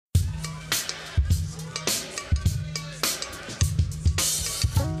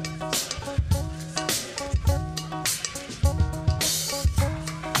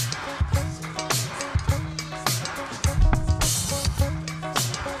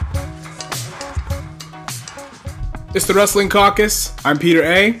It's the Wrestling Caucus. I'm Peter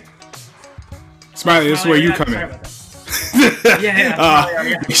A. Smiley, this is where you come in.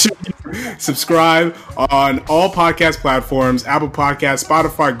 Make sure you subscribe on all podcast platforms, Apple Podcasts,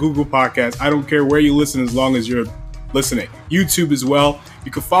 Spotify, Google Podcasts. I don't care where you listen as long as you're listening. YouTube as well.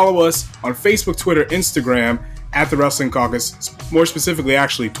 You can follow us on Facebook, Twitter, Instagram at The Wrestling Caucus. More specifically,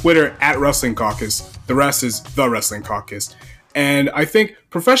 actually, Twitter at Wrestling Caucus. The rest is The Wrestling Caucus. And I think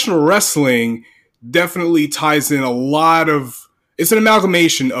professional wrestling definitely ties in a lot of, it's an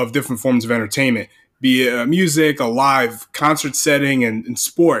amalgamation of different forms of entertainment, be it music, a live concert setting, and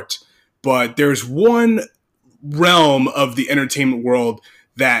sport. But there's one realm of the entertainment world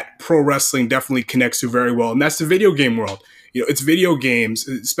that pro wrestling definitely connects to very well, and that's the video game world. You know, it's video games,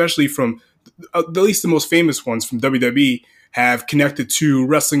 especially from at least the most famous ones from WWE, have connected to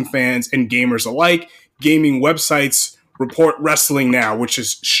wrestling fans and gamers alike. Gaming websites report wrestling now, which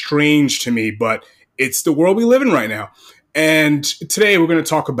is strange to me, but it's the world we live in right now. And today we're going to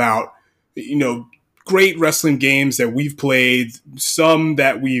talk about, great wrestling games that we've played, some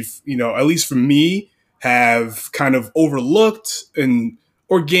that we've, at least for me, have kind of overlooked,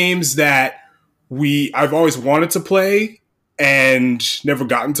 or games that I've always wanted to play and never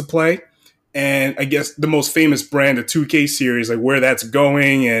gotten to play. And I guess the most famous brand, the 2K series, like where that's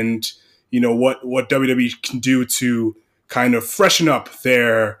going, and what WWE can do to kind of freshen up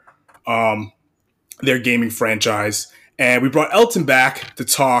their gaming franchise. And we brought Elton back to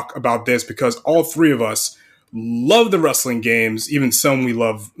talk about this because all three of us love the wrestling games, even some we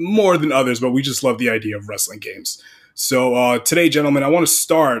love more than others, but we just love the idea of wrestling games. So today, gentlemen, I want to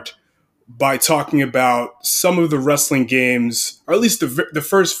start by talking about some of the wrestling games, or at least the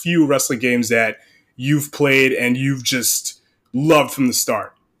first few wrestling games that you've played and you've just loved from the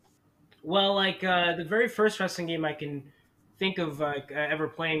start. Well, the very first wrestling game I can think of ever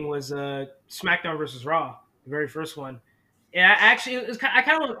playing was SmackDown versus Raw, the very first one. Yeah, actually, I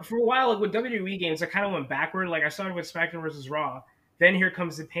kind of for a while with WWE games, I kind of went backward. Like I started with SmackDown versus Raw, then Here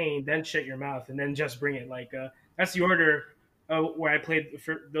Comes the Pain, then Shut Your Mouth, and then Just Bring It. That's the order where I played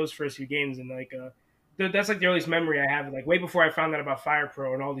those first few games, and that's like the earliest memory I have. Like way before I found out about Fire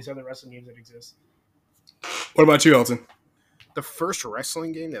Pro and all these other wrestling games that exist. What about you, Elton? The first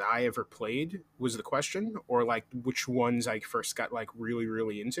wrestling game that I ever played was the question, or like which ones I first got like really,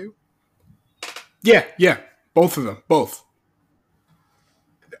 really into? Yeah, both of them, both.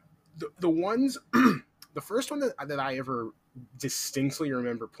 The ones, the first one that I ever distinctly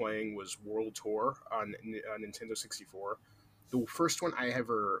remember playing was World Tour on Nintendo 64. The first one I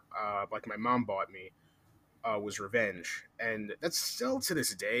ever, my mom bought me, was Revenge, and that's still to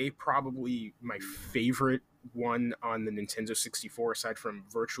this day probably my favorite one on the Nintendo 64, aside from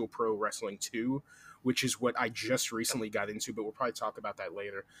Virtual Pro Wrestling 2, which is what I just recently got into, but we'll probably talk about that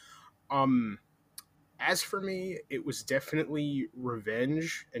later. As for me, it was definitely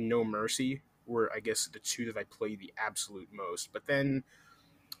Revenge and No Mercy were, I guess, the two that I played the absolute most. But then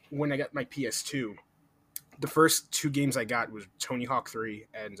when I got my PS2, the first two games I got was Tony Hawk 3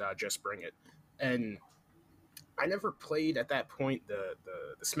 and Just Bring It. And I never played at that point the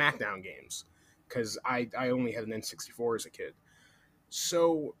SmackDown games because I only had an N64 as a kid.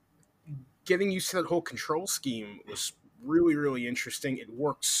 So getting used to that whole control scheme was really, really interesting. It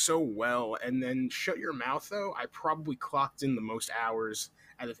worked so well. And then Shut Your Mouth, though, I probably clocked in the most hours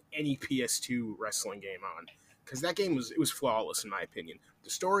out of any PS2 wrestling game on, because that game was flawless in my opinion.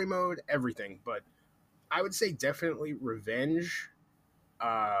 The story mode, everything. But I would say definitely Revenge,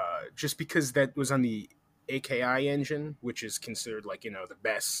 just because that was on the AKI engine, which is considered the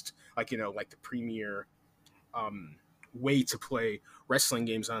best, the premier way to play wrestling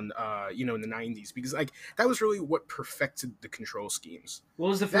games on in the 90s, because that was really what perfected the control schemes. What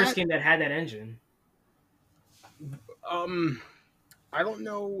was the first game that had that engine? I don't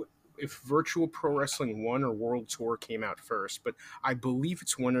know if Virtual Pro Wrestling 1 or World Tour came out first, but I believe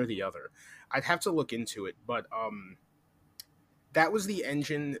it's one or the other. I'd have to look into it, but that was the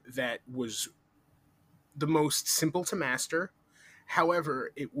engine that was the most simple to master.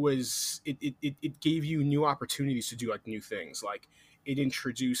 However, it gave you new opportunities to do new things. Like it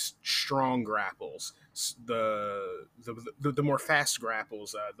introduced strong grapples, the more fast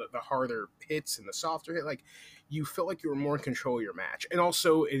grapples, the harder hits and the softer hit. You felt like you were more in control of your match. And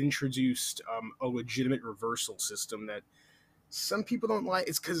also it introduced a legitimate reversal system that some people don't like.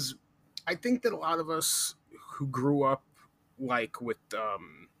 It's because I think that a lot of us who grew up with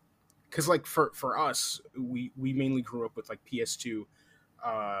because for us, we mainly grew up with PS2,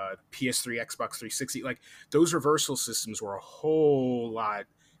 PS3, Xbox 360. Those reversal systems were a whole lot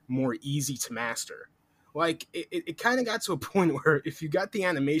more easy to master. It kind of got to a point where if you got the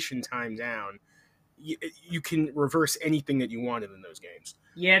animation time down, you can reverse anything that you wanted in those games.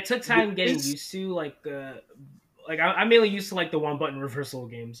 Yeah, it took time getting used to I'm mainly used to like the one button reversal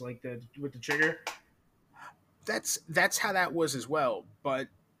games, like the with the trigger. That's how that was as well. But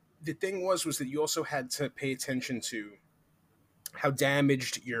the thing was that you also had to pay attention to how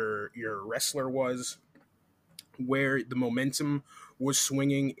damaged your wrestler was, where the momentum was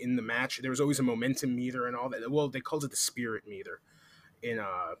swinging in the match. There was always a momentum meter and all that. Well, they called it the spirit meter in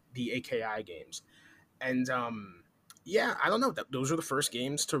the AKI games. And yeah, I don't know. Those are the first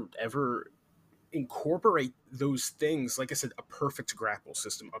games to ever incorporate those things. Like I said, a perfect grapple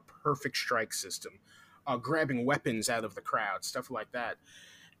system, a perfect strike system, grabbing weapons out of the crowd, stuff like that.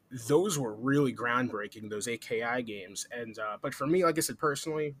 Those were really groundbreaking, those AKI games. And but for me, like I said,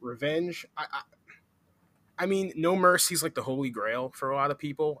 personally, Revenge, I mean, No Mercy's like the holy grail for a lot of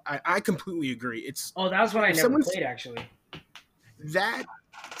people. I completely agree. It's that was what I never played, actually. That,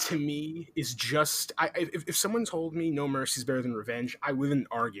 to me, is just... if someone told me No Mercy's better than Revenge, I wouldn't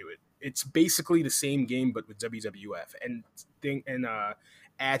argue it. It's basically the same game, but with WWF and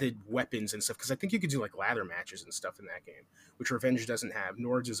added weapons and stuff. Because I think you could do like ladder matches and stuff in that game, which Revenge doesn't have,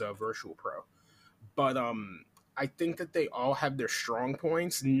 nor does Virtual Pro. But I think that they all have their strong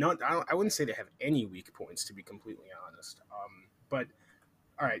points. I wouldn't say they have any weak points, to be completely honest. But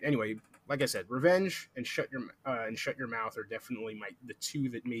all right. Anyway, like I said, Revenge and Shut Your Mouth are definitely the two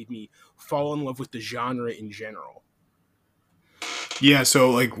that made me fall in love with the genre in general. Yeah. So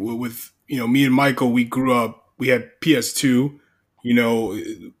like with me and Michael, we grew up. We had PS2.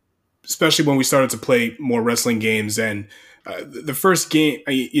 Especially when we started to play more wrestling games. And the first game,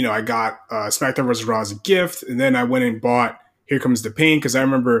 I got SmackDown vs. Raw as a gift, and then I went and bought Here Comes the Pain because I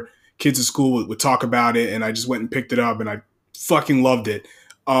remember kids at school would talk about it, and I just went and picked it up, and I fucking loved it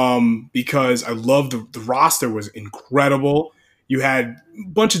because I loved the roster was incredible. You had a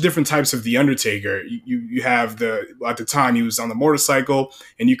bunch of different types of The Undertaker. You have at the time he was on the motorcycle,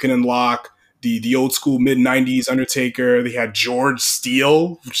 and you can unlock the old school mid-90s Undertaker. They had George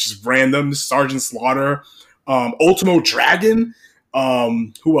Steele, which is random, Sergeant Slaughter, Ultimo Dragon,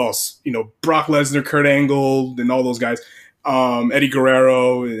 who else? Brock Lesnar, Kurt Angle, and all those guys. Eddie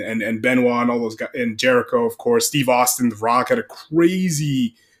Guerrero and Benoit and all those guys, and Jericho, of course. Steve Austin, The Rock had a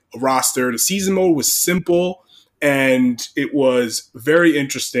crazy roster. The season mode was simple and it was very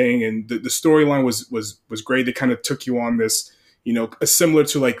interesting, and the storyline was great. They kind of took you on this, similar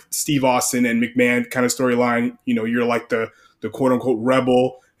to like Steve Austin and McMahon kind of storyline. You're like the quote unquote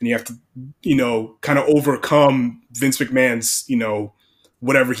rebel, and you have to, kind of overcome Vince McMahon's,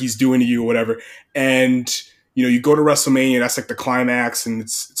 whatever he's doing to you or whatever. And, you go to WrestleMania, that's like the climax, and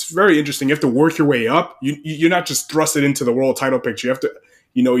it's very interesting. You have to work your way up. You're not just thrusted into the world title picture. You have to,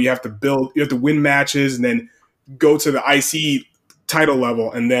 you have to win matches and then go to the IC title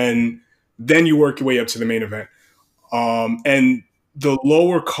level, and then you work your way up to the main event. And the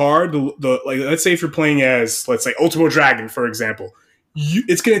lower card, like let's say if you're playing as, let's say, Ultimo Dragon, for example,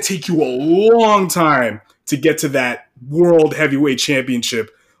 it's going to take you a long time to get to that World Heavyweight Championship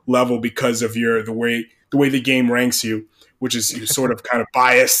level because of the way the game ranks you, which is sort of kind of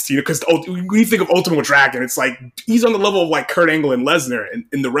biased, because when you think of Ultimo Dragon, it's like he's on the level of like Kurt Angle and Lesnar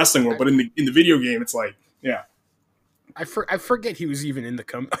in the wrestling world, but in the video game, it's like, yeah. I forget he was even in the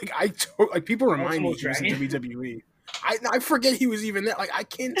company. Like people remind me he was in WWE. I forget he was even there. Like I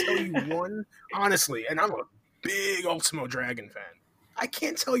can't tell you one, honestly, and I'm a big Ultimo Dragon fan. I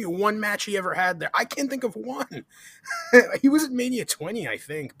can't tell you one match he ever had there. I can't think of one. He was at Mania 20, I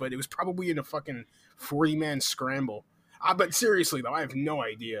think, but it was probably in a fucking 40-man scramble. But seriously, though, I have no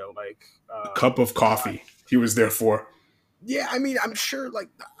idea. Like a cup of coffee he was there for. Yeah, I mean, I'm sure. Like,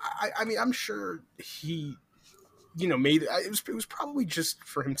 I'm sure he, made it. It was probably just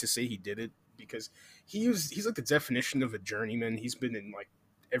for him to say he did it, because he's like the definition of a journeyman. He's been in like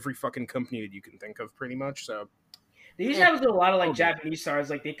every fucking company that you can think of, pretty much. So they usually have a lot of like Japanese stars.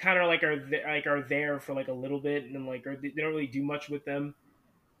 Like they kind of like are there for like a little bit, and then like they don't really do much with them.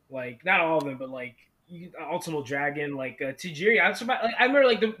 Like not all of them, but like Ultimo Dragon, like Tajiri. I remember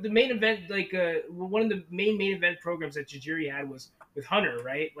like the main event, like one of the main event programs that Tajiri had was with Hunter,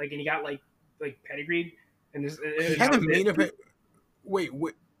 right? Like, and he got like pedigreed, and he had a main event. Wait. All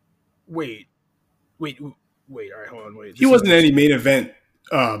right, hold on. Wait. He wasn't any main event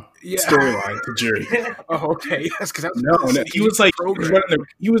storyline to Jerry. Oh, okay. Yes, because no. He was like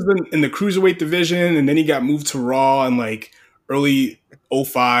he was in the cruiserweight division, and then he got moved to Raw in like early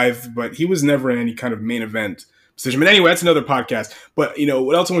 05, but he was never in any kind of main event position. But anyway, that's another podcast. But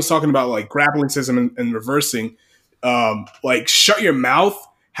what Elton was talking about, like grappling system and reversing, like Shut Your Mouth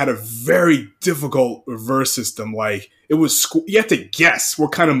had a very difficult reverse system. Like it was, you had to guess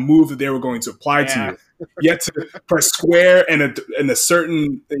what kind of move that they were going to apply to you. You had to press square and in a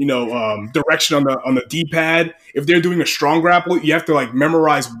certain direction on the D-pad. If they're doing a strong grapple, you have to like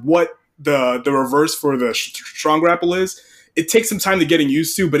memorize what the reverse for the strong grapple is. It takes some time to getting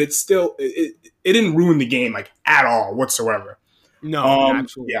used to, but it's still it didn't ruin the game like at all whatsoever. No,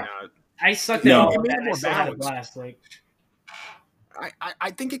 absolutely not. I sucked at all. It made it more I still had a balanced. blast. Like, I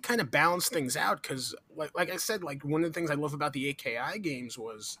think it kind of balanced things out because, like I said, like one of the things I love about the AKI games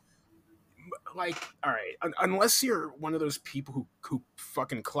was, like, all right, unless you're one of those people who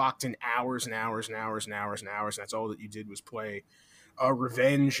fucking clocked in hours and hours and hours and hours and hours, and that's all that you did was play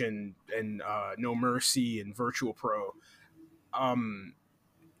Revenge and No Mercy and Virtual Pro.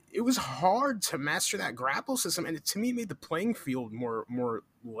 It was hard to master that grapple system, and to me, it made the playing field more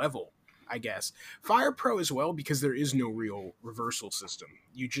level, I guess. Fire Pro as well, because there is no real reversal system.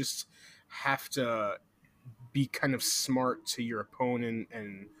 You just have to be kind of smart to your opponent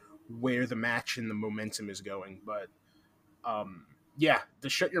and where the match and the momentum is going. But yeah, the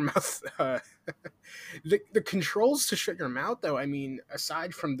shut your mouth, the controls to shut your mouth, though. I mean,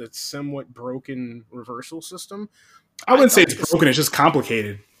 aside from the somewhat broken reversal system, I wouldn't say it's broken. It's just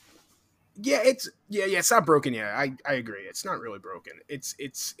complicated. Yeah, it's not broken. Yeah, I agree. It's not really broken.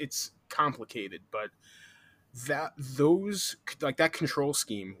 It's complicated, but that control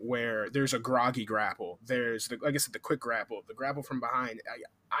scheme where there's a groggy grapple, there's like I said, the quick grapple, the grapple from behind.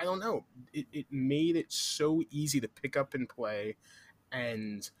 I don't know. It made it so easy to pick up and play,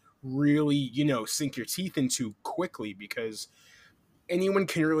 and really sink your teeth into quickly because anyone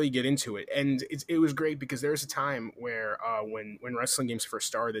can really get into it. And it was great because there was a time where when wrestling games first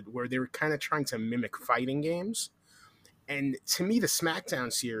started where they were kind of trying to mimic fighting games. And to me, the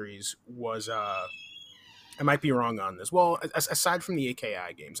SmackDown series was I might be wrong on this. Well, aside from the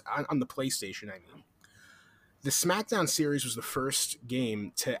AKI games, on the PlayStation, I mean, the SmackDown series was the first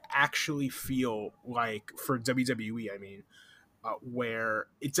game to actually feel like, for WWE, I mean, where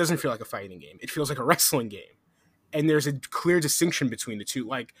it doesn't feel like a fighting game. It feels like a wrestling game. And there's a clear distinction between the two.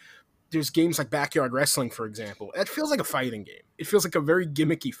 Like, there's games like Backyard Wrestling, for example. It feels like a fighting game. It feels like a very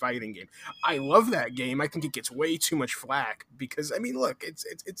gimmicky fighting game. I love that game. I think it gets way too much flack because, I mean, look, it's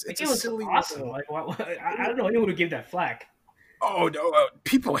a silly. Awesome. Like, I don't know anyone who gave that flack. Oh no,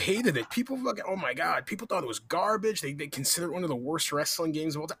 people hated it. People fucking, oh my god, people thought it was garbage. They consider it one of the worst wrestling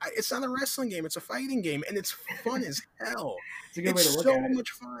games of all time. It's not a wrestling game. It's a fighting game, and it's fun as hell. It's so much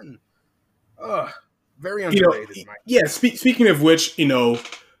fun. Ugh. Very underrated. Speaking of which,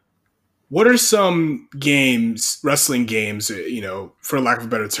 what are some games, wrestling games, for lack of a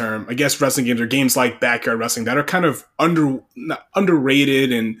better term, I guess wrestling games or games like Backyard Wrestling that are kind of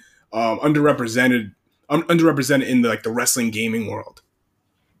underrated and underrepresented in the wrestling gaming world?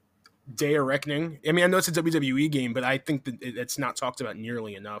 Day of Reckoning. I mean, I know it's a WWE game, but I think that it's not talked about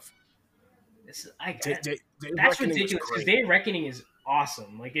nearly enough. That's ridiculous because Day of Reckoning is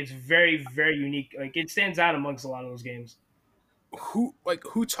awesome. Like, it's very, very unique. Like, it stands out amongst a lot of those games. Who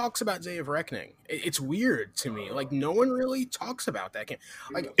talks about Day of Reckoning? It's weird to me. Like, no one really talks about that game.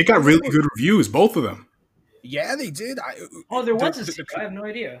 Like, it got really good reviews, both of them. Yeah, they did. There was a sequel. I have no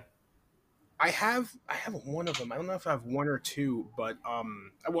idea. I have one of them. I don't know if I have one or two, but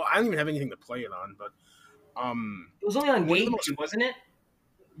well, I don't even have anything to play it on. But it was only on GameCube, wasn't it?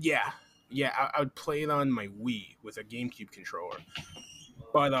 Yeah. I would play it on my Wii with a GameCube controller.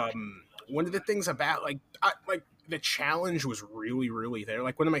 But one of the things about the challenge was really, really there.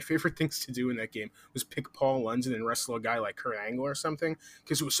 Like, one of my favorite things to do in that game was pick Paul London and wrestle a guy like Kurt Angle or something,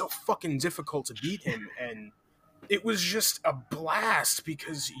 because it was so fucking difficult to beat him, and it was just a blast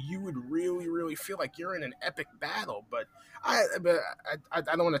because you would really, really feel like you're in an epic battle. But I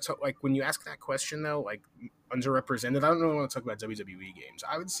don't want to talk, like, when you ask that question though, like underrepresented, I don't really want to talk about WWE games.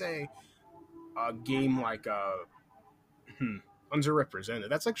 I would say a game like underrepresented.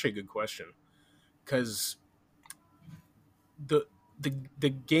 That's actually a good question because the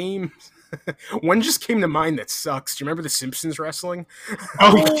game one just came to mind that sucks. Do you remember The Simpsons wrestling?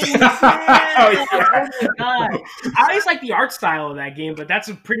 Oh my god! I always like the art style of that game, but that's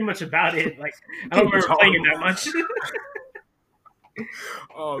pretty much about it. Like, I don't remember playing it that much.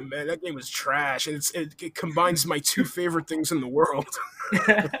 Oh man, that game was trash. It combines my two favorite things in the world.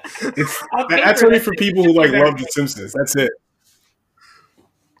 That's only for people who love The Simpsons. That's it.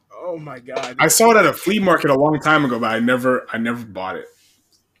 Oh my god! I saw it at a flea market a long time ago, but I never bought it.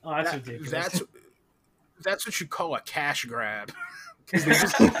 Oh, that's ridiculous. That's what you call a cash grab.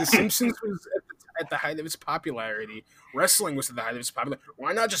 The Simpsons was at the height of its popularity. Wrestling was at the height of its popularity.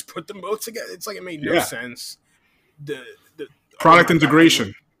 Why not just put them both together? It's like it made no sense. The product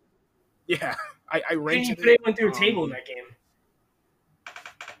integration. Yeah, I And you rented put it. anyone through a table in that game.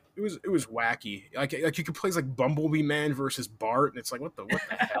 It was wacky. Like you could play like Bumblebee Man versus Bart, and it's like what the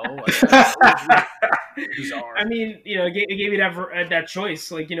hell? Like it was really bizarre. I mean, it gave you that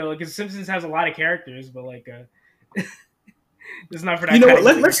choice. Like, because Simpsons has a lot of characters, but like, it's not for that You know kind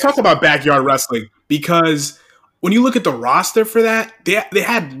what? of game, I Let's talk guess. about backyard wrestling because when you look at the roster for that, they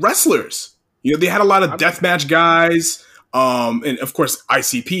had wrestlers. They had a lot of deathmatch guys, and of course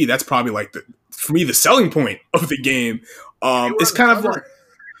ICP. That's probably like for me the selling point of the game. It's kind of like,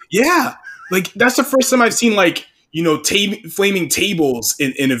 yeah, like that's the first time I've seen like flaming tables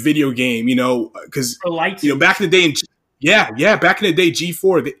in a video game. Because For light back in the day, back in the day,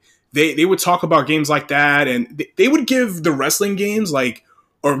 G4 they would talk about games like that, and they would give the wrestling games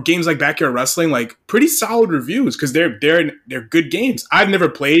or games like Backyard Wrestling like pretty solid reviews because they're good games. I've never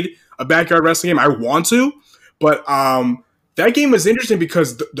played a Backyard Wrestling game. I want to, but that game was interesting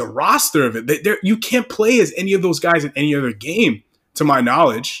because the roster of it, you can't play as any of those guys in any other game, to my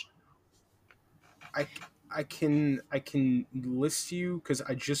knowledge. I can list you because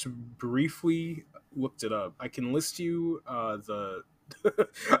I just briefly looked it up. I can list you the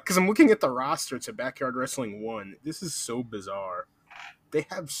because I'm looking at the roster to Backyard Wrestling 1. This is so bizarre. They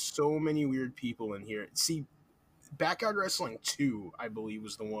have so many weird people in here. See, Backyard Wrestling 2, I believe,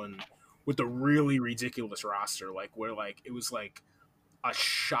 was the one with the really ridiculous roster, like where like it was like a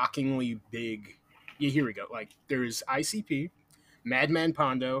shockingly big. Yeah, here we go. Like there's ICP, Madman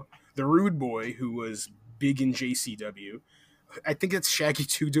Pondo, the Rude Boy, who was big in JCW. I think it's Shaggy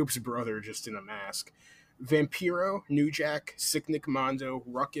Two Dope's brother, just in a mask. Vampiro, New Jack, Sick Nick Mondo,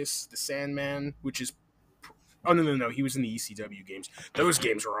 Ruckus, the Sandman, which is oh no, he was in the ECW games. Those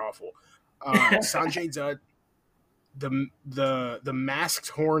games were awful. Sanjay Dutt, the masked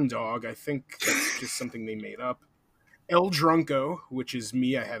horn dog. I think that's just something they made up. El Drunko, which is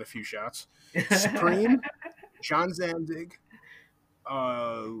me. I had a few shots. Supreme, John Zandig,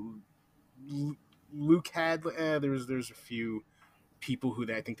 Luke had. There's a few people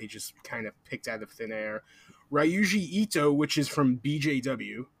who I think they just kind of picked out of thin air. Ryuji Ito, which is from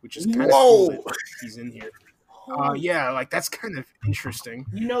BJW, which is kind of cool that he's in here. Yeah, like that's kind of interesting.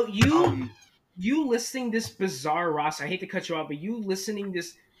 You listing this bizarre roster. I hate to cut you off, but you listening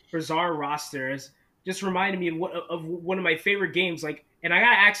this bizarre roster is just reminded me of one of my favorite games. Like, and I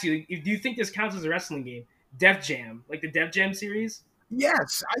gotta ask you, do you think this counts as a wrestling game? Def Jam, like the Def Jam series.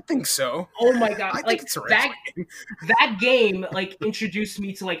 Yes, I think so. Oh my god! I like think it's a wrestling game. that game, like introduced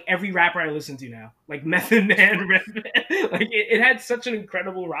me to like every rapper I listen to now, like Method Man, Redman. Like it had such an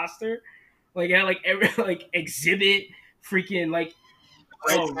incredible roster. Like it had like every like Exhibit, freaking like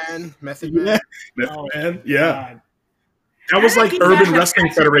Method Man. Method Man. Yeah. God. That was like Urban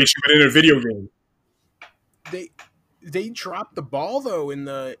Wrestling Federation, but in a video game. They dropped the ball though in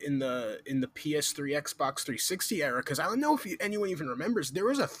the PS3, Xbox 360 era because I don't know if anyone even remembers there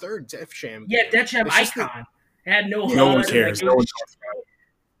was a third Def Jam. Yeah, Def Jam Icon. It had no. No one cares. Like,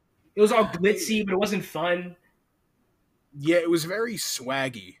 it was all glitzy, but it wasn't fun. Yeah, it was very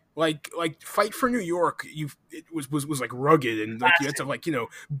swaggy. Like Fight for New York, it was like rugged and like you had to like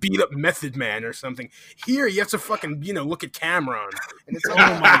beat up Method Man or something. Here you have to fucking look at Cameron and it's like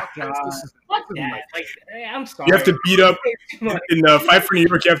oh my god, fuck that! Like, I'm sorry. You have to beat up in the Fight for New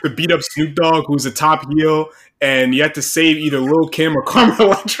York. You have to beat up Snoop Dogg, who's a top heel, and you have to save either Lil Kim or Carmen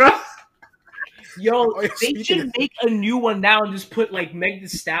Electra. Yo, they should make a new one now and just put like Meg Thee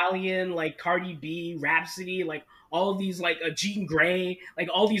Stallion, like Cardi B, Rhapsody, like all of these like Jean Grey, like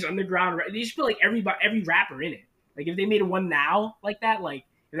all these underground. They should put like every rapper in it. Like if they made one now like that, like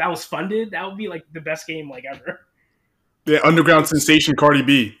if that was funded, that would be like the best game like ever. The underground sensation Cardi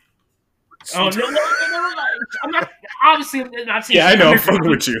B. Oh no! I'm not obviously not saying. Yeah, I know. I'm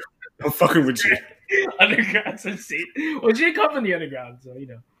fucking with you. Underground sensation. Well, she didn't come from the underground, so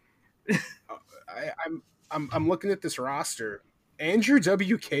I'm looking at this roster. Andrew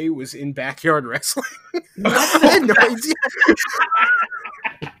WK was in Backyard Wrestling. I had no idea.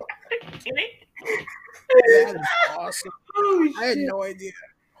 That is awesome. I had no idea.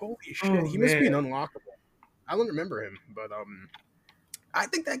 Holy shit. He must be an unlockable. I don't remember him, but I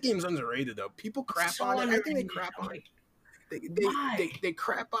think that game's underrated though. People crap on it. I think they crap on it. They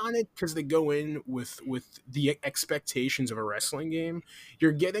crap on it because they go in with the expectations of a wrestling game.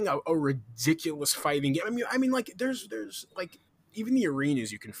 You're getting a ridiculous fighting game. I mean, like there's like even the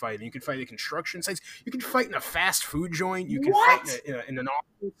arenas you can fight in. You can fight at construction sites. You can fight in a fast food joint. You can fight in an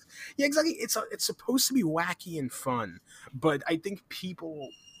office. Yeah, exactly. It's supposed to be wacky and fun, but I think people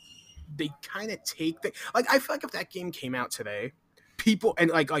they kind of take the like. I feel like if that game came out today, people and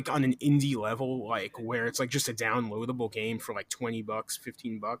like on an indie level, like where it's like just a downloadable game for like $20,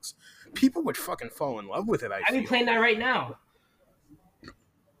 $15, people would fucking fall in love with it. I've been playing that right now.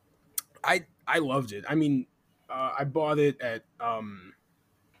 I loved it. I mean, I bought it at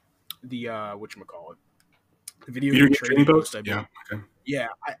the whatchamacallit, the video game trading post. Yeah, okay. Yeah,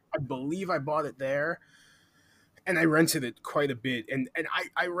 I believe I bought it there, and I rented it quite a bit. And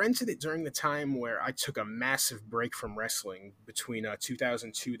I rented it during the time where I took a massive break from wrestling between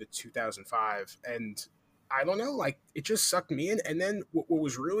 2002 to 2005, and I don't know, like it just sucked me in. And then what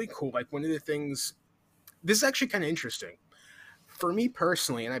was really cool, like one of the things, this is actually kind of interesting for me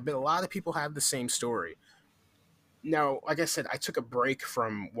personally, and I bet a lot of people have the same story. Now, like I said, I took a break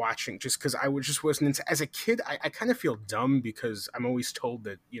from watching just because just wasn't into. As a kid, I kind of feel dumb because I'm always told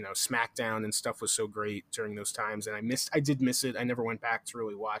that SmackDown and stuff was so great during those times, and I did miss it. I never went back to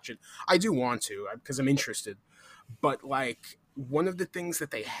really watch it. I do want to because I'm interested, but like one of the things that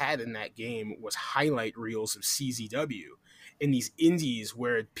they had in that game was highlight reels of CZW in these indies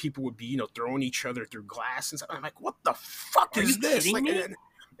where people would be throwing each other through glass and stuff. I'm like, what the fuck is this? Like,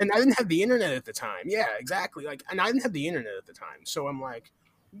 and I didn't have the internet at the time. Yeah, exactly. Like, and I didn't have the internet at the time. So I'm like,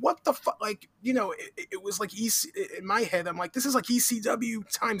 what the fuck? Like, it was like in my head, I'm like, this is like ECW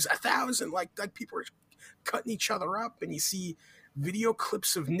times 1,000. Like people are cutting each other up, and you see video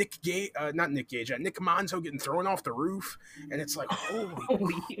clips of Nick Monzo getting thrown off the roof, and it's like,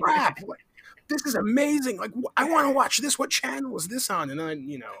 holy crap! Like, this is amazing. Like, I want to watch this. What channel is this on? And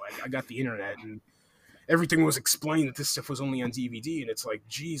then I got the internet and everything was explained that this stuff was only on DVD, and it's like,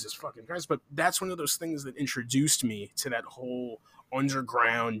 Jesus fucking Christ. But that's one of those things that introduced me to that whole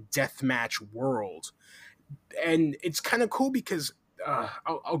underground deathmatch world. And it's kind of cool because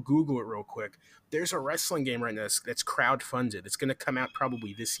I'll Google it real quick. There's a wrestling game right now that's crowdfunded. It's going to come out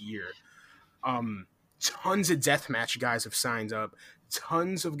probably this year. Tons of deathmatch guys have signed up.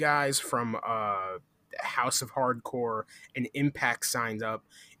 Tons of guys from House of Hardcore and Impact signed up.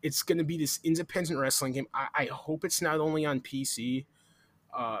 It's going to be this independent wrestling game. I hope it's not only on PC,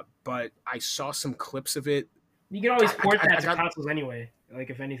 but I saw some clips of it. You can always port that to consoles anyway, like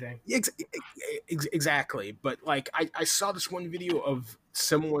if anything. Exactly. But like I saw this one video of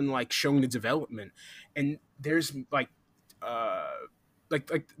someone like showing the development, and there's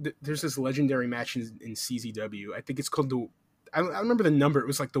there's this legendary match in CZW. I think it's called I remember the number. It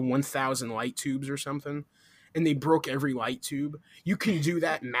was like the 1,000 light tubes or something. And they broke every light tube. You can do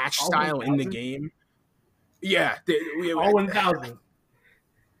that match style in the game. Yeah. All 1,000.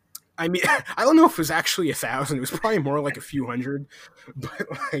 I mean, I don't know if it was actually 1,000. It was probably more like a few hundred. But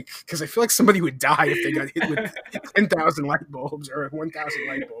like, because I feel like somebody would die if they got hit with 10,000 light bulbs or 1,000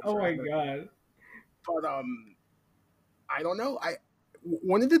 light bulbs. Oh my God. But I don't know.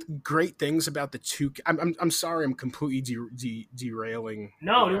 One of the great things about the two, I'm sorry, I'm completely derailing.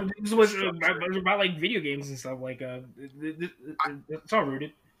 No, this was about like video games and stuff. Like, it's all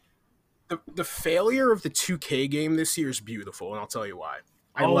rooted. The failure of the 2K game this year is beautiful, and I'll tell you why.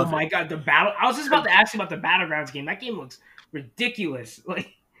 Oh my God, the battle! I was just about to ask you about the Battlegrounds game. That game looks ridiculous.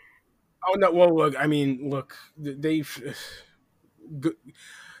 Like, oh no, well look, I mean, look, they've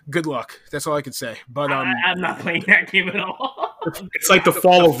good luck. That's all I can say. But I'm not playing that game at all. It's like the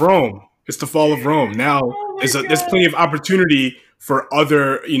fall of Rome. It's the fall of Rome. Now there's plenty of opportunity for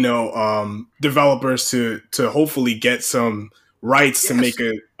other developers to hopefully get some rights to make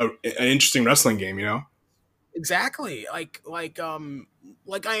an interesting wrestling game. Exactly. Like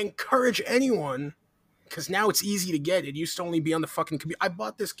I encourage anyone, because now it's easy to get. It used to only be on the fucking computer. I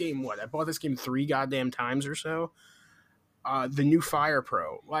bought this game 3 goddamn times or so. The new Fire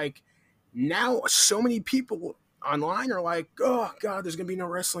Pro. Like, now so many people online are like, oh God, there's gonna be no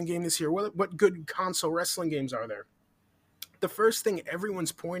wrestling game this year. What good console wrestling games are there? The first thing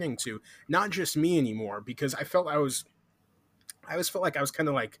everyone's pointing to, not just me anymore, because I always felt like I was kind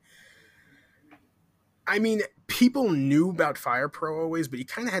of like, I mean, people knew about Fire Pro always, but you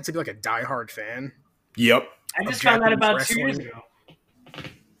kind of had to be like a diehard fan. Yep. I just found out about 2 years ago.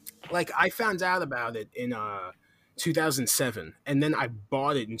 Like, I found out about it in 2007, and then I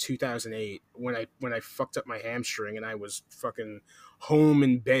bought it in 2008 when I fucked up my hamstring and I was fucking home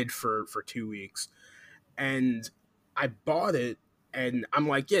in bed for 2 weeks, and I bought it, and I'm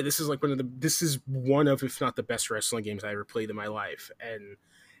like, yeah, this is one of, if not the best wrestling games I ever played in my life. And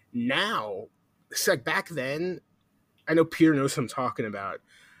now, it's like back then, I know Peter knows what I'm talking about.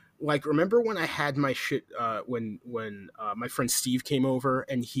 Like, remember when I had my shit, when my friend Steve came over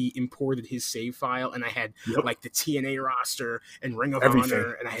and he imported his save file, and I had like the TNA roster and Ring of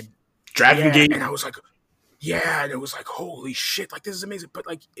Honor, and I had Dragon Gate, and I was like, Yeah, and it was like, holy shit, like this is amazing. But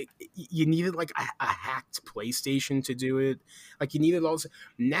like, you needed like a hacked PlayStation to do it. Like you needed all this.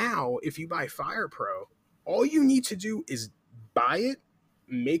 Now, if you buy Fire Pro, all you need to do is buy it,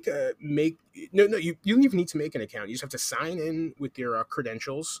 make no, you don't even need to make an account. You just have to sign in with your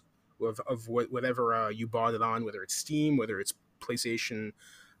credentials of whatever you bought it on, whether it's Steam, whether it's PlayStation,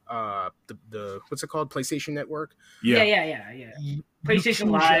 the what's it called, PlayStation Network. Yeah, Yeah. You PlayStation can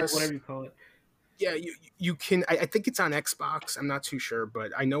Live, just whatever you call it. yeah, you can. I think it's on Xbox. I'm not too sure,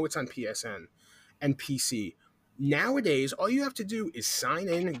 but I know it's on PSN and PC. Nowadays, all you have to do is sign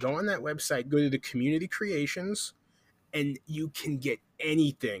in, go on that website, go to the community creations, and you can get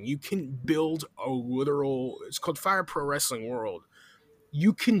anything. You can build a literal. It's called Fire Pro Wrestling World.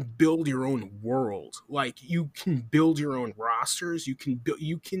 You can build your own world. Like you can build your own rosters. You can build.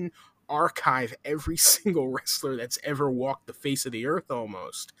 You can archive every single wrestler that's ever walked the face of the earth.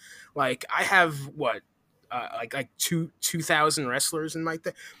 Almost. Like I have what, like 2,000 wrestlers in my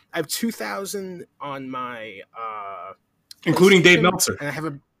thing. I have 2,000 on my Including Dave PlayStation, Meltzer. and I have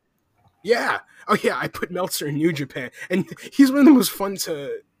a yeah. Oh yeah, I put Meltzer in New Japan, and he's one of the most fun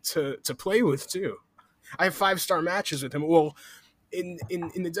to play with too. I have 5-star matches with him. Well, in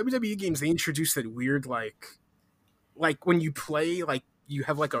the WWE games, they introduced that weird like when you play, like you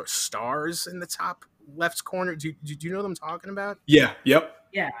have like a stars in the top left corner. Do you know what I'm talking about? Yeah. Yep.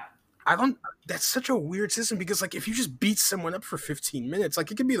 Yeah, I don't. That's such a weird system because like if you just beat someone up for 15 minutes,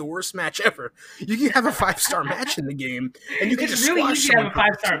 like it could be the worst match ever. You can have a 5-star match in the game, and you can it's just really squash easy to have a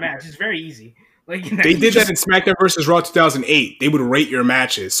someone for 5-star 15 match. minutes. It's very easy. Like They did that in SmackDown versus Raw 2008. They would rate your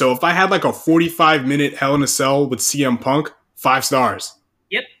matches. So if I had like a 45-minute Hell in a Cell with CM Punk, 5 stars.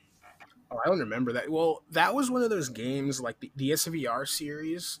 Yep. Oh, I don't remember that. Well, that was one of those games like the SVR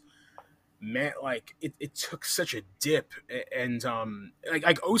series. Man, like it took such a dip, and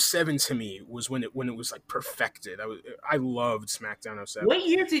like 07 to me was when it was like perfected. I loved SmackDown 07. What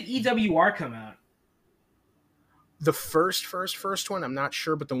year did EWR come out? The first one, I'm not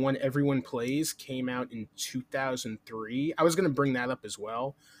sure, but the one everyone plays came out in 2003. I was gonna bring that up as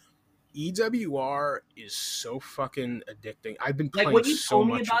well. EWR is so fucking addicting. I've been Like playing what you so told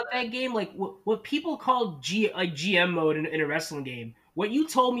me much about of that game, like what people call GM mode in a wrestling game. What you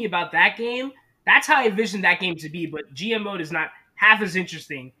told me about that game, that's how I envisioned that game to be. But GM mode is not half as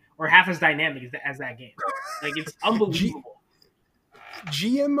interesting or half as dynamic as that game. Like it's unbelievable.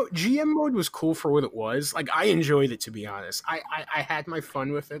 GM mode was cool for what it was. Like I enjoyed it, to be honest. I had my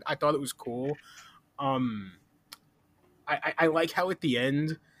fun with it. I thought it was cool. I like how at the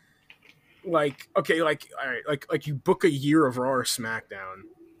end, like okay, like all right, like you book a year of Raw or SmackDown,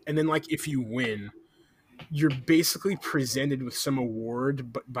 and then like if you win, you're basically presented with some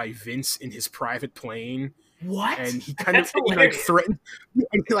award by Vince in his private plane. What? And he kind That's of he like threatened,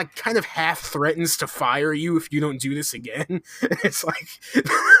 and he like kind of half threatens to fire you if you don't do this again. It's like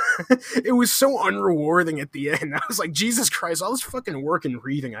it was so unrewarding at the end. I was like, Jesus Christ, all this fucking work and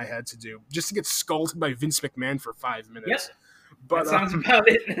reading I had to do just to get scolded by Vince McMahon for 5 minutes. Yep. But That sounds about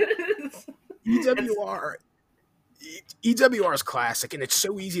it. EWR is classic, and it's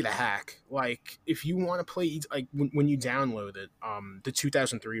so easy to hack. Like if you want to play, like when you download it, the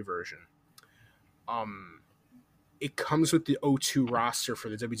 2003 version, it comes with the O2 roster for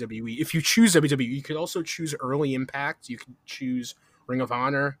the WWE. If you choose WWE, you could also choose Early Impact. You can choose Ring of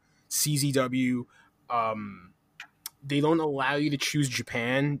Honor, CZW. They don't allow you to choose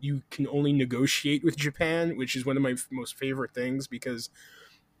Japan. You can only negotiate with Japan, which is one of my most favorite things because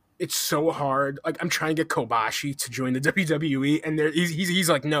it's so hard. Like I'm trying to get Kobashi to join the WWE, and he's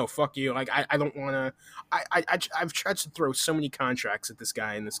like, no, fuck you. Like I don't want to. I've tried to throw so many contracts at this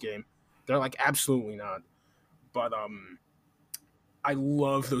guy in this game. They're like, absolutely not. But I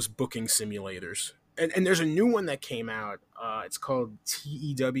love those booking simulators. And there's a new one that came out. It's called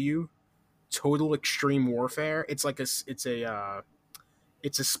TEW, Total Extreme Warfare. It's like it's a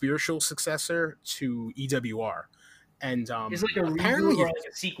spiritual successor to EWR. And It's like a apparently reboot or like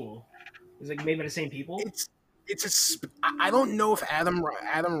a sequel. It's like made by the same people. I don't know if Adam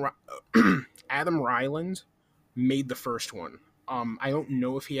Ryland made the first one. I don't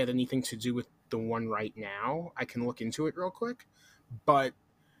know if he had anything to do with the one right now. I can look into it real quick, but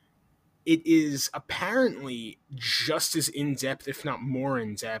it is apparently just as in-depth, if not more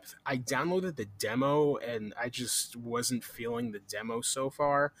in-depth. I downloaded the demo, and I just wasn't feeling the demo so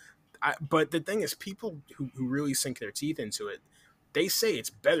far. But the thing is, people who really sink their teeth into it, they say it's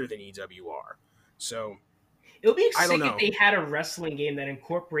better than EWR. So it would be I don't sick know. if they had a wrestling game that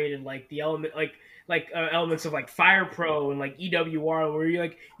incorporated like the element, elements of like Fire Pro and like EWR, where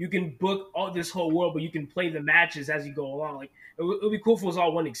you can book all this whole world, but you can play the matches as you go along. Like it would be cool if it was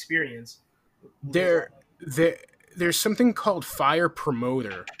all one experience. There there's something called Fire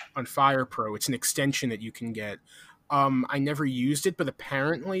Promoter on Fire Pro. It's an extension that you can get. I never used it, but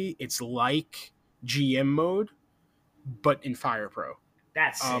apparently it's like GM mode, but in Fire Pro.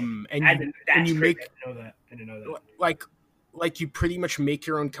 That's sick. And That's you crazy. make I didn't know that. like you pretty much make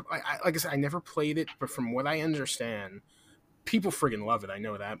your own. Like I said, I never played it, but from what I understand, people friggin' love it. I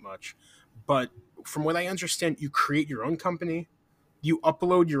know that much. But from what I understand, you create your own company. You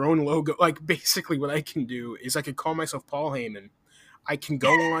upload your own logo. Like, basically what I can do is I could call myself Paul Heyman. I can go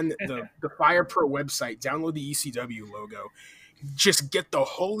on the Fire Pro website, download the ECW logo, just get the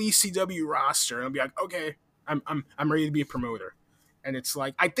whole ECW roster, and I'll be like, okay, I'm ready to be a promoter. And it's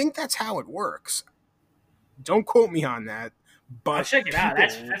like, I think that's how it works. Don't quote me on that, but I'll check it out.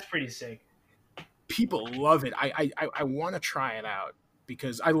 That's pretty sick. People love it. I want to try it out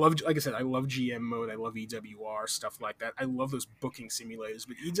because I love, like I said, I love GM mode. I love EWR, stuff like that. I love those booking simulators,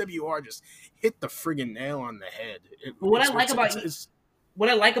 but EWR just hit the friggin' nail on the head. What I like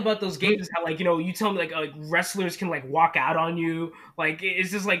about those games is how, like, you tell me like wrestlers can like walk out on you. Like,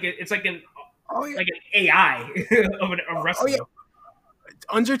 it's just like it's like an like an AI of a wrestler. Oh, yeah.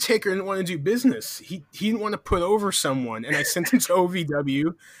 Undertaker didn't want to do business. He didn't want to put over someone, and I sent him to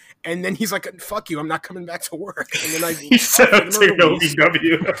OVW. And then he's like, "Fuck you! I'm not coming back to work." And then he sent him to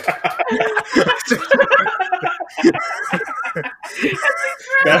OVW.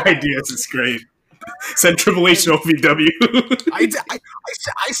 That idea is great. Send Triple H to OVW. I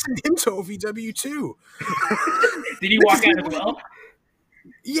sent him to OVW too. Did he walk out as well?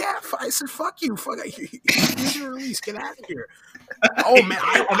 Yeah, I said, "Fuck you! Fuck! Here's your release. Get out of here!" Oh man,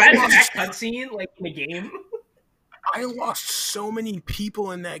 imagine that cutscene like in a game. I lost so many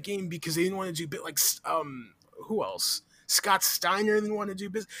people in that game because they didn't want to do bit like who else? Scott Steiner didn't want to do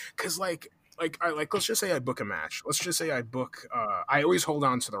business because like let's just say I book a match. Let's just say I book. I always hold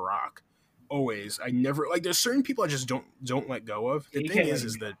on to The Rock. Always, I never like. There's certain people I just don't let go of. The thing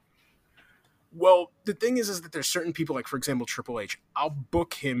is that. Well, the thing is that there's certain people, like, for example, Triple H. I'll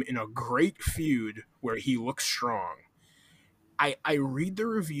book him in a great feud where he looks strong. I read the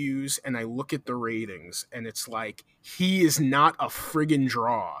reviews and I look at the ratings, and it's like, he is not a friggin'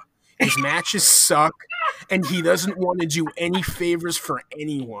 draw. His matches suck, and he doesn't want to do any favors for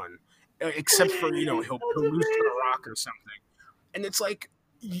anyone, except for, he'll lose to The Rock or something. And it's like,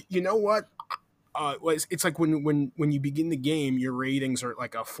 you know what? It's like when you begin the game, your ratings are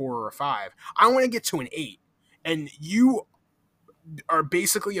like a 4 or a 5. I want to get to an 8, and you are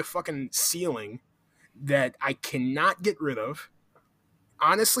basically a fucking ceiling that I cannot get rid of.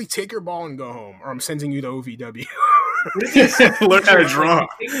 Honestly, take your ball and go home, or I'm sending you to OVW. Learn how to draw.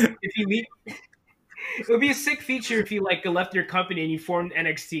 If you meet, it would be a sick feature if you like left your company and you formed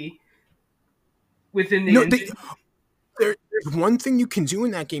NXT within the engine. There's one thing you can do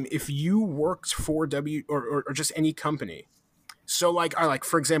in that game if you worked for or just any company. So like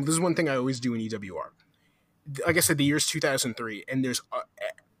for example, this is one thing I always do in EWR. Like I said, the year's 2003, and there's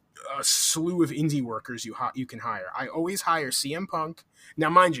a slew of indie workers you can hire. I always hire CM Punk. Now,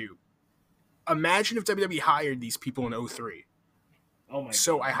 mind you, imagine if WWE hired these people in 03. Oh my!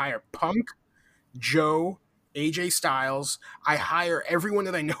 So God. I hire Punk, Joe, AJ Styles. I hire everyone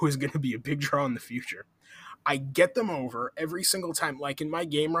that I know is going to be a big draw in the future. I get them over every single time. Like in my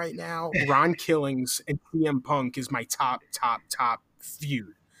game right now, Ron Killings and CM Punk is my top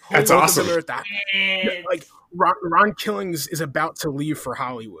feud. That's awesome. Like Ron Killings is about to leave for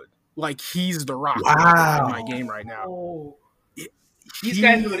Hollywood. Like he's the Rock in my game right now. Oh. These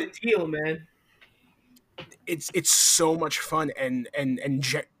guys know the deal, man. It's so much fun, and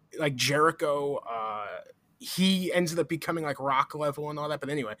like Jericho, he ended up becoming like Rock level and all that. But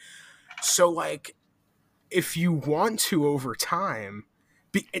anyway, so like, if you want to over time,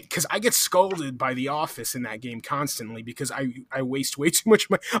 because I get scolded by the office in that game constantly because I waste way too much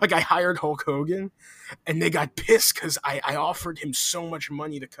money. Like I hired Hulk Hogan, and they got pissed because I offered him so much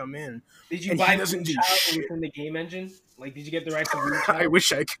money to come in. Did you buy Blue Child within the game engine? Like, did you get the rights to Blue Child? I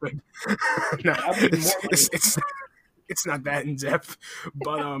wish I could. No, it's not that in depth,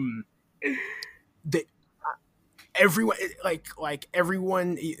 but everyone like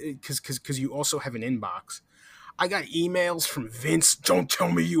everyone, because you also have an inbox. I got emails from Vince. Don't tell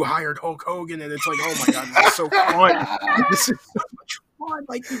me you hired Hulk Hogan, and it's like, oh my god, this is so fun. This is so much fun.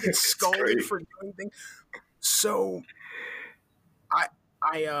 Like you get scolded for doing things. So,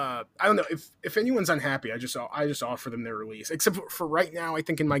 I don't know if anyone's unhappy. I just offer them their release. Except for right now, I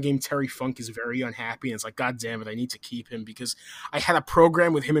think in my game Terry Funk is very unhappy, and it's like, God damn it, I need to keep him because I had a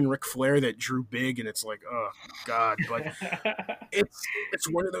program with him and Ric Flair that drew big, and it's like, oh God. But it's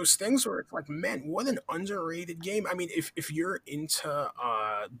one of those things where it's like, man, what an underrated game. I mean, if you're into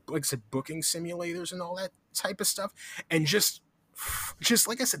like I said, booking simulators and all that type of stuff, and just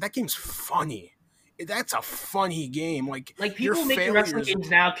like I said, that game's funny. That's a funny game. Like people making wrestling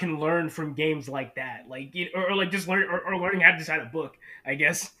games now can learn from games like that, like or like just learn or learning how to design a book. I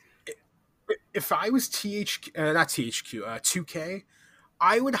guess if I was not THQ, 2K,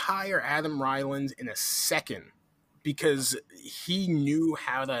 I would hire Adam Ryland in a second because he knew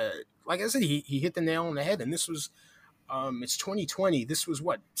how to. Like I said, he hit the nail on the head, and this was it's 2020. This was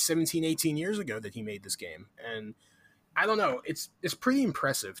what 17, 18 years ago that he made this game, and I don't know. It's pretty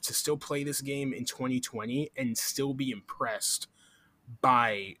impressive to still play this game in 2020 and still be impressed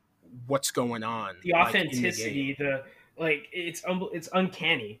by what's going on. The authenticity, it's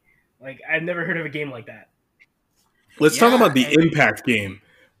uncanny. Like I've never heard of a game like that. Let's talk about the Impact game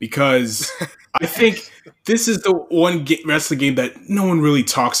because I think this is the one wrestling game that no one really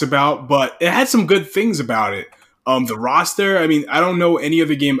talks about, but it had some good things about it. The roster, I mean, I don't know any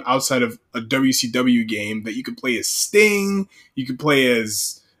other game outside of a WCW game that you could play as Sting. You could play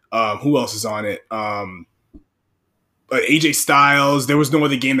as, who else is on it? AJ Styles. There was no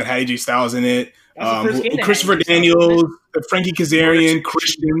other game that had AJ Styles in it. Christopher Daniels, Frankie Kazarian,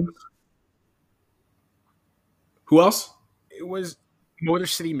 Christian. Who else? It was Motor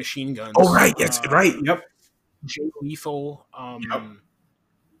City Machine Guns. Oh, right. Yes, right. Yep. Jay Lethal. Yep.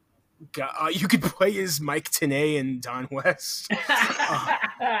 You could play as Mike Tenay and Don West.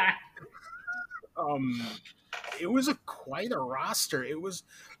 It was quite a roster. It was,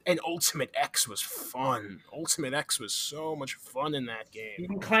 and Ultimate X was fun. Ultimate X was so much fun in that game. You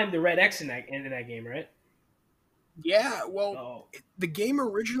can climb the red X in that game, right? Yeah. Well, the game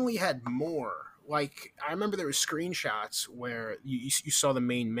originally had more. Like I remember there were screenshots where you saw the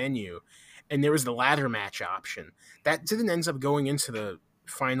main menu, and there was the ladder match option that didn't end up going into the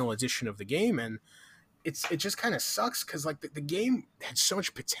final edition of the game, and it just kind of sucks because like the game had so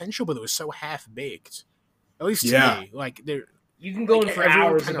much potential, but it was so half baked. At least to me, like you can go in for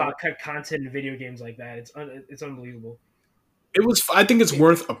hours about content in video games like that. It's unbelievable. It was. I think it's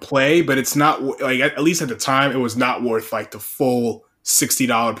worth a play, but it's not like at least at the time it was not worth like the full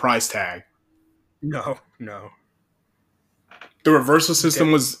 $60 price tag. No. The reversal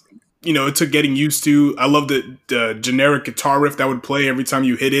system was. It took getting used to. I love the generic guitar riff that would play every time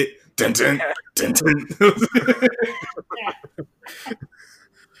you hit it. Dun, dun, dun, dun.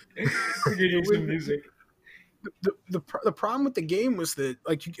 Music. The problem with the game was that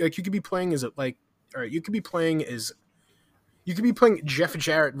you could be playing you could be playing Jeff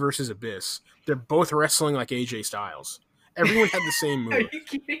Jarrett versus Abyss. They're both wrestling like AJ Styles. Everyone had the same move. Are you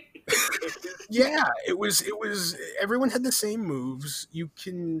kidding? Yeah, it was. Everyone had the same moves. You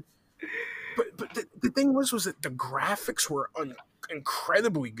can. But the thing was that the graphics were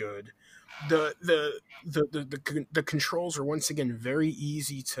incredibly good. The controls are once again very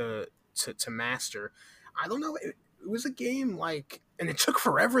easy to master. I don't know. It was a game and it took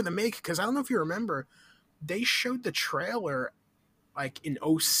forever to make because I don't know if you remember, they showed the trailer in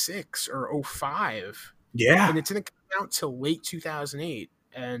 06 or 05. Yeah, and it didn't come out till late 2008.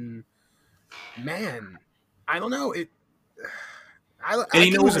 And man, I don't know it. I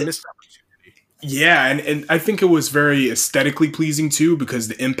think it was a missed opportunity. Yeah, and I think it was very aesthetically pleasing too because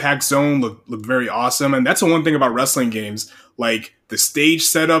the impact zone looked very awesome, and that's the one thing about wrestling games. Like the stage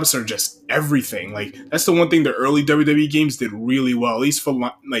setups are just everything. Like that's the one thing the early WWE games did really well. At least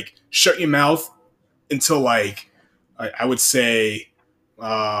for shut your mouth until I would say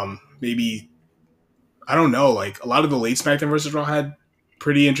maybe I don't know. Like a lot of the late SmackDown vs. Raw had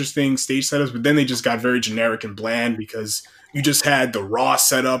pretty interesting stage setups, but then they just got very generic and bland because you just had the Raw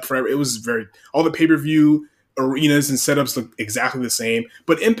setup for it was all the pay-per-view arenas and setups look exactly the same.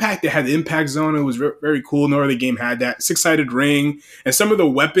 But Impact, they had the Impact Zone. It was very cool. No other game had that. 6-sided ring. And some of the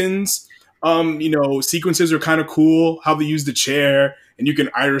weapons, sequences are kind of cool. How they use the chair and you can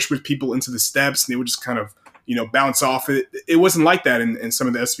Irish whip people into the steps and they would just kind of, bounce off it. It wasn't like that in some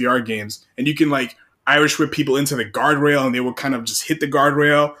of the SVR games. And you can Irish whip people into the guardrail and they would kind of just hit the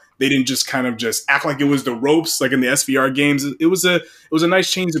guardrail. They didn't just kind of just act like it was the ropes like in the SVR games. It was a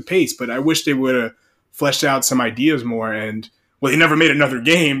nice change of pace, but I wish they would have fleshed out some ideas more. And they never made another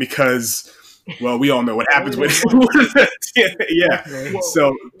game because, we all know what happens with it. Yeah.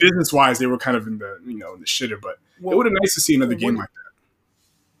 So business wise, they were kind of in the in the shitter. But it would have been nice to see another game like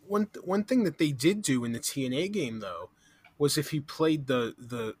that. One thing that they did do in the TNA game though was if you played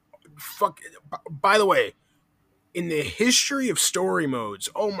the fuck. By the way, in the history of story modes,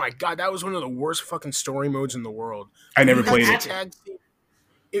 oh my god, that was one of the worst fucking story modes in the world. I never played it.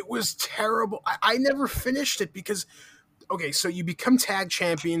 It was terrible. I never finished it because, okay, so you become tag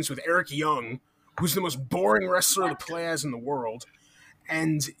champions with Eric Young, who's the most boring wrestler to play as in the world,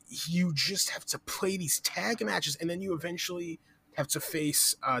 and you just have to play these tag matches, and then you eventually have to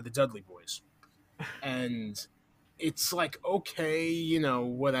face the Dudley Boys. And it's like, okay, you know,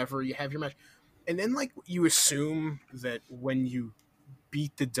 whatever, you have your match. And then, like, you assume that when you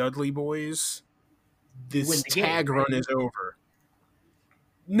beat the Dudley Boys, this tag run is over.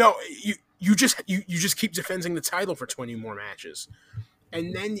 No, you just keep defending the title for 20 more matches.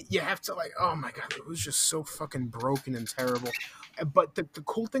 And then you have to, like, oh my god, it was just so fucking broken and terrible. But the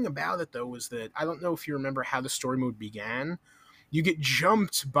cool thing about it, though, was that, I don't know if you remember how the story mode began. You get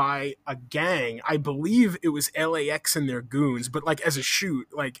jumped by a gang. I believe it was LAX and their goons, but like as a shoot,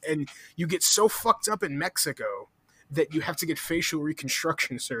 like, and you get so fucked up in Mexico that you have to get facial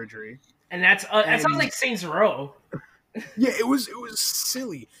reconstruction surgery. And that sounds like Saints Row. Yeah, it was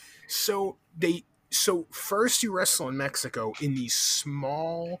silly. So first you wrestle in Mexico in these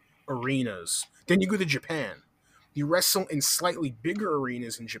small arenas. Then you go to Japan. You wrestle in slightly bigger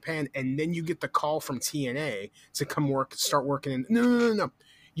arenas in Japan, and then you get the call from TNA to start working in. No.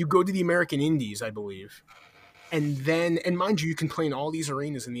 You go to the American Indies, I believe. And mind you can play in all these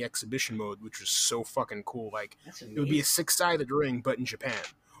arenas in the exhibition mode, which was so fucking cool. Like, it would be a 6-sided ring, but in Japan,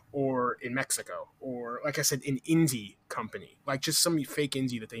 or in Mexico, or, like I said, an indie company. Like, just some fake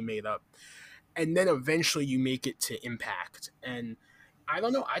indie that they made up. And then eventually you make it to Impact. And I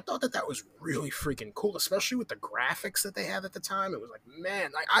don't know. I thought that was really freaking cool, especially with the graphics that they had at the time. It was like,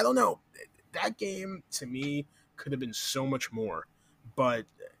 man, I don't know. That game, to me, could have been so much more. But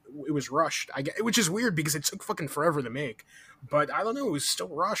it was rushed, which is weird because it took fucking forever to make. But I don't know. It was still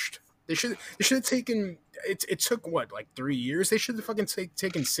rushed. They should have taken... It took, what, like 3 years? They should have fucking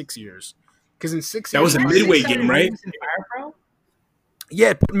taken 6 years. Because in 6 years... That was a Midway game, right?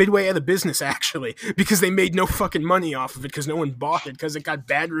 Yeah, put Midway out of business, actually, because they made no fucking money off of it because no one bought it because it got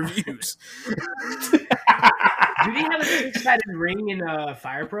bad reviews. Do they have a 6-sided ring in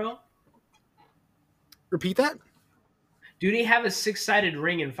Fire Pro? Repeat that? Do they have a 6-sided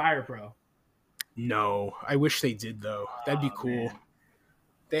ring in Fire Pro? No, I wish they did though. That'd be cool. Man.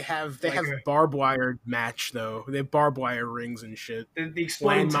 They have barbed wire match though. They have barbed wire rings and shit. The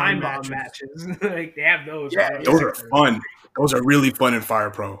exploding time bomb matches. Like they have those. Yeah, right? Those are fun. Those are really fun in Fire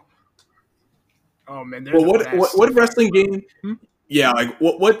Pro. Oh man, well, what wrestling game? Yeah, like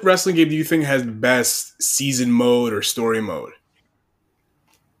what wrestling game do you think has the best season mode or story mode?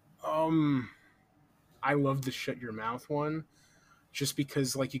 I love the shut your mouth one, just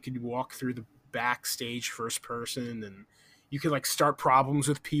because like you could walk through the backstage first person and you could like start problems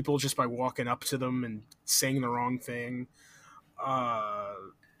with people just by walking up to them and saying the wrong thing.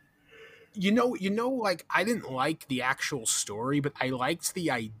 You know, like I didn't like the actual story, but I liked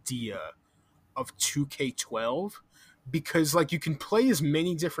the idea of 2K12 because like you can play as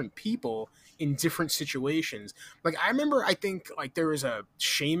many different people in different situations. Like I remember, I think like there was a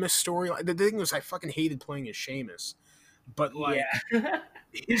Sheamus story. The thing was, I fucking hated playing as Sheamus, but like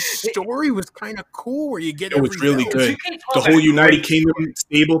his story was kind of cool. Where you get it was really good. The whole United Kingdom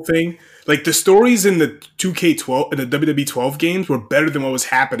stable thing, like the stories in the 2K12 and the WWE 12 games were better than what was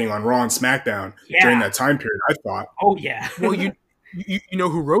happening on Raw and SmackDown during that time period. I thought. Oh yeah. Well, you know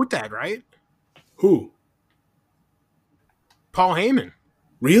who wrote that, right? Who? Paul Heyman.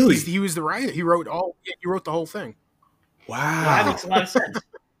 Really? He was the writer. He wrote the whole thing. Wow. That makes a lot of sense.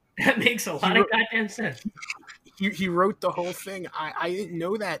 That makes a lot of goddamn sense. He wrote the whole thing. I didn't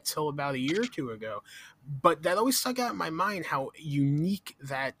know that till about a year or two ago. But that always stuck out in my mind how unique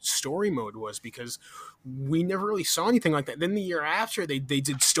that story mode was because we never really saw anything like that. Then the year after, they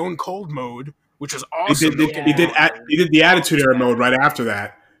did Stone Cold mode, which was awesome. They did the Attitude Era mode right after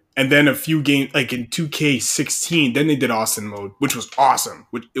that. And then a few games, like in 2K16, then they did Austin mode, which was awesome.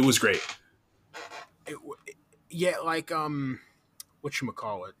 It was great.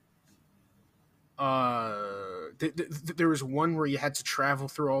 Whatchamacallit? There was one where you had to travel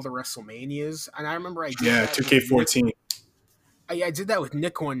through all the WrestleManias, and I remember I did that 2K14. I did that with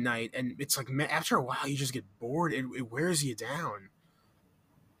Nick one night, and it's like, man, after a while, you just get bored. It wears you down.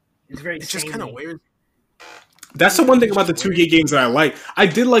 It's just kind of weird. That's the one thing about the 2K games that I like. I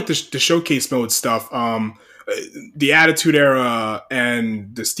did like the showcase mode stuff. The Attitude Era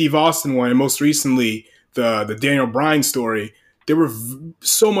and the Steve Austin one, and most recently the Daniel Bryan story. They were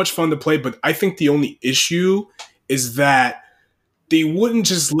so much fun to play, but I think the only issue is that they wouldn't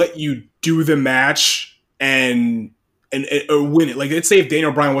just let you do the match and and or win it. Like, let's say if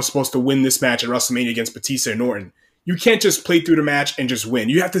Daniel Bryan was supposed to win this match at WrestleMania against Batista and Orton, you can't just play through the match and just win.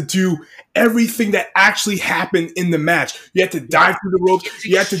 You have to do everything that actually happened in the match. You have to dive through the ropes.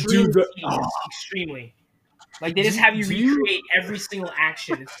 You have to do the extremely. Like, they just have you recreate every single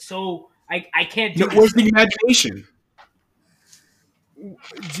action. It's so I can't do it. Where's the imagination?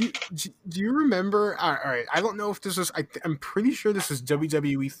 Do you remember? All right, I don't know if this was. I'm pretty sure this was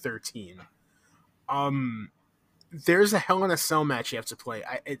WWE 13. There's a Hell in a Cell match you have to play.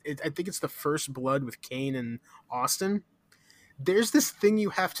 I think it's the First Blood with Kane and Austin. There's this thing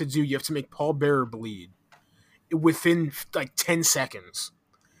you have to do. You have to make Paul Bearer bleed within like 10 seconds.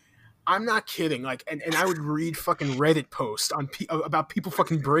 I'm not kidding. Like, and I would read fucking Reddit posts about people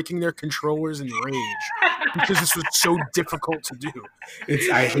fucking breaking their controllers in rage because this was so difficult to do.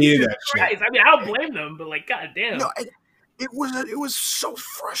 I hated that shit. I mean, I don't blame them, but like, goddamn. No, it was so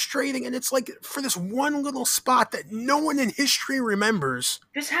frustrating, and it's like for this one little spot that no one in history remembers.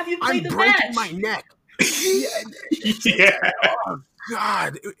 Just have you play I'm the breaking match. my neck. Yeah. Oh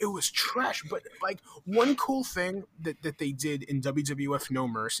God, it was trash. But like one cool thing that they did in WWF No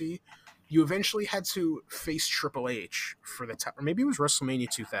Mercy, you eventually had to face Triple H for the time, or maybe it was WrestleMania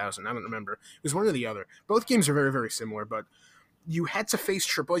 2000. I don't remember. It was one or the other. Both games are very, very similar, but you had to face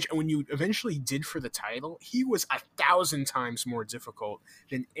Triple H, and when you eventually did for the title, he was 1,000 times more difficult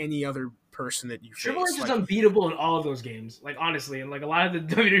than any other person that you faced. Triple H was unbeatable in all of those games. Like, honestly, and like a lot of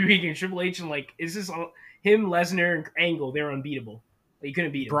the WWE games, Triple H and like it's just him, Lesnar, and Angle. They were unbeatable. Like, you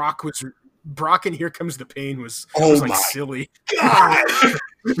couldn't beat him. Brock and Here Comes the Pain was like silly. God.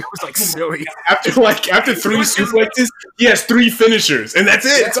 It was like silly. After 3 suplexes, he has 3 finishers, and that's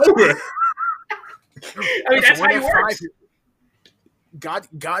it. It's over. I mean, that's how it works.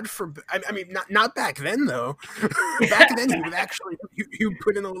 God forbid. I mean, not back then though. Back then, he would actually he would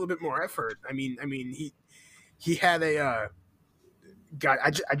put in a little bit more effort. I mean, he had a God.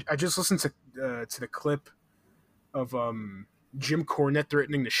 I just listened to the clip of Jim Cornette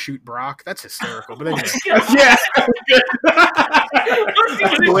threatening to shoot Brock. That's hysterical. But anyway, Yeah.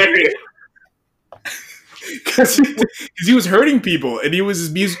 That's hilarious. Because he was hurting people, and he was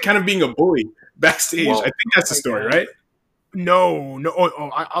kind of being a bully backstage. Well, I think that's the story, right? No.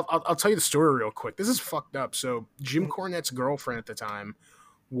 I'll tell you the story real quick. This is fucked up. So Jim Cornette's girlfriend at the time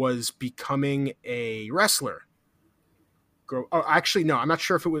was becoming a wrestler. Actually, no. I'm not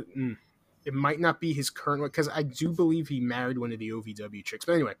sure if it was. It might not be his current one, because I do believe he married one of the OVW chicks.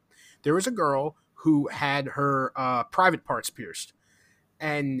 But anyway, there was a girl who had her private parts pierced,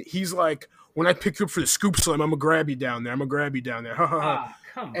 and he's like, "When I pick you up for the scoop slam, I'm gonna grab you down there.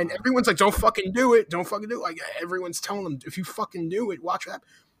 Come on. And everyone's like, "Don't fucking do it! Don't fucking do it!" Like, everyone's telling him, "If you fucking do it, watch that."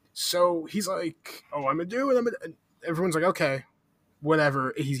 So he's like, "Oh, I'm gonna do it." And everyone's like, "Okay,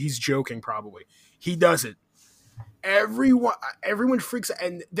 whatever." He's joking, probably. He does it. Everyone freaks out,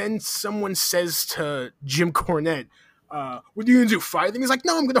 and then someone says to Jim Cornette, "What are you gonna do? Fight him?" He's like,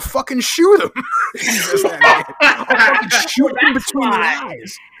 "No, I'm gonna fucking shoot him." I'll fucking shoot him between the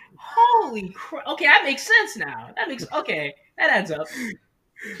eyes. Holy crap! Okay, that makes sense now. That adds up.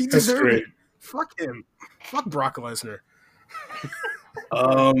 He deserved it. Fuck him. Fuck Brock Lesnar.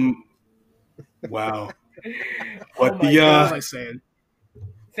 Wow. What was I saying?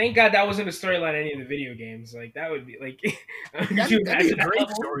 Thank God that wasn't a storyline in any of the video games. Like, that would be like that'd be a great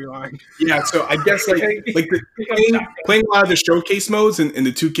storyline. Yeah, so I guess playing a lot of the showcase modes in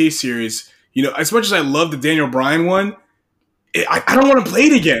the 2K series, you know, as much as I love the Daniel Bryan one, I don't want to play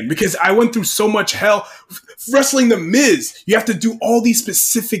it again because I went through so much hell wrestling the Miz. You have to do all these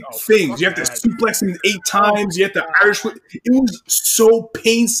specific things. You have to suplex him 8 times. You have to Irish whip. It was so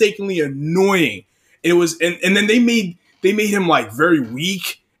painstakingly annoying. It was, and then they made him like very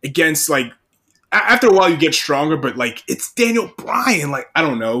weak against, like, after a while you get stronger, but like it's Daniel Bryan. Like, I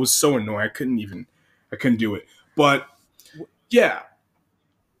don't know. It was so annoying. I couldn't do it. But yeah.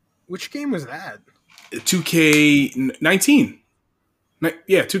 Which game was that? 2K19.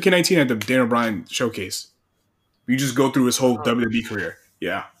 Yeah, 2K19 had the Daniel Bryan showcase. You just go through his whole WWE career.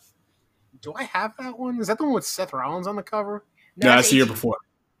 Yeah. Do I have that one? Is that the one with Seth Rollins on the cover? No, that's the year before.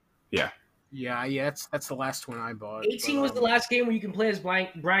 Yeah. Yeah, that's the last one I bought. 18 was the last game where you can play as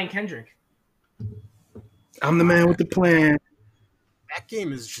Brian Kendrick. I'm the man with the plan. That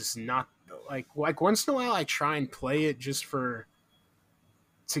game is just not like once in a while I try and play it just to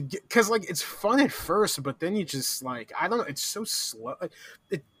get, because like it's fun at first, but then you just like, I don't know, it's so slow.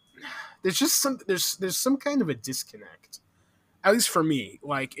 There's some kind of a disconnect, at least for me.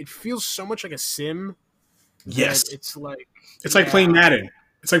 Like, it feels so much like a sim. Yes, it's like playing Madden.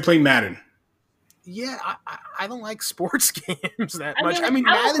 It's like playing Madden. Yeah, I don't like sports games that I much. mean, I like, mean,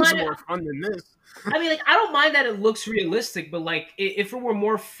 I don't Madden's mind it. more fun than this. I mean, like, I don't mind that it looks realistic, but like, if it were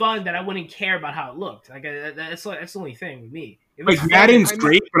more fun, then I wouldn't care about how it looked. Like, that's the only thing with me. If Like it's fun, Madden's I mean,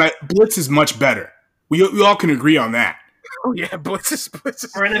 great, but Blitz is much better. We all can agree on that. oh yeah, or NFL Blitz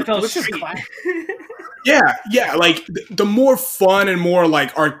is Street. class. Yeah. Like the more fun and more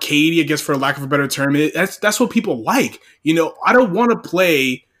like arcadey, I guess, for lack of a better term, that's what people like. I don't want to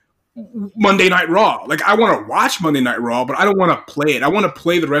play Monday Night Raw. Like I want to watch Monday Night Raw, but I don't want to play it. I want to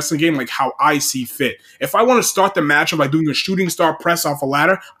play the wrestling game like how I see fit. If I want to start the match by doing a shooting star press off a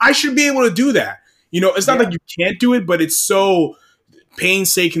ladder, I should be able to do that. It's not like you can't do it, but it's so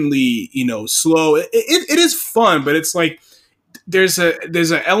painstakingly, slow. It is fun, but it's like there's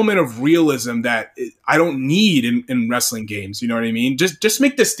an element of realism that I don't need in wrestling games. You know what I mean? Just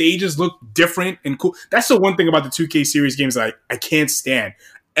make the stages look different and cool. That's the one thing about the 2K series games that I can't stand.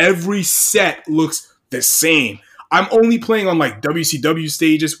 Every set looks the same. I'm only playing on like WCW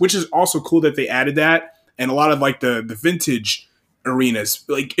stages, which is also cool that they added that, and a lot of like the vintage arenas.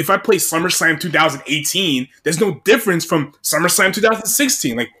 Like if I play SummerSlam 2018, there's no difference from SummerSlam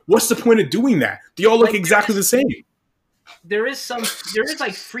 2016. Like what's the point of doing that? They all look Like, exactly the same. there is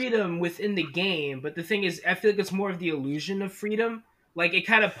like freedom within the game, but the thing is, I feel like it's more of the illusion of freedom. Like it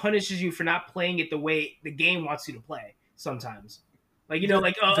kind of punishes you for not playing it the way the game wants you to play sometimes. Like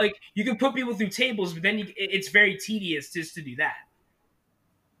like you can put people through tables, but then it's very tedious just to do that.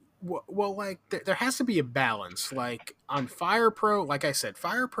 Well, like there has to be a balance. Like on Fire Pro, like I said,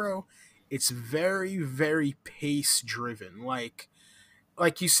 Fire Pro, it's very, very pace driven. Like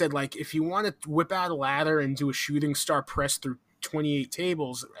you said, like if you want to whip out a ladder and do a shooting star press through 28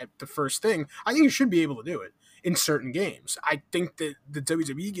 tables at the first thing, I think you should be able to do it in certain games. I think that the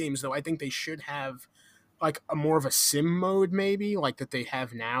WWE games, though, I think they should have like a more of a sim mode, maybe like that they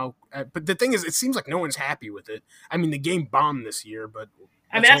have now. But the thing is, it seems like no one's happy with it. I mean, the game bombed this year, but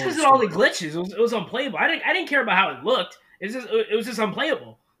I mean, that's because of all the glitches. It was unplayable. I didn't care about how it looked. It was just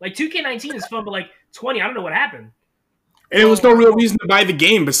unplayable. Like 2K19 is fun, but like 20, I don't know what happened. And there was no real reason to buy the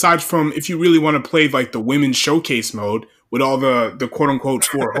game besides from if you really want to play like the women's showcase mode with all the quote unquote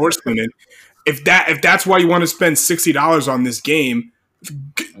four horsewomen. If that's why you want to spend $60 on this game,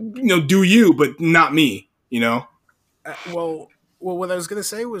 do you, but not me. Well, what I was gonna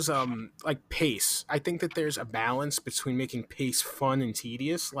say was like pace. I think that there's a balance between making pace fun and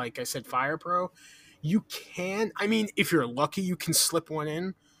tedious. Like I said, Fire Pro, you can. I mean, if you're lucky, you can slip one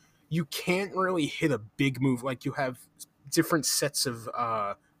in. You can't really hit a big move. Like you have different sets of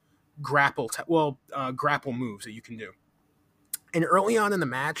grapple moves that you can do. And early on in the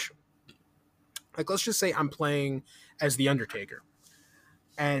match, like let's just say I'm playing as the Undertaker,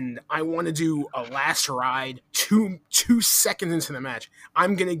 and I want to do a last ride 2 seconds into the match.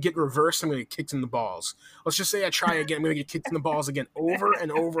 I'm gonna get reversed. I'm gonna get kicked in the balls. Let's just say I try again. I'm gonna get kicked in the balls again over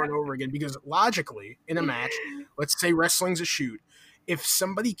and over and over again because logically in a match, let's say wrestling's a shoot. If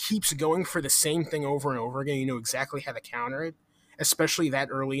somebody keeps going for the same thing over and over again, you know exactly how to counter it, especially that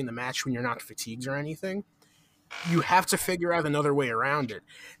early in the match when you're not fatigued or anything. You have to figure out another way around it.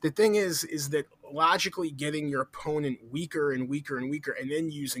 The thing is that logically getting your opponent weaker and weaker and weaker, and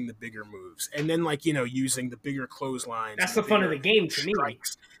then using the bigger moves, and then using the bigger clotheslines. That's the fun of the game to me.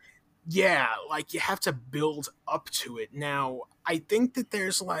 Yeah, like you have to build up to it. Now, I think that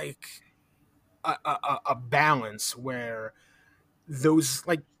there's like a balance where those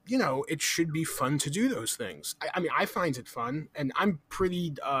it should be fun to do those things. I mean, I find it fun, and I'm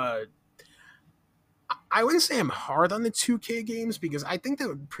pretty. I wouldn't say I'm hard on the 2K games because I think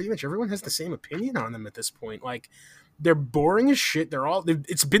that pretty much everyone has the same opinion on them at this point. Like, they're boring as shit.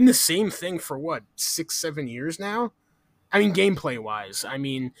 It's been the same thing for what 6-7 years now. I mean, gameplay wise, I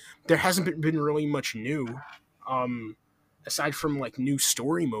mean, there hasn't been really much new, aside from like new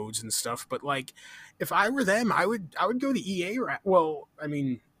story modes and stuff. But like, if I were them, I would go to EA. Well, I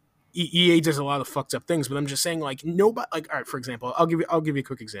mean, EA does a lot of fucked up things, but I'm just saying like nobody. Like, all right, for example, I'll give you a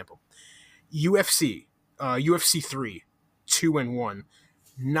quick example. UFC 3, 2 and 1,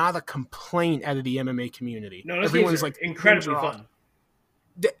 not a complaint out of the MMA community. No, everyone's like incredibly fun.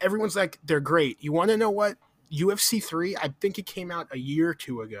 Everyone's like, they're great. You want to know what? UFC 3, I think it came out a year or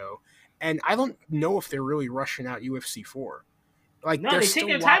two ago, and I don't know if they're really rushing out UFC 4. Like, no, they take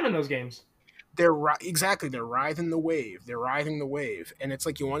their time in those games. They're riding the wave, and it's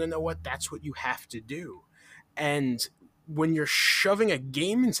like, you want to know what? That's what you have to do, and when you're shoving a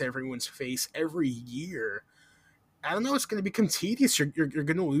game into everyone's face every year, I don't know, it's going to become tedious. You're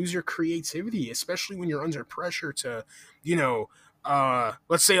going to lose your creativity, especially when you're under pressure to,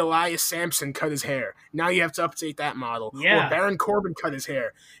 let's say Elias Sampson cut his hair. Now you have to update that model. Yeah. Or Baron Corbin cut his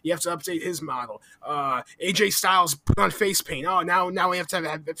hair. You have to update his model. AJ Styles put on face paint. Oh, now we have to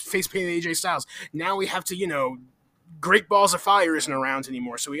have face paint AJ Styles. Now we have to, Great Balls of Fire isn't around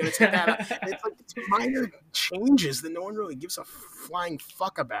anymore, so we got to take that out. It's like minor changes that no one really gives a flying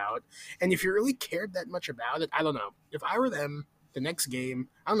fuck about. And if you really cared that much about it, I don't know. If I were them, the next game,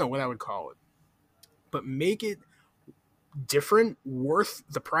 I don't know what I would call it, but make it different, worth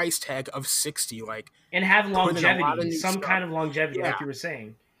the price tag of 60, like, and have longevity, some stuff. kind of longevity, Yeah. like you were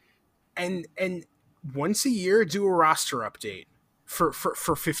saying. And once a year, do a roster update for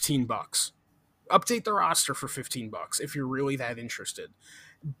 $15. Update the roster for $15 if you're really that interested.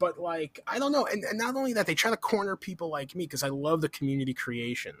 But like, I don't know. And not only that, they try to corner people like me because I love the community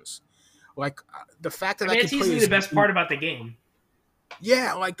creations. Like the fact that I it's can play easily the best part about the game.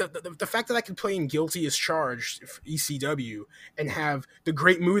 Yeah, like the fact that I can play in Guilty as Charged, ECW, and have the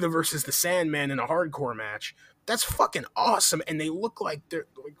Great Muda versus the Sandman in a hardcore match. That's fucking awesome. And they look like they're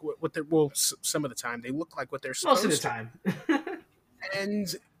like what they're, well, some of the time they look like what they're supposed to. Most of the time.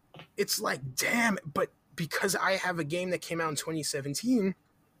 And it's like, damn, but because I have a game that came out in 2017,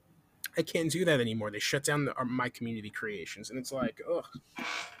 I can't do that anymore. They shut down my community creations, and it's like, ugh.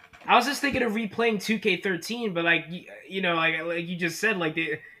 I was just thinking of replaying 2K13, but like like you just said, like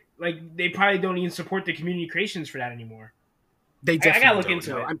they probably don't even support the community creations for that anymore. They definitely I gotta look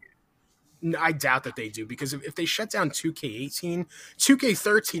into it. I doubt that they do, because if they shut down 2K18,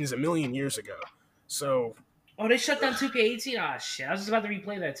 2K13 is a million years ago. So. Oh, they shut down 2K18? Ah, shit. I was just about to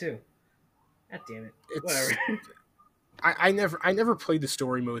replay that too. God damn it. Whatever. I never played the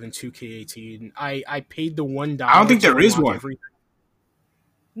story mode in 2K18. I paid the $1. I don't think there is one.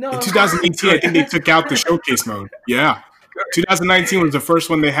 No. In 2018, I think they took out the showcase mode. Yeah. 2019 was the first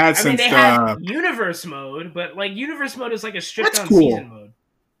one they had since they had Universe mode, but like Universe mode is like a stripped down season mode.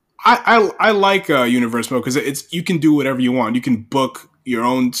 I like Universe mode because you can do whatever you want. You can book your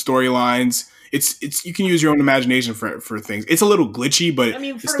own storylines. It's you can use your own imagination for things. It's a little glitchy, but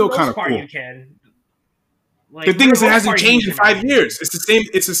it's still kind of cool. You can. Like, the thing is, it hasn't changed in 5 years.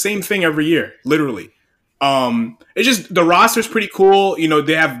 It's the same thing every year, literally. It's just the roster's pretty cool.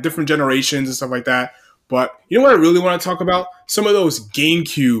 They have different generations and stuff like that. But you know what I really want to talk about? Some of those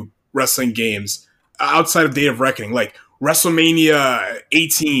GameCube wrestling games outside of Day of Reckoning, like WrestleMania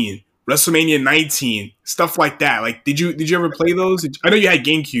 18, WrestleMania 19, stuff like that. Like, did you ever play those? I know you had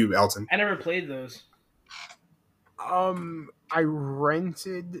GameCube, Elton. I never played those. I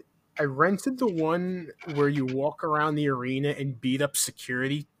rented the one where you walk around the arena and beat up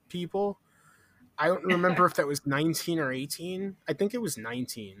security people. I don't remember if that was 19 or 18. I think it was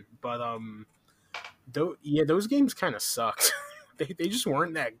 19. But those games kind of sucked. they just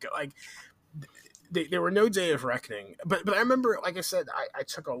weren't that good. Like, there were no Day of Reckoning. But I remember, like I said, I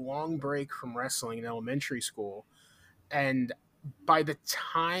took a long break from wrestling in elementary school, and by the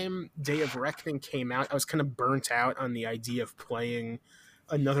time Day of Reckoning came out, I was kind of burnt out on the idea of playing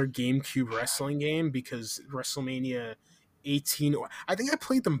another GameCube wrestling game, because WrestleMania 18, I think I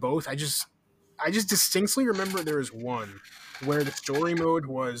played them both. I just distinctly remember there was one where the story mode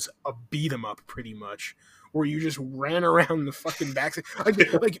was a beat 'em up, pretty much, where you just ran around the fucking backside.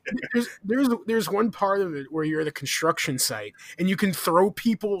 Like there's one part of it where you're at a construction site and you can throw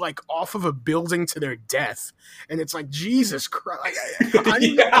people like off of a building to their death, and it's like, Jesus Christ! What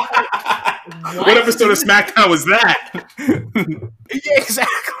episode of SmackDown was that? Yeah,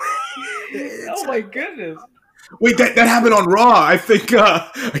 exactly. Oh my goodness! Wait, that happened on Raw. I think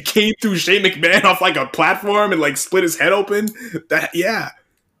I came through Shane McMahon off like a platform and like split his head open.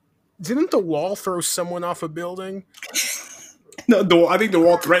 Didn't the Wall throw someone off a building? No, I think the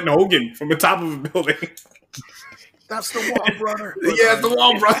Wall threatened Hogan from the top of a building. That's the Wall brother. Yeah, the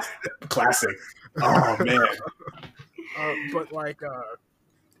Wall brother. Classic. Oh man. But like,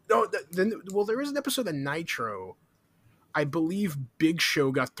 no. Well, there is an episode of Nitro. I believe Big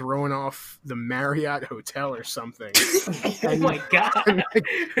Show got thrown off the Marriott Hotel or something. Oh my god!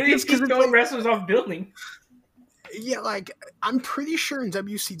 He's throwing wrestlers off buildings. Yeah, like, I'm pretty sure in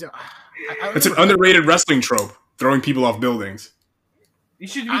WCW. It's an underrated wrestling trope, throwing people off buildings. You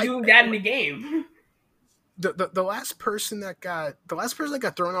should be doing that in the game. The last person that got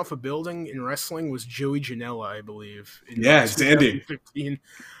thrown off a building in wrestling was Joey Janela, I believe. Yeah, it's Andy.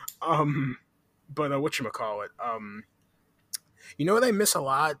 But whatchamacallit? You know what I miss a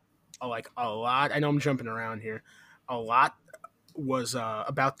lot? I know I'm jumping around here. A lot. was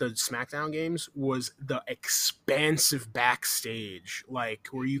about the SmackDown games was the expansive backstage, like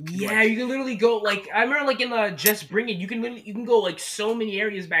where you could Yeah, you can literally go like I remember like in Just Bring It, you can go like so many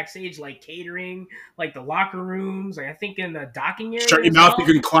areas backstage, like catering, like the locker rooms, like I think in the docking Shut area your as mouth. You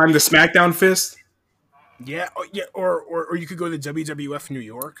well. can climb the SmackDown fist. yeah, yeah, or you could go to WWF New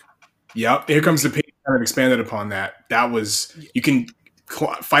York. Yep. Here comes the pain. Kind of expanded upon that. That was you can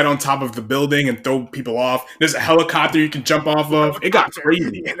fight on top of the building and throw people off. There's a helicopter you can jump off of. It got Helicopter.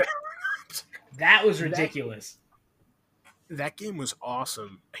 crazy. Yeah, That was that ridiculous. that game was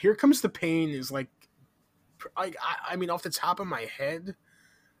awesome. Here Comes the Pain is like, I mean, off the top of my head,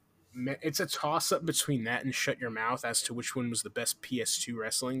 it's a toss up between that and Shut Your Mouth as to which one was the best PS2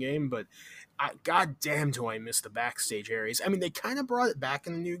 wrestling game. But god damn, do I miss the backstage areas? I mean, they kind of brought it back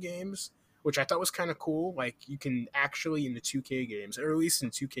in the new games, which I thought was kind of cool. Like you can actually in the 2K games, or at least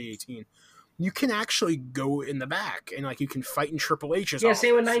in 2K18. You can actually go in the back and like you can fight in Triple H's. Yeah,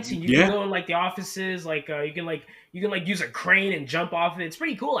 same with office. 19. You Yeah. can go in like the offices, like you can use a crane and jump off it. It's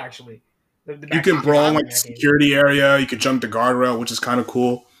pretty cool actually. The You backstage can brawl in like in the that game. security area. You could jump the guardrail, which is kind of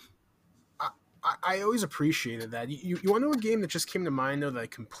cool. I always appreciated that. You want to know a game that just came to mind though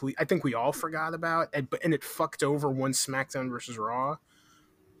that I think we all forgot about, and it fucked over one SmackDown versus Raw.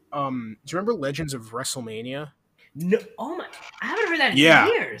 Do you remember Legends of WrestleMania? No, oh my! I haven't heard that in Yeah.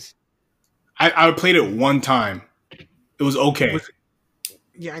 years. I played it one time. It was okay.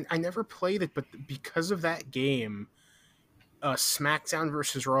 Yeah, I never played it, but because of that game, SmackDown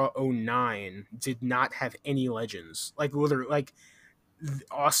versus Raw 09 did not have any legends. Like literally, like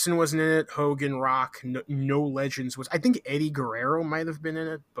Austin wasn't in it. Hogan, Rock, no legends was. I think Eddie Guerrero might have been in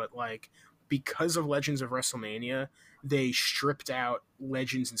it, but like because of Legends of WrestleMania, they stripped out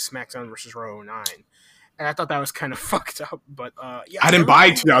legends in SmackDown versus Raw 09, and I thought that was kind of fucked up. But yeah, I didn't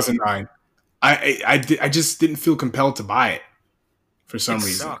buy 2009. I just didn't feel compelled to buy it for some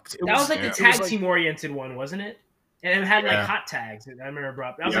reason. Sucked. That was like the yeah. tag team oriented one, wasn't it? And it had like Yeah. hot tags. I remember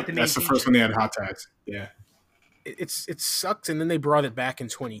that was Yep, like the main that's the feature. first one they had hot tags. Yeah. It sucked, and then they brought it back in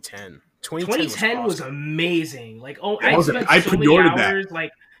 2010. 2010 was awesome. amazing. Like, oh, It I was. spent I so many pre-ordered that. hours.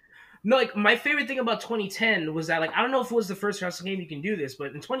 Like, no, like my favorite thing about 2010 was that, like, I don't know if it was the first wrestling game you can do this, but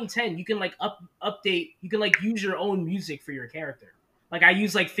in 2010 you can like update. You can like use your own music for your character. Like, I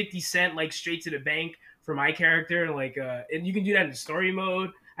use like 50 Cent, like Straight to the Bank for my character, and like, and you can do that in story mode.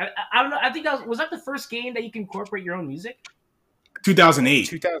 I don't know. I think that was that the first game that you can incorporate your own music. 2008.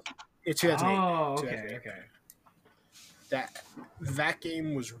 2008. Oh, okay, 2008. okay. That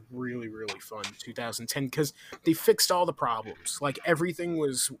game was really fun. 2010 because they fixed all the problems. Like everything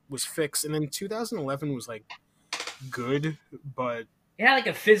was fixed, and then 2011 was like good, but It had like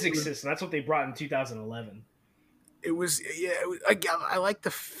a physics system. That's what they brought in 2011. it was I like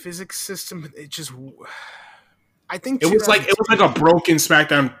the physics system. But it just I think It was like a broken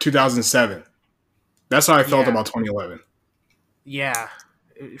SmackDown 2007. That's how I felt Yeah. about 2011. yeah,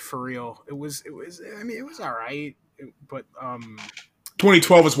 for real. It was. I mean, it was all right, but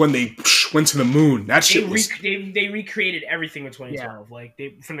 2012 was when they went to the moon. That shit was. They recreated everything in 2012, like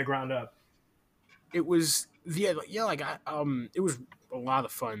they from the ground up. it was like it was a lot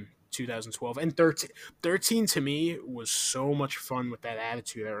of fun. 2012 and 13 to me was so much fun with that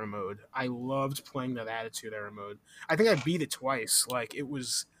Attitude Era mode. I loved playing that Attitude Era mode. I think I beat it twice. Like it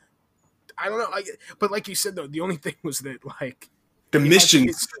was, I don't know. But like you said though, the only thing was that like The you had to hit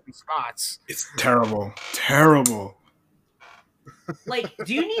missions. certain spots. It's terrible. Terrible. Like,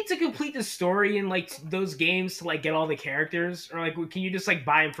 do you need to complete the story in like those games to like get all the characters, or like can you just like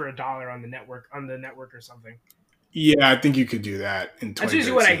buy them for $1 on the network or something? Yeah, I think you could do that in 2013. That's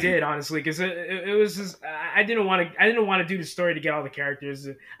usually what I did, honestly, because it was just I didn't want to do the story to get all the characters.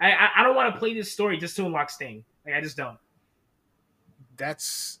 I don't want to play this story just to unlock Sting. Like I just don't.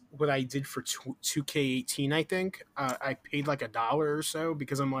 That's what I did for 2K18. I think I paid like $1 or so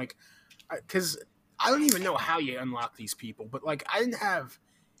because I'm like, because I don't even know how you unlock these people, but like I didn't have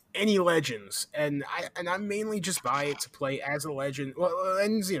any legends, and I mainly just buy it to play as a legend. Well,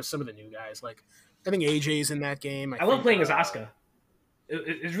 and some of the new guys, like I think AJ's in that game. I love playing as Asuka.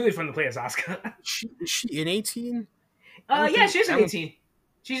 It's really fun to play as Asuka. Is she in 18? Yeah, she's in 18.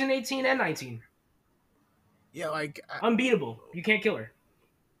 She's in 18 and 19. Yeah, like Unbeatable. You can't kill her.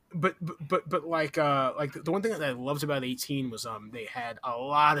 but like the one thing that I loved about 18 was they had a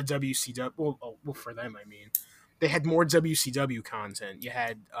lot of WCW. Well, for them, I mean, they had more WCW content. You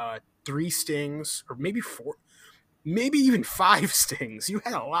had 3 Stings, or maybe 4, maybe even 5 Stings. You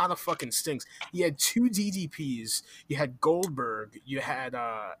had a lot of fucking Stings. You had 2 DDPs. You had Goldberg. You had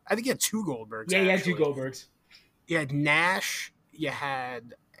I think you had 2 Goldbergs. Yeah, you had 2 actually. Goldbergs. You had Nash. You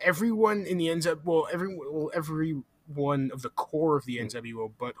had everyone in the ends up. Well, every one of the core of the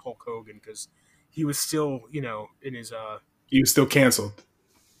NWO, but Hulk Hogan, because he was still, in his He was still canceled.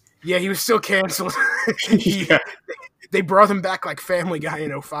 Yeah, he was still canceled. Yeah. They brought him back like Family Guy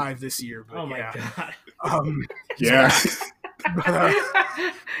in 05 this year. But Oh my yeah. god. Yeah. But,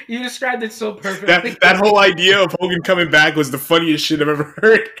 You described it so perfectly. That whole idea of Hogan coming back was the funniest shit I've ever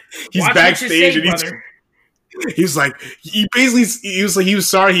heard. He's Watch backstage what you say, and he's like, he was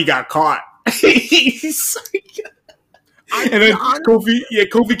sorry he got caught. He's like, and then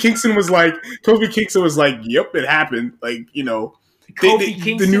Kofi Kingston was like, yep, it happened. Like, Kofi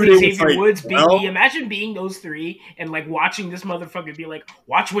Kingston and Xavier Woods, Big well, E. Imagine being those three and like watching this motherfucker be like,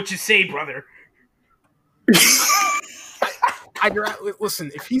 "Watch what you say, brother." Listen,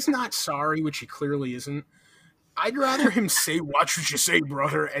 if he's not sorry, which he clearly isn't, I'd rather him say "Watch what you say,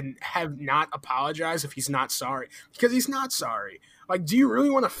 brother," and have not apologize if he's not sorry, because he's not sorry. Like, do you really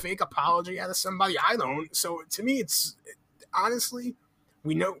want a fake apology out of somebody? I don't. So to me, it's honestly,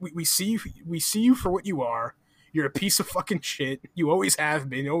 we see you for what you are. You're a piece of fucking shit. You always have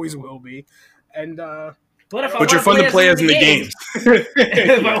been, always will be. And but you're fun to play as in the games.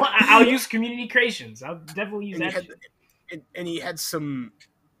 I'll use community creations. I'll definitely use that. And he had some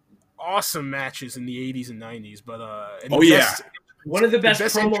awesome matches in the 80s and 90s. But one of the best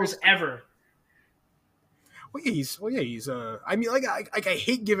promos ever. Well, he's. I mean, I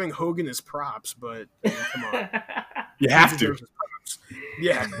hate giving Hogan his props, but I mean, come on, you have to.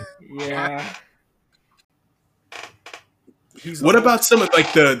 Yeah. What about some of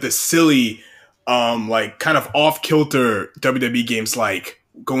like the silly, like kind of off kilter WWE games, like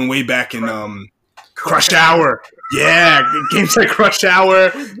going way back in Crush Hour? Yeah, games like Crush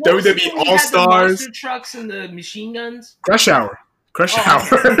Hour, WWE All Stars, monster trucks and the machine guns. Crush Hour.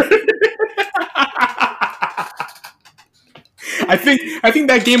 I think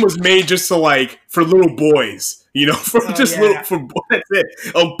that game was made just to like for little boys, for boys. That's it.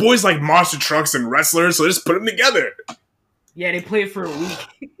 Boys like monster trucks and wrestlers, so just put them together. Yeah, they play it for a week.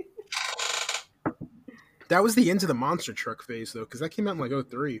 That was the end of the monster truck phase, though, because that came out in like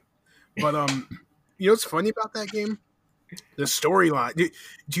 03. But you know what's funny about that game? The storyline.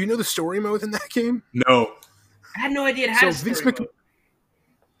 Do you know the story mode in that game? No. I had no idea it had a story mode.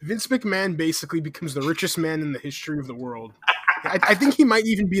 Vince McMahon basically becomes the richest man in the history of the world. I think he might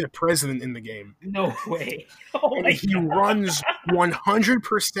even be the president in the game. No way. Oh and he runs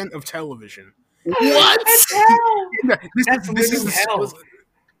 100% of television. What? That's hell. This is hell.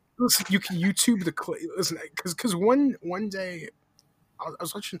 Listen, you can YouTube the clip. Listen, because one day I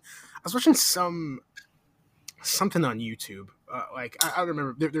was watching something on YouTube. Like I don't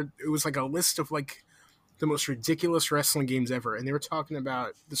remember. It was like a list of like the most ridiculous wrestling games ever, and they were talking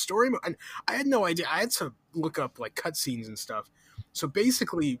about the story. And I had no idea. I had to look up like cutscenes and stuff. So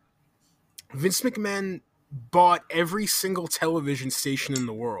basically, Vince McMahon bought every single television station in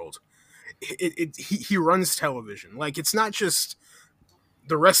the world. He runs television. Like, it's not just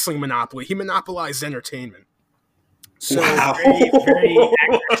the wrestling monopoly. He monopolized entertainment. So, wow. Very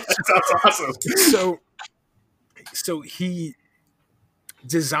That's awesome. So he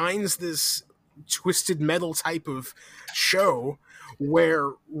designs this twisted metal type of show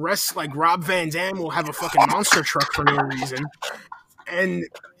where like Rob Van Dam will have a fucking monster truck for no reason, and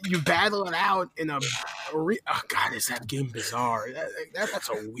you battle it out in oh god, is that game bizarre? That's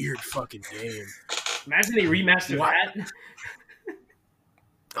a weird fucking game. Imagine they remaster that.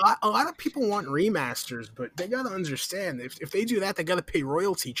 A lot of people want remasters, but they gotta understand if they do that, they gotta pay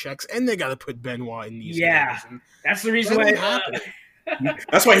royalty checks and they gotta put Benoit in these games. And that's the reason why.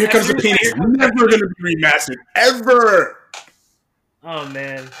 That's why Here Comes the Pain is never going to be remastered ever. Oh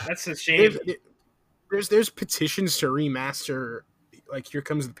man, that's a shame. There's petitions to remaster like Here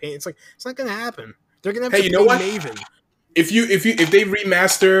Comes the Pain. It's like it's not going to happen. They're going to have to pay Maven. If they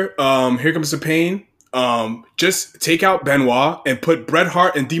remaster Here Comes the Pain, just take out Benoit and put Bret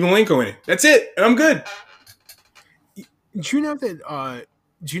Hart and Dean Malenko in it. That's it, and I'm good. Do you know that?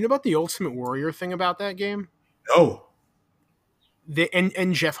 Do you know about the Ultimate Warrior thing about that game? No.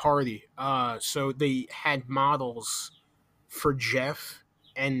 And Jeff Hardy. So they had models for Jeff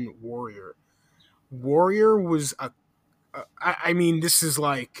and Warrior. Warrior was I mean, this is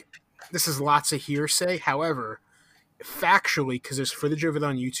lots of hearsay. However, factually, because there's footage of it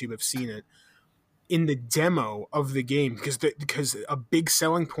on YouTube, I've seen it. In the demo of the game, because a big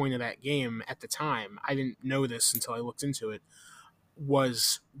selling point of that game at the time, I didn't know this until I looked into it,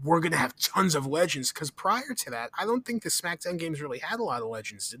 was we're going to have tons of legends, because prior to that, I don't think the SmackDown games really had a lot of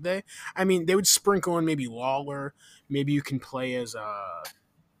legends, did they? I mean, they would sprinkle in maybe Lawler, maybe you can play as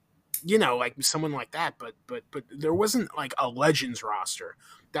like someone like that, but there wasn't like a Legends roster.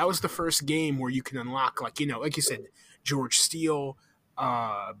 That was the first game where you can unlock, like, like you said, George Steele.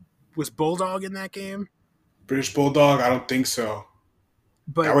 Was Bulldog in that game? British Bulldog? I don't think so.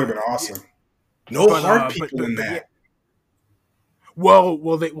 That But would have been awesome. No hard people in yeah. that.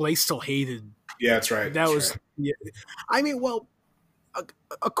 Well, they still hated. Yeah, that's right. That was. Right. Yeah. I mean, well,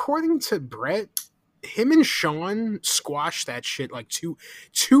 according to Brett, him and Sean squashed that shit like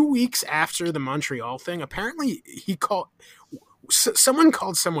two weeks after the Montreal thing. Apparently, someone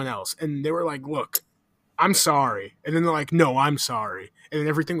called someone else, and they were like, "Look, I'm sorry," and then they're like, "No, I'm sorry," and then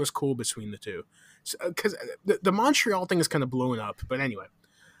everything was cool between the two. Because the Montreal thing is kind of blowing up, but anyway,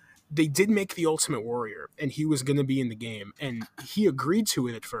 they did make the Ultimate Warrior, and he was going to be in the game, and he agreed to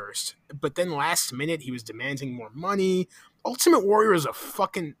it at first, but then last minute he was demanding more money. Ultimate Warrior is a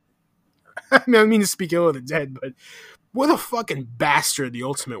fucking I don't mean to speak ill of the dead, but what a fucking bastard the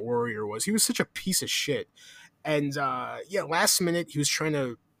Ultimate Warrior was. He was such a piece of shit. And last minute he was trying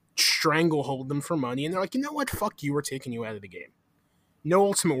to stranglehold them for money, and they're like, you know what? Fuck you, we're taking you out of the game. No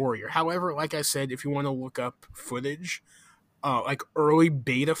Ultimate Warrior. However, like I said, if you want to look up footage, like early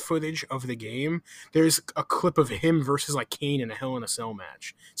beta footage of the game, there's a clip of him versus like Kane in a Hell in a Cell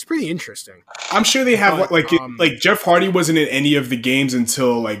match. It's pretty interesting. I'm sure they have like Jeff Hardy wasn't in any of the games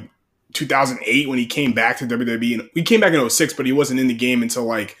until like 2008 when he came back to WWE. And he came back in 06, but he wasn't in the game until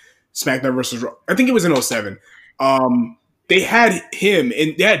like SmackDown versus Raw. I think it was in 07. They had him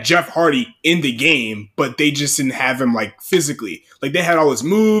and they had Jeff Hardy in the game, but they just didn't have him like physically. Like they had all his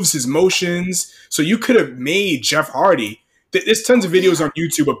moves, his motions. So you could have made Jeff Hardy. There's tons of videos on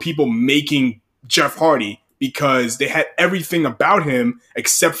YouTube of people making Jeff Hardy because they had everything about him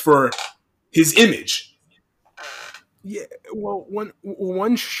except for his image. Yeah, well,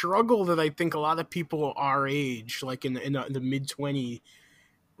 one struggle that I think a lot of people our age, like in the mid-20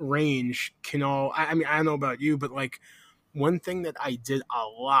 range, can all. I mean, I don't know about you, but like one thing that I did a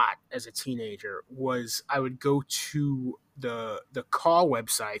lot as a teenager was I would go to the call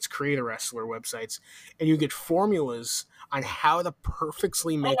websites, Creator Wrestler websites, and you get formulas on how to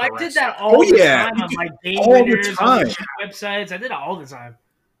perfectly make. I did that all the time on my game all the winners, time. on websites. I did it all the time.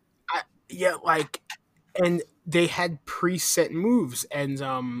 And they had preset moves, and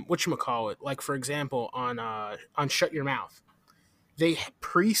whatchamacallit, like for example on Shut Your Mouth, they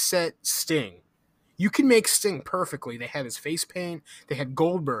preset Sting. You can make Sting perfectly. They had his face paint, they had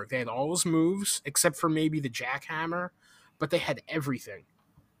Goldberg, they had all his moves except for maybe the jackhammer, but they had everything.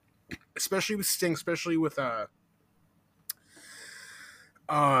 Especially with Sting, especially with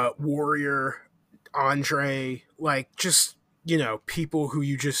Warrior, Andre, like just people who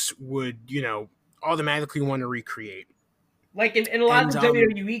you just would automatically want to recreate. Like in a lot of the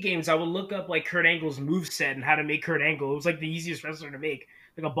WWE games, I would look up like Kurt Angle's moveset and how to make Kurt Angle. It was like the easiest wrestler to make.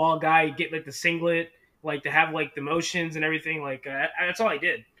 Like a bald guy, get like the singlet, like to have like the motions and everything. Like that's all I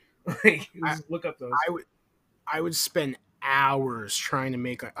did. Like look up those. I would spend hours trying to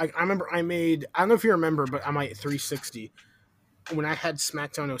make. I remember I don't know if you remember, but on my 360, when I had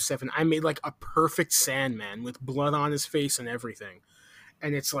SmackDown 07, I made like a perfect Sandman with blood on his face and everything.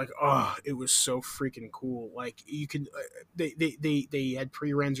 And it's like, oh, it was so freaking cool. Like you could, they had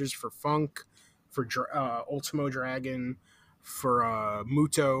pre-renders for Funk, for Ultimo Dragon, for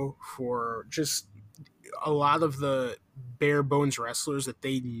Muto, for just a lot of the bare bones wrestlers that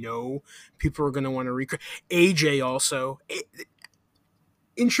they know people are going to want to recreate. AJ also.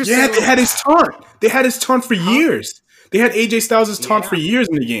 Interesting. Yeah, they had his taunt. They had his taunt for years. They had AJ Styles' taunt for years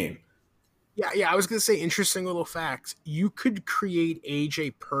in the game. Yeah, I was going to say, interesting little fact. You could create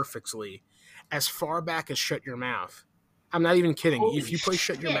AJ perfectly as far back as Shut Your Mouth. I'm not even kidding. Holy if you play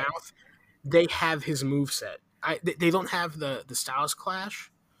Shut Your Mouth, they have his moveset. They don't have the Styles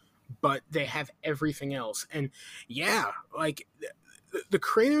Clash, but they have everything else. And yeah, like the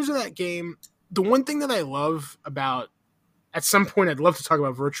creators of that game, the one thing that I love about, at some point I'd love to talk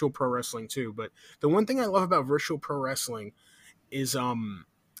about virtual pro wrestling too, but the one thing I love about virtual pro wrestling is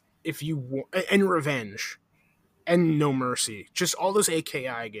if you want, and Revenge and No Mercy, just all those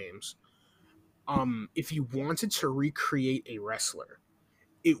AKI games, if you wanted to recreate a wrestler,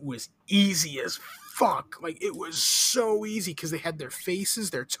 it was easy as fuck. Like it was so easy because they had their faces,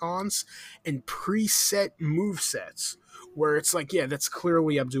 their taunts, and preset movesets where it's like, yeah, that's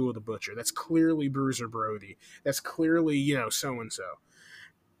clearly Abdullah the Butcher, that's clearly Bruiser Brody, that's clearly so and so.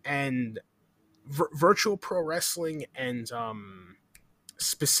 And virtual pro wrestling and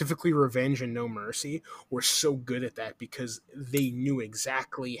specifically Revenge and No Mercy were so good at that because they knew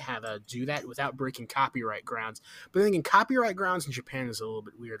exactly how to do that without breaking copyright grounds. But then again, copyright grounds in Japan is a little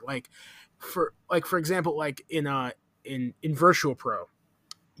bit weird. For example, like in Virtual Pro,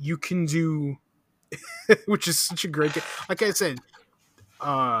 you can do, which is such a great game. Like I said,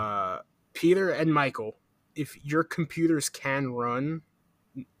 Peter and Michael, if your computers can run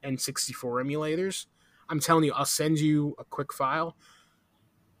N64 emulators, I'm telling you, I'll send you a quick file.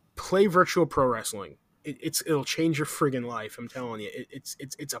 Play Virtual Pro Wrestling. It'll change your friggin' life. I'm telling you,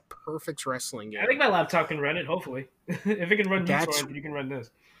 it's a perfect wrestling game. I think my laptop can run it. Hopefully, if it can run That's- uTorrent, you can run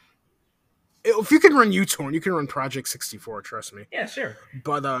this. If you can run uTorrent, you can run Project 64. Trust me. Yeah, sure.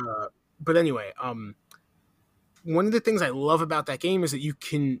 But anyway, one of the things I love about that game is that you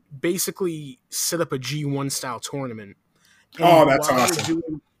can basically set up a G1 style tournament. Oh, that's awesome.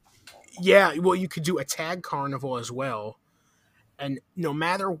 Yeah, well, you could do a tag carnival as well. And no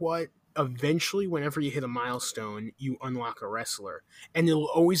matter what, eventually, whenever you hit a milestone, you unlock a wrestler. And it'll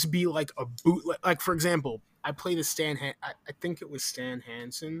always be like a bootleg. Like, for example, I played a I think it was Stan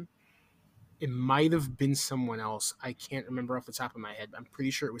Hansen. It might have been someone else. I can't remember off the top of my head. I'm pretty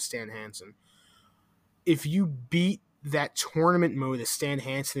sure it was Stan Hansen. If you beat that tournament mode as Stan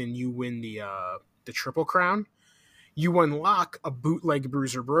Hansen and you win the Triple Crown, you unlock a bootleg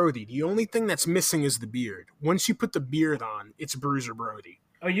Bruiser Brody. The only thing that's missing is the beard. Once you put the beard on, it's Bruiser Brody.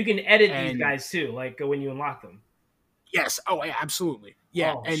 Oh, you can edit these guys too, like when you unlock them. Yes. Oh, yeah, absolutely.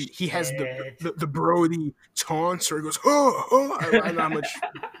 Yeah, Oh, and he has shit. the Brody taunts, or he goes, oh. I don't know how much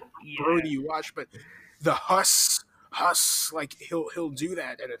Yeah. Brody you watch, but the Huss, like he'll do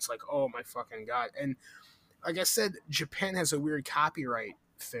that, and it's like, oh my fucking god. And like I said, Japan has a weird copyright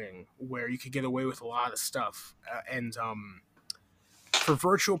thing where you could get away with a lot of stuff, and for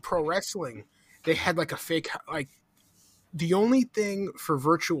Virtual Pro Wrestling, they had like a fake, like the only thing for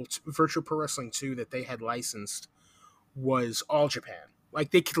Virtual Pro Wrestling 2 that they had licensed was All Japan.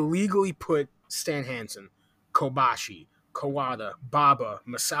 Like they could legally put Stan Hansen, Kobashi, Kawada, Baba,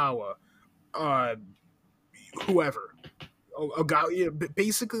 Masawa, whoever.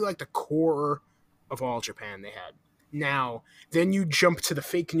 Basically like the core of All Japan they had. Now, then you jump to the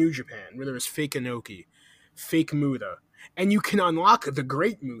fake New Japan, where there was fake Inoki, fake Muta, and you can unlock the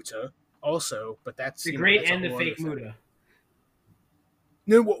Great Muta also, but that's the great and the fake Muta.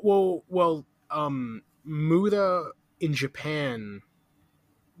 No, well, Muta in Japan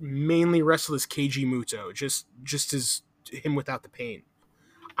mainly wrestled as Keiji Muto, just as him without the pain.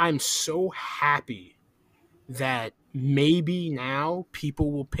 I'm so happy that maybe now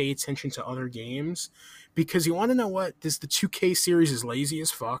people will pay attention to other games, because you want to know what? The 2K series is lazy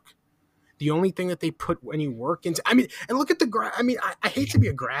as fuck. The only thing that they put any work into, I mean, and look at the I hate to be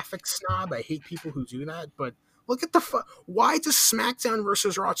a graphics snob. I hate people who do that, but look at why does SmackDown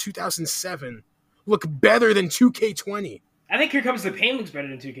vs. Raw 2007 look better than 2K20? I think Here Comes the Pain looks better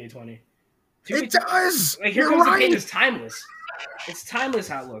than 2K20. It does. Like Here Comes the Pain is timeless. It's timeless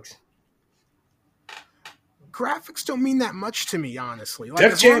how it looks. Graphics don't mean that much to me, honestly. Like,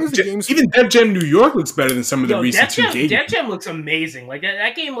 Def Jam, even Def Jam New York looks better than some of the recent 2K games. Def Jam looks amazing. Like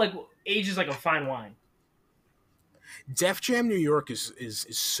that game, like ages like a fine wine. Def Jam New York is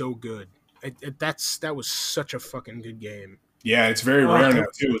so good. That was such a fucking good game. Yeah, it's very rare now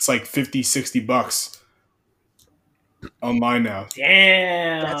too. It's like $50-$60 online now.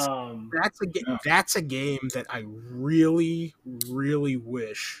 Damn. That's a game that I really, really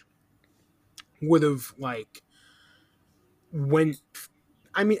wish would have went.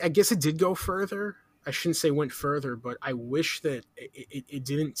 I mean, I guess it did go further. I shouldn't say went further, but I wish that it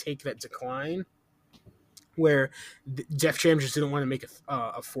didn't take that decline where Def Jam just didn't want to make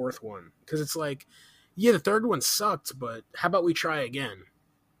a fourth one, because it's like, yeah, the third one sucked, but how about we try again?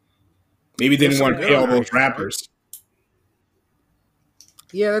 Maybe they didn't want to pay all those rappers.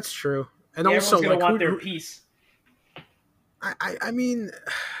 Yeah, that's true. And yeah, also, everyone's gonna want their piece. I mean,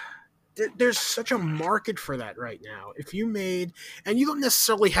 there's such a market for that right now. If you made, and you don't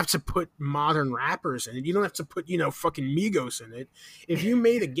necessarily have to put modern rappers in it. You don't have to put, fucking Migos in it. If you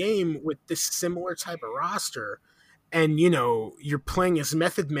made a game with this similar type of roster, and, you're playing as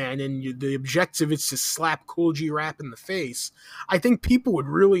Method Man, and the objective is to slap Cool G Rap in the face, I think people would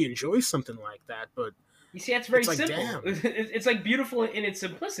really enjoy something like that. But you see, that's very simple. Damn. It's like beautiful in its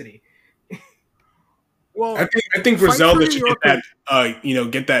simplicity. Well, I think Griselda should get that,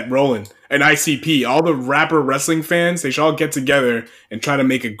 get that rolling. And ICP, all the rapper wrestling fans, they should all get together and try to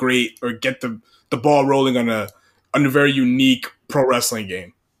make a great, or get the ball rolling on a very unique pro wrestling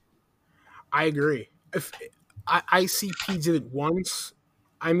game. I agree. If ICP did it once,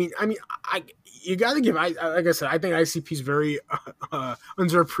 you got to give. Like I said, I think ICP is very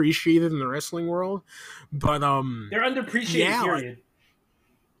underappreciated in the wrestling world, but they're underappreciated. Period.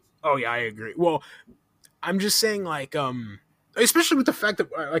 Oh yeah, I agree. Well, I'm just saying, especially with the fact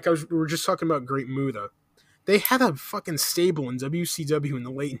that, we were just talking about Great Muta. They had a fucking stable in WCW in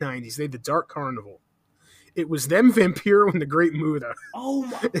the late 90s. They had the Dark Carnival. It was them, Vampiro, and the Great Muta. Oh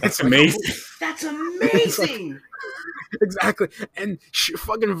my! That's amazing. That's It's like, amazing. exactly. And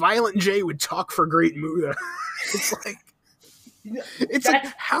fucking Violent J would talk for Great Muta. It's like,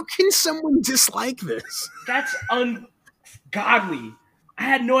 how can someone dislike this? That's ungodly. I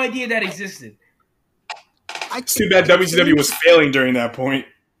had no idea that existed. It's too bad WCW was failing during that point.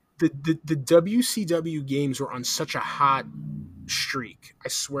 The WCW games were on such a hot streak. I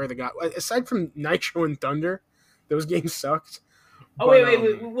swear to God. Aside from Nitro and Thunder, those games sucked. Oh,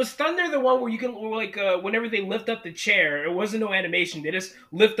 wait. Was Thunder the one where you can, like, whenever they lift up the chair, it wasn't no animation. They just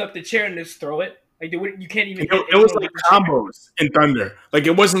lift up the chair and just throw it? Like, you can't even hit it was like combos in Thunder. Like,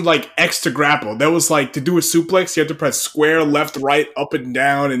 it wasn't like X to grapple. That was like, to do a suplex, you have to press square, left, right, up and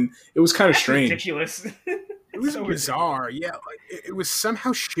down, and it was kind of strange. Ridiculous. It was so bizarre. Yeah, like, it was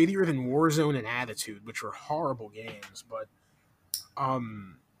somehow shittier than Warzone and Attitude, which were horrible games. But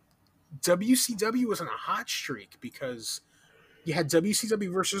WCW was on a hot streak because you had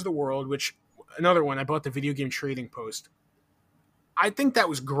WCW versus the World, which, another one, I bought the Video Game Trading Post. I think that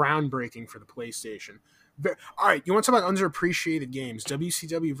was groundbreaking for the PlayStation. All right, you want to talk about underappreciated games?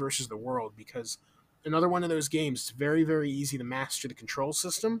 WCW versus the World, because another one of those games, it's very, very easy to master the control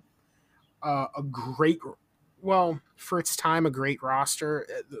system. For its time, a great roster.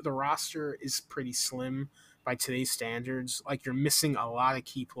 The roster is pretty slim by today's standards. Like, you're missing a lot of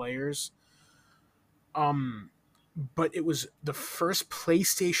key players. But it was the first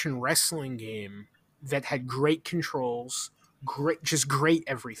PlayStation wrestling game that had great controls, great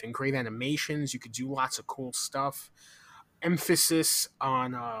everything, great animations. You could do lots of cool stuff. Emphasis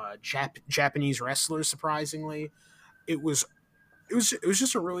on Japanese wrestlers. Surprisingly, it was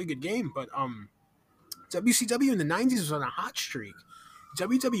just a really good game. But WCW in the 90s was on a hot streak.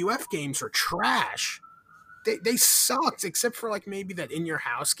 WWF games were trash. They sucked, except for like maybe that In Your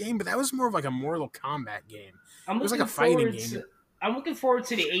House game, but that was more of like a Mortal Kombat game. It was like a fighting game. I'm looking forward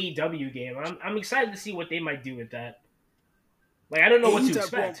to the AEW game. I'm excited to see what they might do with that. Like, I don't know what to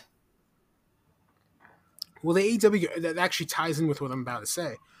expect. Well, the AEW, that actually ties in with what I'm about to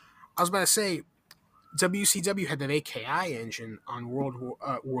say. I was about to say, WCW had that AKI engine on World War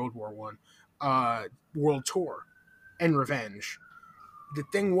I, World Tour, and Revenge. The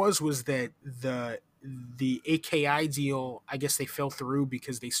thing was that the AKI deal, I guess they fell through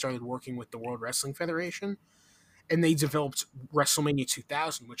because they started working with the World Wrestling Federation, and they developed WrestleMania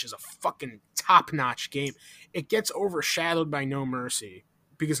 2000, which is a fucking top-notch game. It gets overshadowed by No Mercy,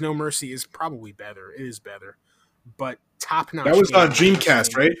 because No Mercy is probably better. It is better. But top-notch. That was on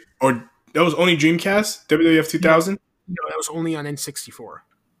Dreamcast, right? Or that was only Dreamcast? WWF 2000? No, that was only on N64.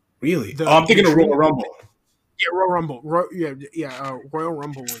 Really? I'm thinking of Royal Rumble. Yeah, Royal Rumble. Royal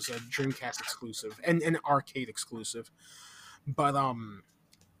Rumble was a Dreamcast exclusive and an arcade exclusive. But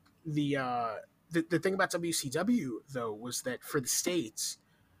the thing about WCW though was that for the States,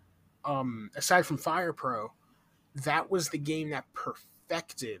 aside from Fire Pro, that was the game that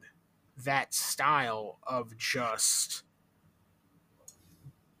perfected that style of just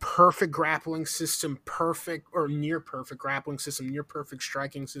perfect grappling system, perfect or near perfect grappling system, near perfect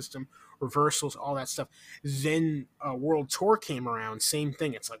striking system, reversals, all that stuff. Then World Tour came around, same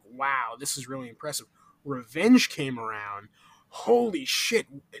thing. It's like, wow, this is really impressive. Revenge came around. Holy shit.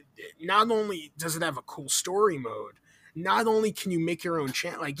 Not only does it have a cool story mode, not only can you make your own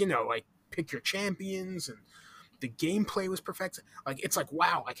like pick your champions, and the gameplay was perfect. Like, it's like,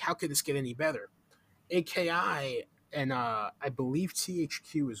 wow, like how could this get any better? AKI and I believe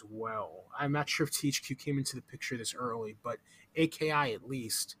THQ as well. I'm not sure if THQ came into the picture this early, but AKI at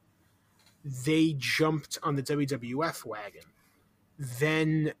least, they jumped on the WWF wagon.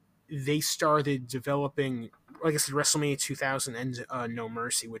 Then they started developing, like I said, WrestleMania 2000 and No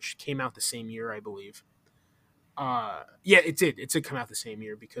Mercy, which came out the same year, I believe. Yeah, it did. It did come out the same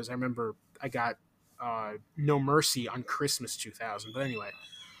year, because I remember I got No Mercy on Christmas 2000. But anyway,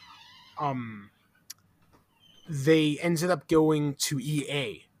 they ended up going to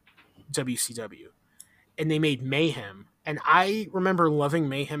EA, WCW, and they made Mayhem. And I remember loving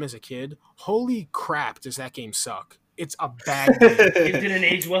Mayhem as a kid. Holy crap, does that game suck? It's a bad game. It didn't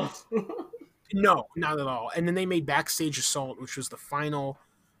age well. No, not at all. And then they made Backstage Assault, which was the final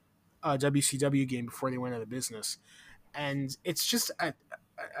WCW game before they went out of business. And it's just a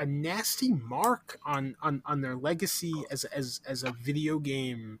nasty mark on their legacy as a video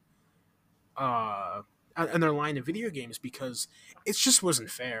game, on their line of video games, because it just wasn't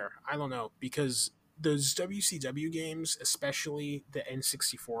fair. I don't know, because those WCW games, especially the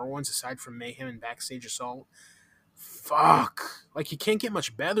N64 ones, aside from Mayhem and Backstage Assault, fuck, like you can't get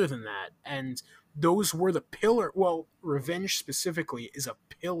much better than that. And those were the pillar. Well, Revenge specifically is a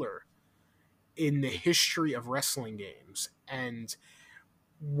pillar in the history of wrestling games. And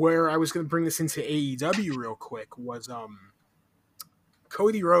where I was going to bring this into AEW real quick was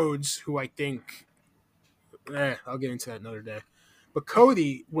Cody Rhodes, who I think I'll get into that another day. But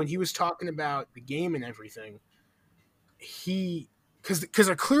Cody, when he was talking about the game and everything, he because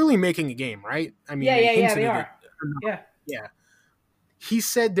they're clearly making a game, right? I mean, they hinted they at are. it. Yeah. Yeah. He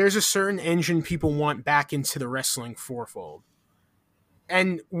said there's a certain engine people want back into the wrestling fourfold.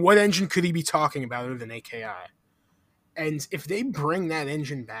 And what engine could he be talking about other than AKI? And if they bring that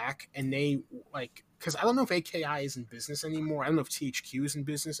engine back and they because I don't know if AKI is in business anymore. I don't know if THQ is in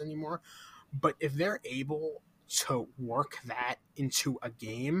business anymore. But if they're able to work that into a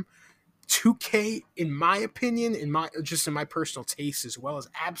game, 2K, in my opinion, in my personal taste as well, is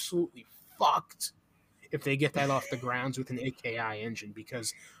absolutely fucked if they get that off the grounds with an AKI engine,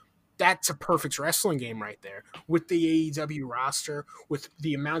 because that's a perfect wrestling game right there. With the AEW roster, with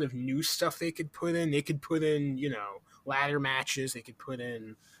the amount of new stuff they could put in, ladder matches, they could put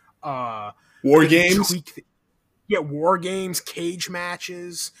in War games. War games, cage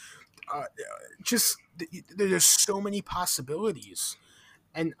matches. There's so many possibilities.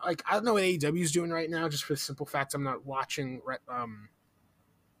 And I don't know what AEW is doing right now, just for the simple fact I'm not watching.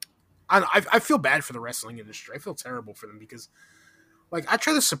 I feel bad for the wrestling industry. I feel terrible for them because, I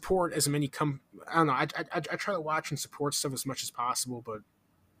try to support as many I don't know. I try to watch and support stuff as much as possible, but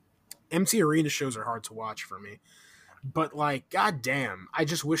empty arena shows are hard to watch for me. But goddamn, I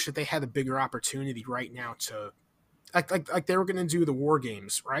just wish that they had a bigger opportunity right now to, like they were going to do the War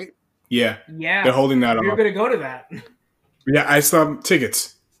Games, right? Yeah, yeah. They're holding that we were off. going to go to that. Yeah, I still have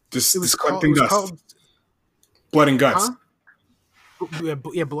tickets. Just collecting dust. Called Blood and Guts. Huh?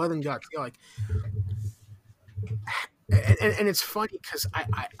 Yeah, Blood and Guts. Yeah, and it's funny because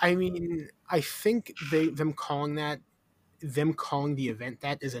I mean I think them calling the event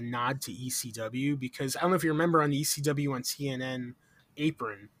that is a nod to ECW, because I don't know if you remember on the ECW on TNN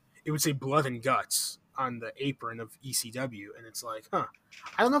apron, it would say Blood and Guts on the apron of ECW, and it's like, huh,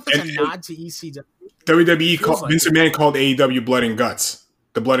 I don't know if it's a nod to ECW. WWE Vince McMahon called AEW Blood and Guts,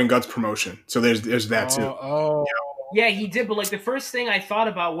 the Blood and Guts promotion. So there's that too. Oh, yeah, he did. But the first thing I thought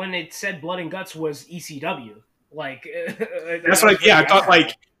about when it said Blood and Guts was ECW. That's right. Yeah,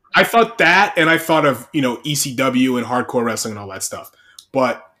 I thought that, and I thought of ECW and hardcore wrestling and all that stuff.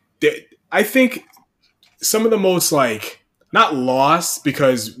 But I think some of the most not lost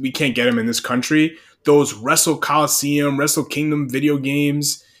because we can't get them in this country, those Wrestle Coliseum, Wrestle Kingdom video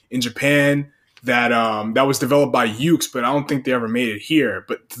games in Japan that was developed by Ukes, but I don't think they ever made it here.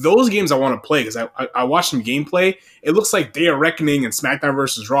 But those games I want to play because I watched some gameplay. It looks like Day of Reckoning and SmackDown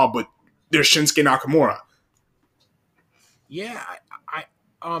vs. Raw, but there's Shinsuke Nakamura. Yeah,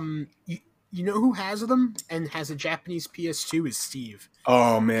 you know who has them and has a Japanese PS2 is Steve.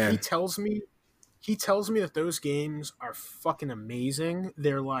 Oh man, he tells me that those games are fucking amazing.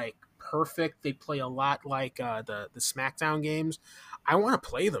 They're perfect. They play a lot like the SmackDown games. I want to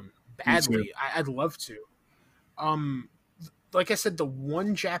play them badly. I'd love to. Like I said, the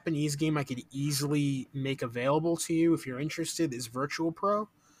one Japanese game I could easily make available to you if you're interested is Virtual Pro.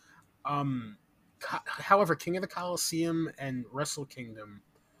 However, King of the Coliseum and Wrestle Kingdom,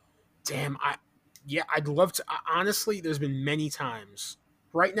 damn, I'd love to. Honestly, there's been many times.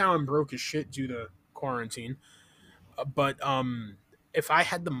 Right now, I'm broke as shit due to quarantine. But if I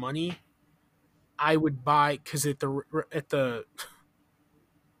had the money, I would buy, because at the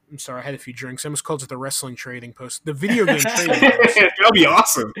I'm sorry, I had a few drinks. I almost called it the wrestling trading post. The video game trading post. That'd be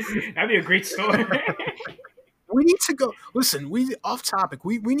awesome. That'd be a great story. We need to go. Listen, off topic.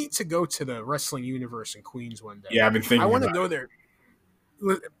 We need to go to the Wrestling Universe in Queens one day. Yeah, I've been thinking. I want to go there.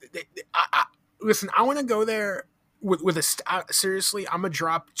 Listen, I want to go there with a seriously. I'm gonna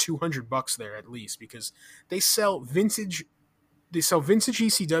drop $200 there at least, because they sell vintage. They sell vintage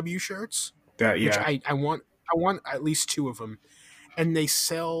ECW shirts. Which I want. I want at least 2 of them, and they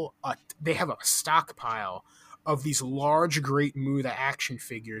sell. They have a stockpile of these large Great Muta action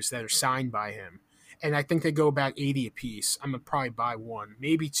figures that are signed by him. And I think they go about 80 a piece. I'm going to probably buy 1,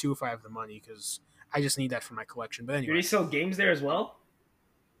 maybe 2 if I have the money, because I just need that for my collection. But anyway. Do they sell games there as well?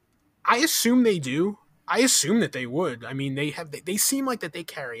 I assume they do. I assume that they would. I mean, they seem like that they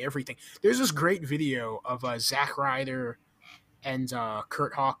carry everything. There's this great video of Zack Ryder and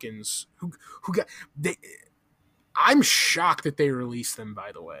Kurt Hawkins who got they. I'm shocked that they released them,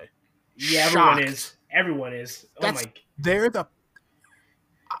 by the way. Yeah, shocked. Everyone is. They're the.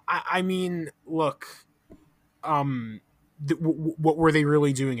 I mean, look, what were they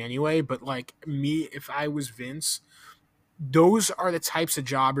really doing anyway? But me, if I was Vince, those are the types of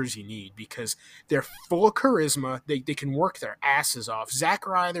jobbers you need because they're full of charisma. They can work their asses off. Zack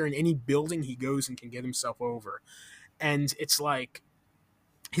Ryder, in any building he goes and can get himself over. And it's like,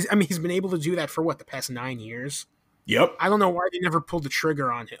 he's been able to do that for the past 9 years? Yep. I don't know why they never pulled the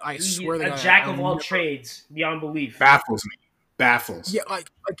trigger on him. I swear to God. A jack of all trades, beyond belief. Baffles me. Baffles. Yeah, like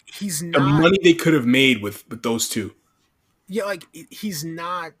he's not. The money they could have made with those two. Yeah, like he's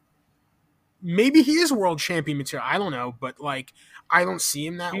not. Maybe he is world champion material. I don't know, but like I don't see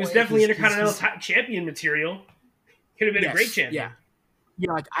him that way. He was definitely Intercontinental champion material. Could have been a great champion. Yeah,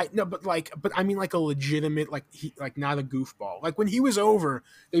 but I mean like a legitimate, not a goofball. Like when he was over,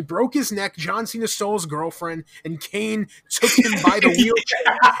 they broke his neck. John Cena stole his girlfriend, and Kane took him by the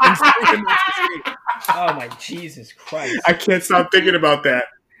wheelchair and threw him off the stage. Oh my Jesus Christ! I can't stop thinking about that.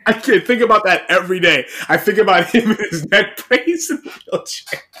 I can't think about that every day. I think about him and his neck brace in the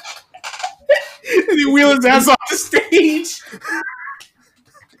wheelchair. And he wheel his ass off the stage.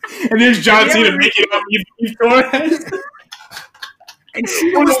 And there's John Cena making up Eve Torres. And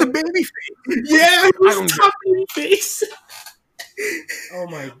Cena was the baby face. Yeah, he was top baby face. Oh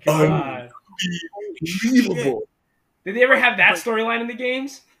my God. Unbelievable. Did they ever have that storyline in the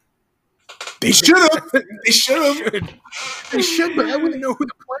games? They should have. They should. They should, but I wouldn't know who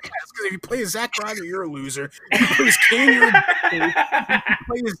to play as because if you play as Zack Ryder, you're a loser. If you play as Kane, you're a bully. If you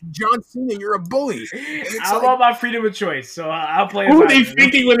play as John Cena, you're a bully. I'm all about freedom of choice, so I'll play. What were they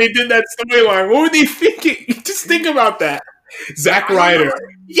thinking when they did that storyline? What were they thinking? Just think about that. Zack Ryder.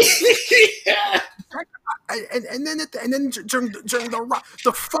 Yeah. And then during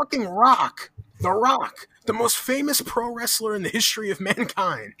the fucking Rock, the most famous pro wrestler in the history of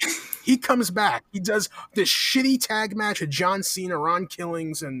mankind, he comes back. He does this shitty tag match with John Cena, Ron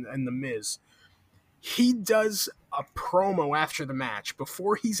Killings, and The Miz. He does a promo after the match.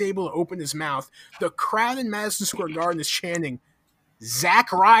 Before he's able to open his mouth, the crowd in Madison Square Garden is chanting,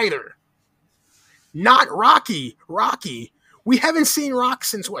 Zack Ryder. Not Rocky. Rocky. We haven't seen Rock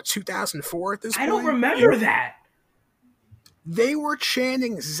since, 2004 at this point? I don't remember that. They were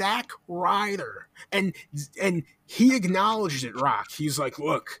chanting Zack Ryder, and he acknowledged it, Rock. He's like,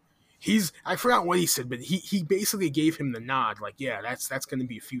 look, I forgot what he said, but he basically gave him the nod, like, yeah, that's going to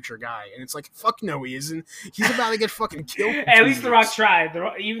be a future guy. And it's like, fuck no, he isn't. He's about to get fucking killed. At least The Rock tried.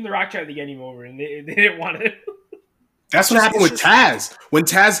 Even The Rock tried to get him over, and they didn't want it. That's what happened with Taz. When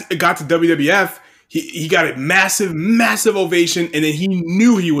Taz got to WWF, he got a massive, massive ovation, and then he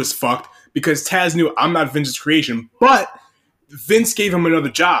knew he was fucked because Taz knew, I'm not Vince's creation, but Vince gave him another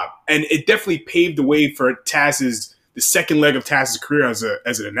job, and it definitely paved the way for the second leg of Taz's career as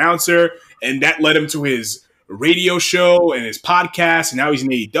an announcer, and that led him to his radio show and his podcast, and now he's in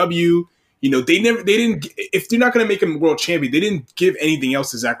AEW. You know, they didn't. If they're not going to make him world champion, they didn't give anything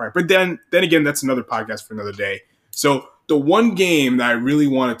else to Zack Ryder. But then again, that's another podcast for another day. So the one game that I really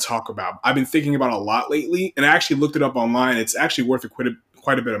want to talk about, I've been thinking about a lot lately, and I actually looked it up online. It's actually worth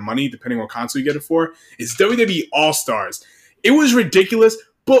quite a bit of money, depending on what console you get it for. It's WWE All Stars. It was ridiculous,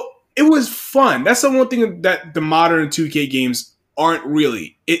 but it was fun. That's the one thing that the modern 2K games aren't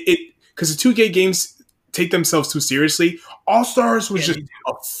really. Because the 2K games take themselves too seriously. All Stars was just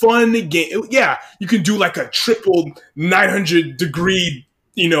a fun game. You can do like a triple 900-degree,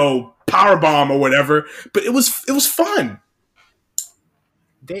 power bomb or whatever, but it was fun.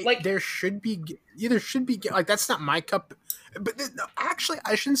 There should be like, that's not my cup. But actually,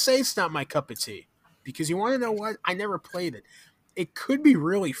 I shouldn't say it's not my cup of tea. Because you want to know what? I never played it. It could be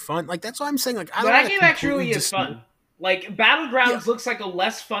really fun. Like, that's what I'm saying. Like, that game actually is fun. Like, Battlegrounds looks like a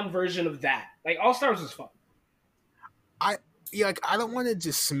less fun version of that. Like, All Stars is fun. I don't want to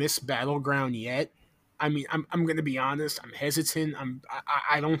dismiss Battleground yet. I mean, I'm going to be honest. I'm hesitant.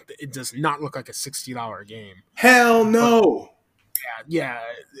 I don't. It does not look like a $60 game. Hell no. But, yeah.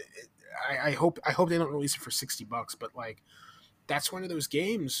 I hope they don't release it for $60. But like, that's one of those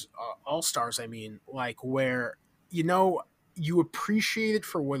games, All Stars, I mean, like where, you appreciate it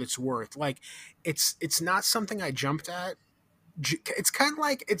for what it's worth. Like, it's not something I jumped at. It's kind of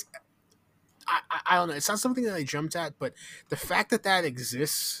like, I don't know. It's not something that I jumped at, but the fact that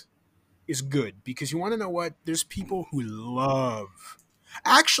exists is good because you want to know what? There's people who love.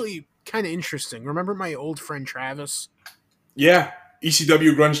 Actually, kind of interesting. Remember my old friend Travis? Yeah.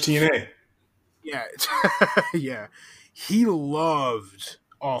 ECW Grunge TNA. Yeah. Yeah. He loved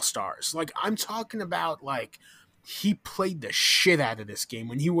All Stars. Like, I'm talking about, like, he played the shit out of this game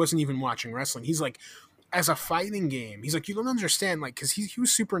when he wasn't even watching wrestling. He's like, as a fighting game, he's like, you don't understand, like, because he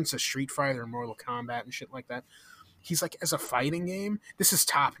was super into Street Fighter and Mortal Kombat and shit like that. He's like, as a fighting game, this is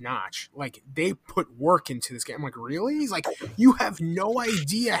top notch. Like, they put work into this game. I'm like, really? He's like, you have no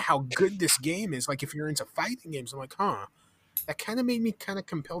idea how good this game is. Like, if you're into fighting games, I'm like, huh. that kind of made me kind of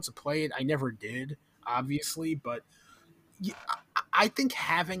compelled to play it. I never did, obviously, but I think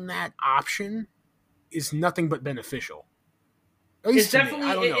having that option is nothing but beneficial. At It's least to me. definitely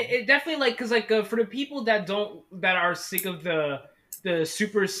I don't know. it definitely like because like for the people that are sick of the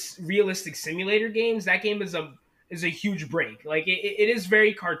super realistic simulator games, that game is a huge break. Like it is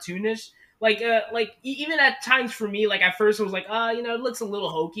very cartoonish. Like even at times for me, like at first it was like it looks a little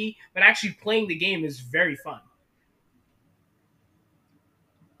hokey, but actually playing the game is very fun.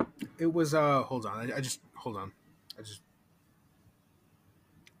 It was hold on. I just hold on. I just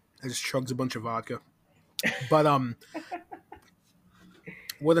I just chugged a bunch of vodka. But I'm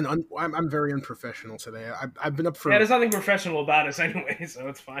very unprofessional today. I've been up Yeah, for there's nothing professional about us anyway, so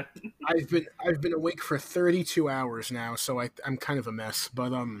it's fine. I've been awake for 32 hours now, so I'm kind of a mess.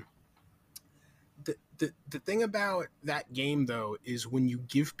 But the thing about that game though is when you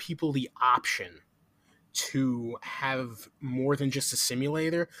give people the option to have more than just a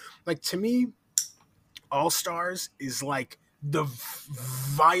simulator, like to me, All Stars is like the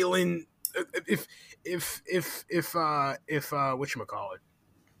violent if whatchamacallit.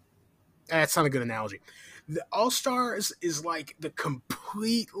 That's not a good analogy. The All Stars is like the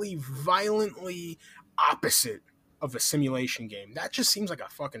completely violently opposite of a simulation game. That just seems like a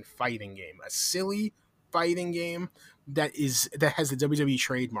fucking fighting game, a silly fighting game that has the WWE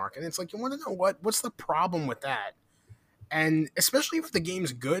trademark. And it's like, you want to know what's the problem with that? And especially if the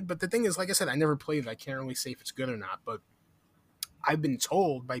game's good. But the thing is, like I said, I never played it. I can't really say if it's good or not. But I've been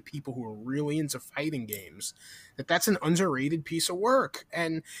told by people who are really into fighting games that that's an underrated piece of work.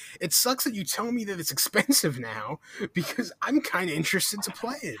 And it sucks that you tell me that it's expensive now because I'm kind of interested to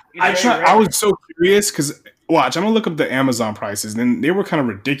play it. I was so curious because watch, I'm gonna look up the Amazon prices, and they were kind of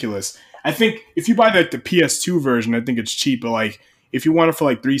ridiculous. I think if you buy the PS2 version, I think it's cheap, but like if you want it for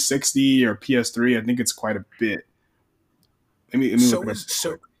like 360 or PS3, I think it's quite a bit. Let me look it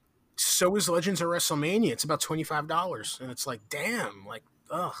up. So is Legends of WrestleMania. It's about $25, and it's like, damn, like,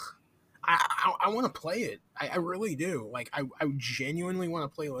 ugh. I want to play it. I really do. Like, I genuinely want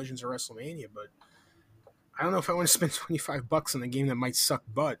to play Legends of WrestleMania, but I don't know if I want to spend $25 on a game that might suck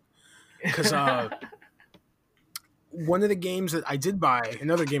butt. Because one of the games that I did buy,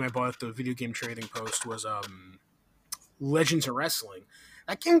 another game I bought at the Video Game Trading Post was Legends of Wrestling.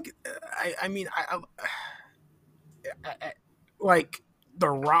 That game, I mean, like the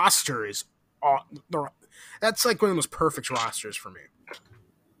roster is that's like one of the most perfect rosters for me.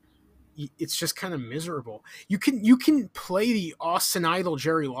 It's just kind of miserable. You can play the Austin Idol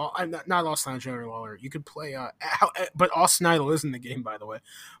Jerry Lawler, not Austin Idol Jerry Lawler. You could play but Austin Idol is in the game, by the way.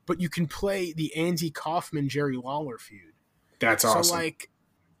 But you can play the Andy Kaufman Jerry Lawler feud. That's awesome. So like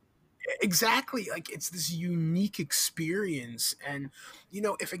exactly, like it's this unique experience. And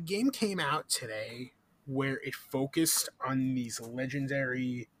if a game came out today where it focused on these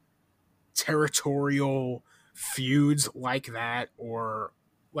legendary territorial feuds like that, or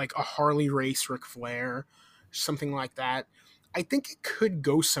like a Harley race Ric Flair, something like that, I think it could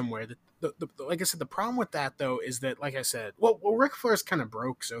go somewhere. Like I said, the problem with that though is that, like I said, well Ric Flair's kind of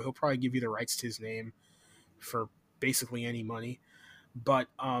broke, so he'll probably give you the rights to his name for basically any money. But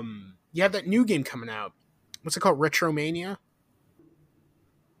you have that new game coming out. What's it called? Retromania?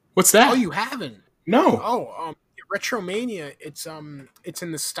 What's that? Oh, you haven't? No. Oh, Retromania. It's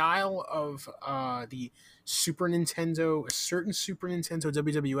in the style of the Super Nintendo, a certain Super Nintendo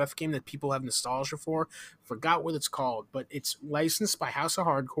WWF game that people have nostalgia for. Forgot what it's called, but it's licensed by House of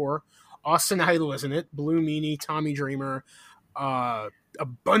Hardcore. Austin Idol is in it. Blue Meanie, Tommy Dreamer, a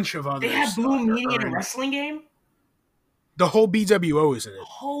bunch of others. They have Blue Meanie in a wrestling game? The whole BWO is in it.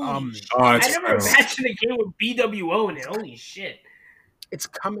 Holy shit. I never imagined a game with BWO in it. Holy shit. It's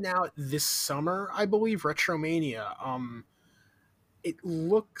coming out this summer, I believe. Retromania. It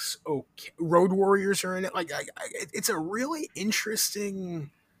looks okay. Road Warriors are in it. Like, it's a really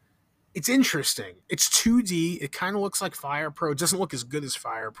interesting. It's interesting. It's 2D. It kind of looks like Fire Pro. It doesn't look as good as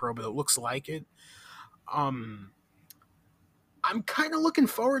Fire Pro, but it looks like it. I'm kind of looking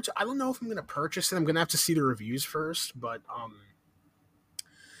forward to. I don't know if I'm going to purchase it. I'm going to have to see the reviews first, but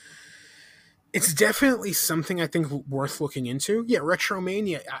it's definitely something I think worth looking into. Yeah,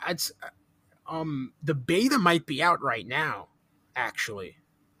 Retromania. The beta might be out right now, actually.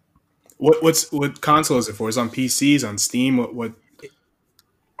 What console is it for? Is it on PCs, on Steam? What?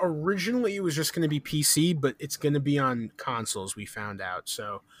 Originally, it was just going to be PC, but it's going to be on consoles. We found out,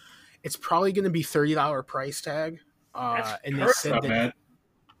 so it's probably going to be $30 price tag. And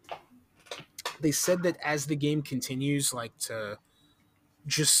they said that as the game continues, like to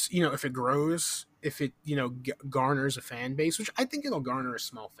just if it grows, if it garners a fan base, which I think it'll garner a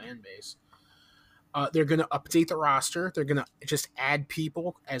small fan base, They're going to update the roster. They're going to just add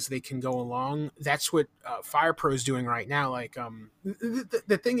people as they can go along. That's what Fire Pro is doing right now. Like,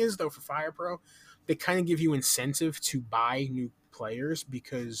 the thing is, though, for Fire Pro, they kind of give you incentive to buy new players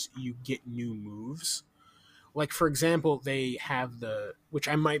because you get new moves. Like, for example, they have which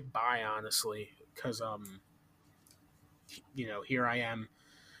I might buy, honestly, because, here I am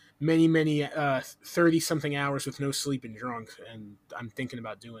many 30 something hours with no sleep and drunk, and I'm thinking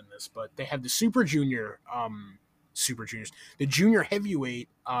about doing this. But they have the super juniors, the junior heavyweight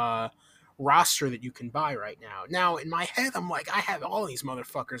roster that you can buy right now. In my head, I'm like, I have all these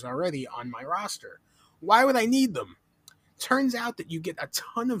motherfuckers already on my roster. Why would I need them? Turns out that you get a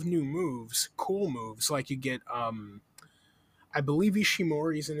ton of new moves, cool moves. Like, you get I believe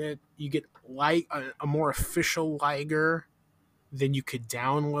Ishimori's in it. You get like a more official Liger. Then you could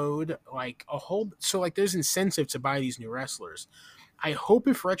download like a whole. So like, there's incentive to buy these new wrestlers. I hope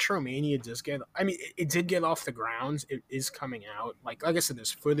if Retromania does get, I mean, it did get off the ground. It is coming out. Like I said,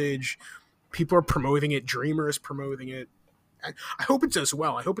 there's footage. People are promoting it. Dreamer is promoting it. I hope it does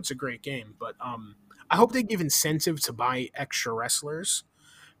well. I hope it's a great game. But I hope they give incentive to buy extra wrestlers,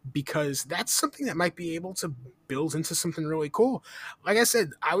 because that's something that might be able to build into something really cool. Like I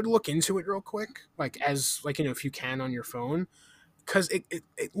said, I would look into it real quick, if you can on your phone, because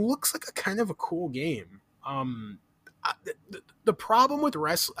it looks like a kind of a cool game. The problem with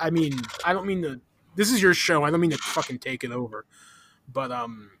wrestling, I mean, I don't mean to. This is your show. I don't mean to fucking take it over, but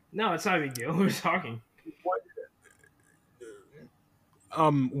No, it's not a big deal. We're talking.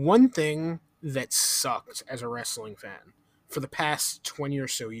 one thing that sucked as a wrestling fan for the past 20 or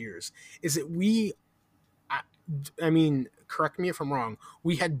so years is that I mean, correct me if I'm wrong,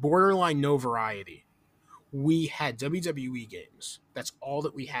 we had borderline no variety. We had WWE games. That's all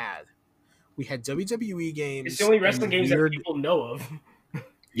that we had. We had WWE games. It's the only wrestling games that people know of.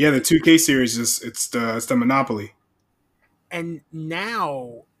 Yeah, the 2K series it's the monopoly. And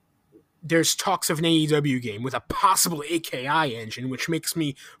now there's talks of an AEW game with a possible AKI engine, which makes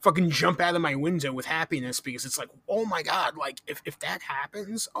me fucking jump out of my window with happiness, because it's like, oh my god, like if that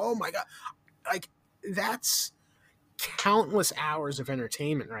happens, oh my god, like that's countless hours of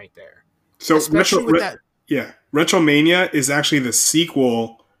entertainment right there. So Retromania is actually the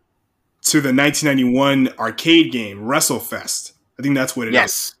sequel to the 1991 arcade game WrestleFest. I think that's what it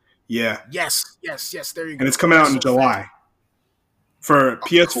is. Yeah. Yes. There you go. And it's coming out in July for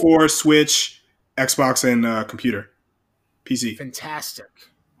PS4, cool. Switch, Xbox, and computer, PC. Fantastic.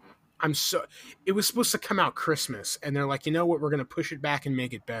 It was supposed to come out Christmas, and they're like, you know what? We're going to push it back and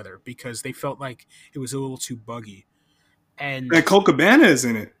make it better, because they felt like it was a little too buggy. And Cole Cabana is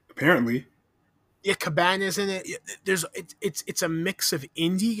in it, apparently. Yeah, Cabana's in it. It's a mix of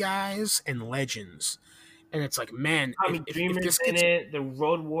indie guys and legends, and it's like, man, if this gets in it, the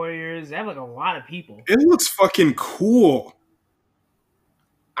Road Warriors, they have like a lot of people. It looks fucking cool.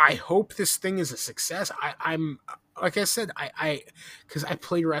 I hope this thing is a success. I'm like I said, because I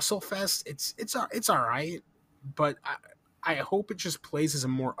played WrestleFest. It's all right, but I hope it just plays as a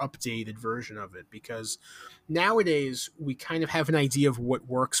more updated version of it, because nowadays we kind of have an idea of what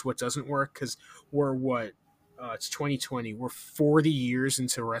works, what doesn't work, because we're it's 2020. We're 40 years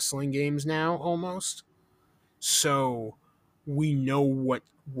into wrestling games now, almost. So we know what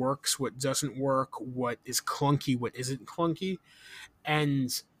works, what doesn't work, what is clunky, what isn't clunky. And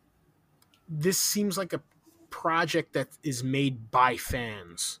this seems like a project that is made by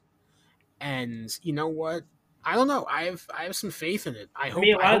fans. And you know what? I don't know. I have some faith in it. I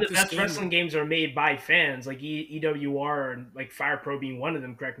mean, a lot of the best wrestling games are made by fans, like EWR and like Fire Pro being one of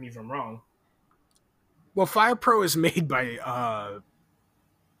them. Correct me if I'm wrong. Well, Fire Pro is made by I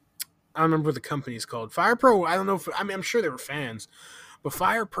don't remember what the company is called. Fire Pro. I don't know. I'm sure they were fans, but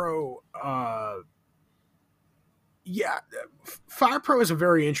Fire Pro. Yeah, Fire Pro is a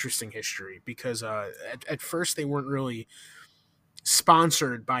very interesting history, because at first they weren't really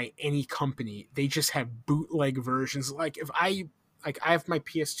sponsored by any company. They just have bootleg versions. Like I have my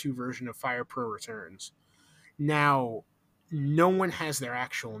PS2 version of Fire Pro Returns. Now, no one has their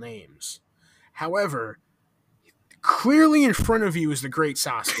actual names. However, clearly in front of you is the Great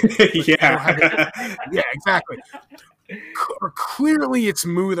Sasuke. Yeah, exactly. Or clearly it's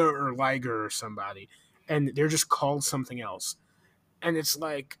Muda or Liger or somebody, and they're just called something else. And it's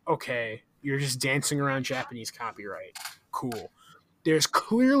like, okay, you're just dancing around Japanese copyright. Cool. There's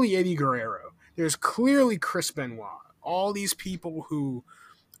clearly Eddie Guerrero. There's clearly Chris Benoit. All these people who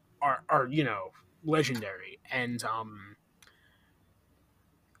are legendary. And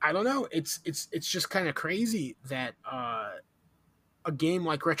I don't know. It's just kind of crazy that a game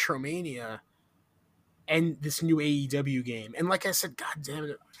like Retromania and this new AEW game. And like I said, god damn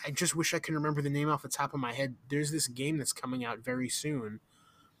it, I just wish I could remember the name off the top of my head. There's this game that's coming out very soon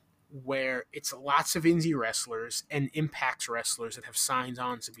where it's lots of indie wrestlers and Impact wrestlers that have signed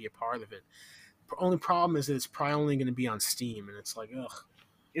on to be a part of it. The only problem is that it's probably only going to be on Steam, and it's like, ugh.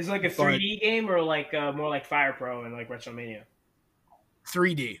 Is it like a 3D game or like more like Fire Pro and like WrestleMania?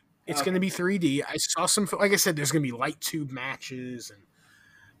 3D. It's going to be 3D. I saw some, like I said, there's going to be light tube matches and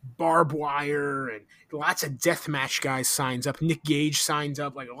barbed wire and lots of deathmatch guys signs up. Nick Gage signs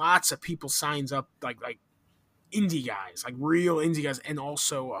up. Like lots of people signs up. Like indie guys, like real indie guys, and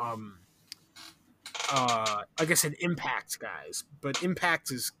also like I said, Impact guys. But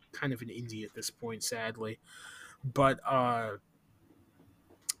Impact is kind of an indie at this point, sadly. But I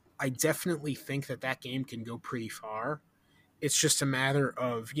definitely think that game can go pretty far. It's just a matter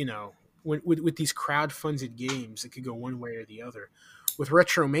of, you know, with these crowd-funded games, it could go one way or the other. With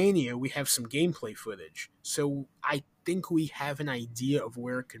Retromania, we have some gameplay footage. So I think we have an idea of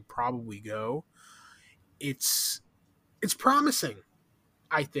where it could probably go. It's promising,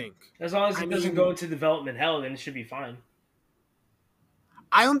 I think. As long as it doesn't go into development hell, then it should be fine.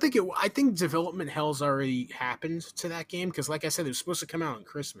 I don't think it. I think development hell's already happened to that game because, like I said, it was supposed to come out on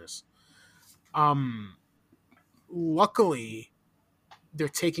Christmas. Luckily, they're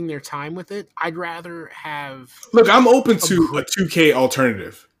taking their time with it. I'd rather have. Look, I'm open to a 2K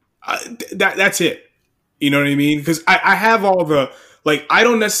alternative. That's it. You know what I mean? Because I have all the, like, I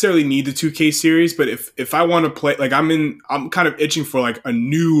don't necessarily need the 2K series, but if I want to play, like, I'm kind of itching for like a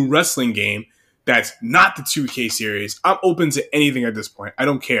new wrestling game that's not the 2K series. I'm open to anything at this point. I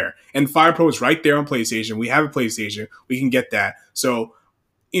don't care. And Fire Pro is right there on PlayStation. We have a PlayStation. We can get that. So,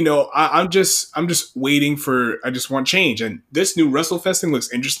 you know, I'm just waiting for. I just want change. And this new WrestleFest thing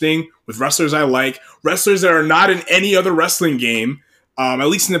looks interesting with wrestlers I like, wrestlers that are not in any other wrestling game, at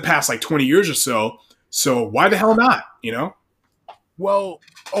least in the past like 20 years or so. So why the hell not? You know. Well,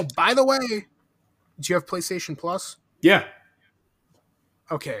 oh, by the way, do you have PlayStation Plus? Yeah.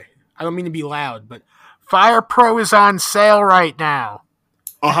 Okay. I don't mean to be loud, but Fire Pro is on sale right now.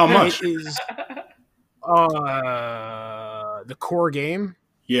 Oh, how much? It is the core game.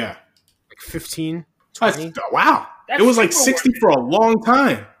 Yeah. Like 15, 20. Wow. It was like 60 for a long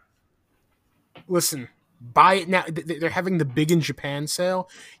time. Listen, buy it now. They're having the Big in Japan sale.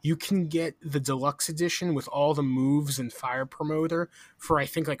 You can get the deluxe edition with all the moves and Fire Promoter for, I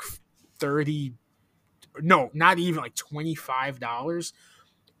think, like 30. No, not even, like $25.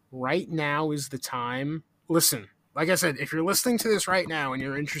 Right now is the time. Listen, like I said, if you're listening to this right now and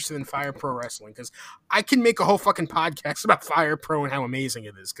you're interested in Fire Pro Wrestling, because I can make a whole fucking podcast about Fire Pro and how amazing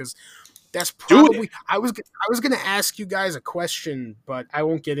it is, because that's probably... I was going to ask you guys a question, but I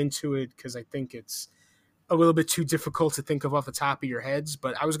won't get into it because I think it's a little bit too difficult to think of off the top of your heads.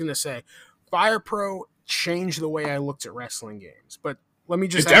 But I was going to say, Fire Pro changed the way I looked at wrestling games. But let me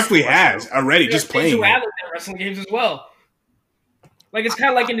just... It definitely has already, just playing it. I looked at wrestling games as well. Like, it's kind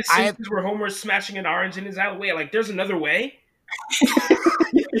of like in the scenes where Homer's smashing an orange in his out way. Like, there's another way.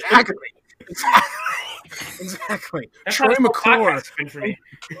 Exactly. That's Troy McClure. been for me.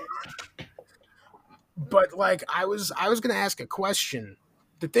 But like, I was going to ask a question.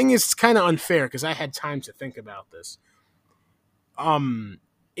 The thing is, it's kind of unfair because I had time to think about this.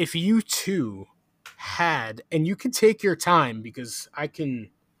 If you two had, and you can take your time because I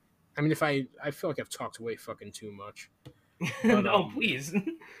mean, if I feel like I've talked way fucking too much. But, no, please.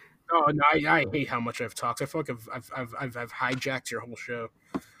 Oh no, I hate how much I've talked. I feel like I've hijacked your whole show.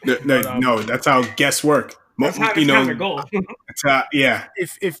 No, that's how guests work. That's how their goal. Yeah.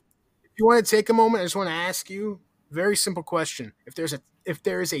 If you want to take a moment, I just want to ask you a very simple question. If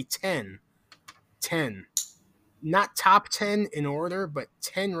there is a 10, not top 10 in order, but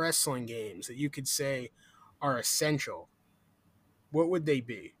 10 wrestling games that you could say are essential, what would they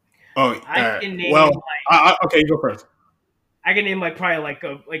be? Oh, I can name okay, you go first. I can name like probably like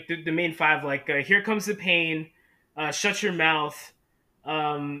the main five, like Here Comes the Pain, Shut Your Mouth,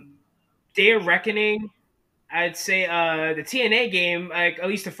 Day of Reckoning. I'd say the TNA game, like at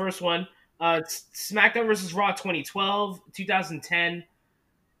least the first one, SmackDown vs. Raw 2012, 2010,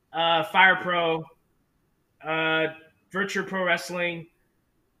 Fire Pro, Virtua Pro Wrestling.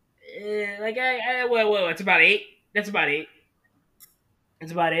 It's about 8. That's about 8.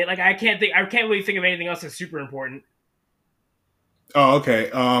 It's about 8. Like I can't really think of anything else that's super important. Oh, okay.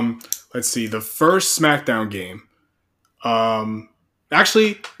 Let's see. The first SmackDown game.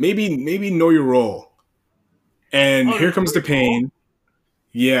 Actually, maybe Know Your Role. And Here Comes the Pain.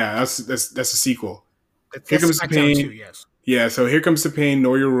 Yeah, that's a sequel. Here Comes the Pain. Too, yes. Yeah, so Here Comes the Pain,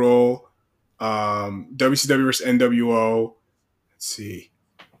 Know Your Role, WCW vs. NWO. Let's see.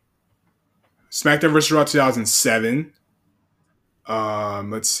 SmackDown vs. Raw 2007.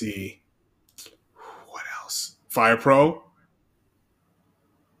 Let's see. What else? Fire Pro.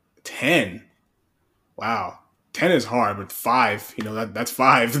 10. Wow. 10 is hard, but 5, that's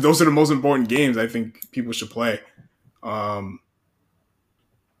 5. Those are the most important games I think people should play.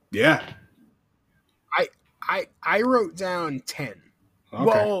 Yeah. I wrote down 10. Okay.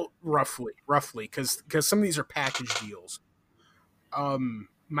 Well, roughly, because some of these are package deals.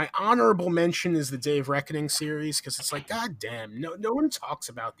 My honorable mention is the Day of Reckoning series because it's like, god damn, no one talks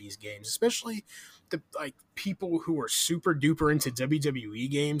about these games, especially the people who are super duper into WWE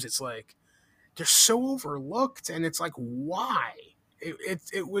games. It's like they're so overlooked, and it's like, why?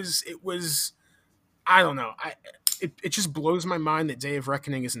 It was I don't know. It just blows my mind that Day of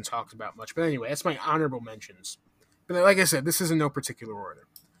Reckoning isn't talked about much. But anyway, that's my honorable mentions. But like I said, this is in no particular order.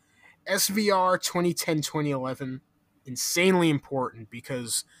 SVR 2010-2011, insanely important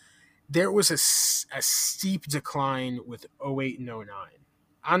because there was a steep decline with 08 and 09.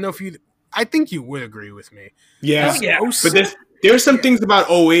 I don't know if I think you would agree with me. Yeah. Oh, yeah. But there's some things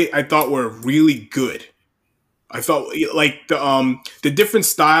about 08 I thought were really good. I felt like the different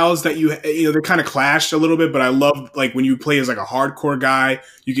styles that they kind of clashed a little bit, but I love like when you play as like a hardcore guy,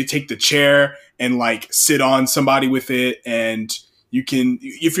 you could take the chair and like sit on somebody with it, and you can,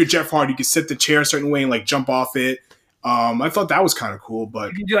 if you're Jeff Hardy, you can sit the chair a certain way and like jump off it. I thought that was kind of cool, but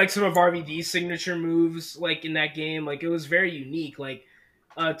you can do like some of RVD's signature moves like in that game. Like it was very unique. Like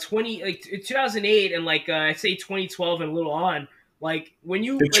 2008 and like I say 2012 and a little on. Like when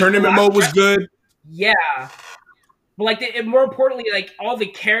you the tournament mode was good. Yeah. But like more importantly, like all the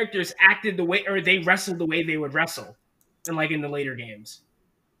characters acted the way, or they wrestled the way they would wrestle, and like in the later games.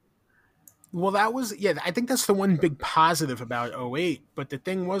 Well, I think that's the one big positive about 08. But the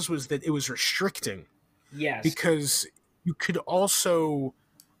thing was that it was restricting. Yes. Because you could also,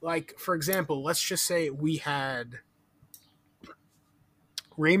 like, for example, let's just say we had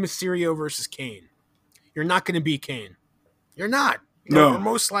Rey Mysterio versus Kane. You're not going to beat Kane. You're not. No. Or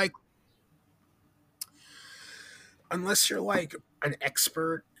most likely. Unless you're like an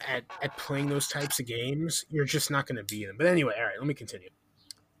expert at playing those types of games, you're just not going to beat them. But anyway, all right, let me continue.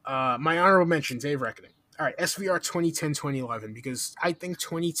 My honorable mention, Day of Reckoning. All right, SVR 2010-2011, because I think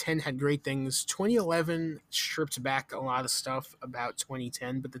 2010 had great things. 2011 stripped back a lot of stuff about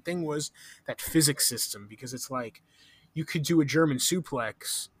 2010, but the thing was that physics system, because it's like you could do a German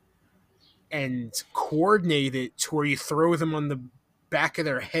suplex and coordinate it to where you throw them on the back of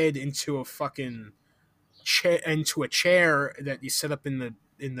their head into a fucking into a chair that you set up in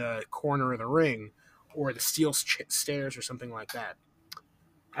the corner of the ring, or the steel stairs or something like that.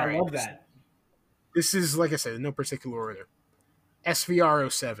 I love that. This is, like I said, in no particular order.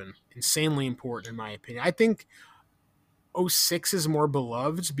 SVR 07, insanely important in my opinion. I think 06 is more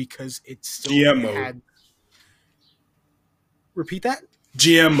beloved because it still GM had... mode. Repeat that?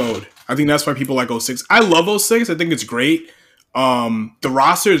 GM mode. I think that's why people like 06. I love 06. I think it's great. The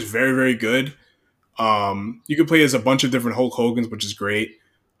roster is very, very good. You can play as a bunch of different Hulk Hogans, which is great.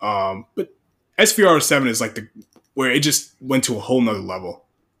 But SVR 07 is like where it just went to a whole nother level.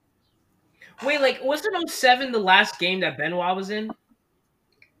 Wait, like, wasn't 07 the last game that Benoit was in?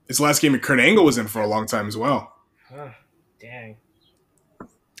 It's the last game that Kurt Angle was in for a long time as well. Huh, dang.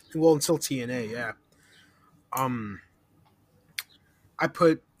 Well, until TNA, yeah. I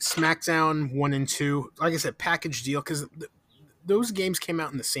put SmackDown 1 and 2, like I said, package deal, because those games came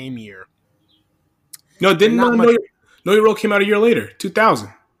out in the same year. No, didn't Know Your Role came out a year later,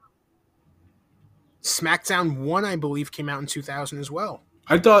 2000. SmackDown 1, I believe, came out in 2000 as well.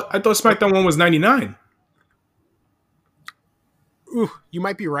 I thought SmackDown 1 was 99. Ooh, you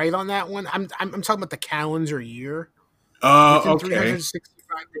might be right on that one. I'm talking about the calendar year. Okay.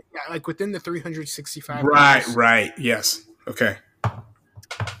 365 days, yeah, like within the 365 Right, days. right. Yes. Okay.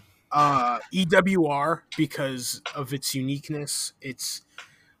 EWR, because of its uniqueness, it's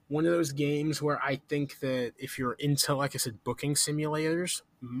one of those games where I think that if you're into, like I said, booking simulators,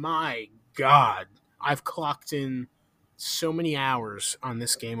 my God, I've clocked in so many hours on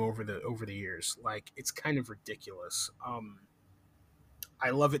this game over the years. Like, it's kind of ridiculous. I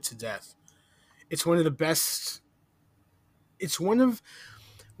love it to death. It's one of the best. It's one of,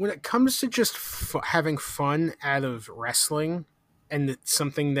 when it comes to just having fun out of wrestling, and it's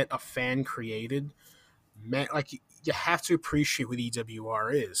something that a fan created, man, like, you have to appreciate what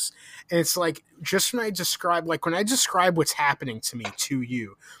EWR is. And it's like, just when I describe what's happening to me to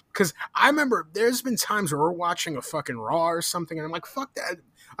you, because I remember there's been times where we're watching a fucking Raw or something, and I'm like, fuck that.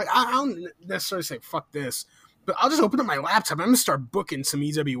 Like, I don't necessarily say fuck this, but I'll just open up my laptop and I'm going to start booking some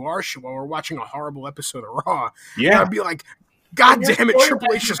EWR shit while we're watching a horrible episode of Raw. Yeah. And I'll be like, God Your damn it, Triple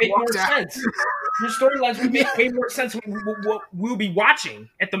storylines H would just make more walked out. sense. Your storylines would make way more sense with what we'll be watching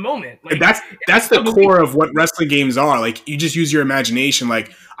at the moment. Like, And that's the core of what wrestling games are. Like, you just use your imagination.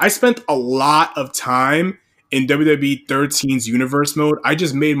 Like, I spent a lot of time in WWE 13's universe mode. I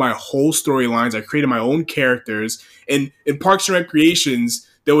just made my whole storylines. I created my own characters. And in Parks and Recreations,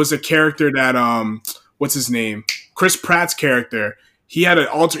 there was a character that what's his name? Chris Pratt's character. He had an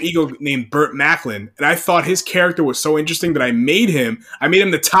alter ego named Burt Macklin, and I thought his character was so interesting that I made him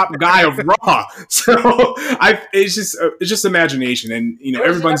the top guy of Raw. So it's just imagination, and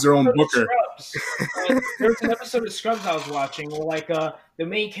everyone's their own booker. There was an episode of Scrubs I was watching where like the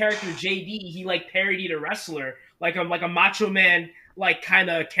main character JD, he like parodied a wrestler, like a Macho Man like kind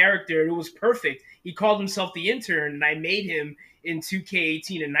of character. It was perfect. He called himself the Intern, and I made him in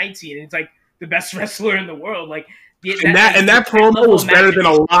 2K18 and 19, and it's like the best wrestler in the world. Like. That promo was better than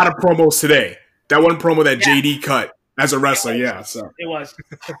a lot of promos today. That one promo that JD cut as a wrestler, So it was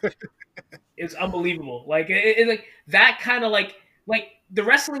unbelievable. Like it like that kind of like the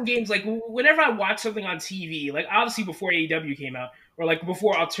wrestling games. Like whenever I watch something on TV, like obviously before AEW came out, or like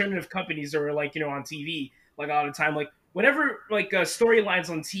before alternative companies that were like on TV, like all the time. Like whenever like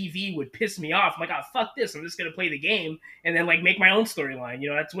storylines on TV would piss me off, I'm like, oh fuck this, I'm just gonna play the game and then like make my own storyline.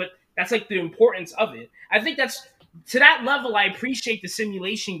 That's like the importance of it. I think that's. To that level, I appreciate the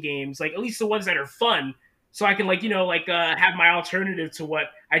simulation games, like at least the ones that are fun, so I can have my alternative to what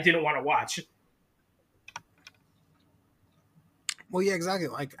I didn't want to watch. Well, yeah, exactly.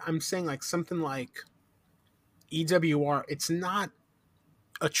 Like I'm saying, like something like EWR, it's not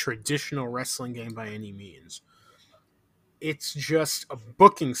a traditional wrestling game by any means. It's just a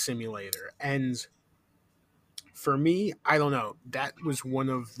booking simulator, and for me, I don't know. That was one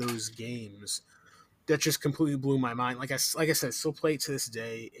of those games that just completely blew my mind. Like I said, I still play it to this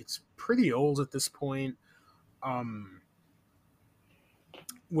day. It's pretty old at this point.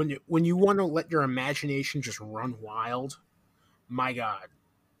 When you want to let your imagination just run wild, my God,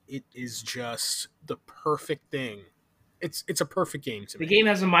 it is just the perfect thing. It's a perfect game to me. The game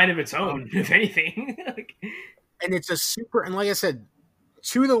has a mind of its own, if anything. And it's and like I said,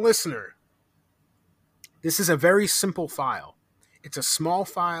 to the listener, this is a very simple file. It's a small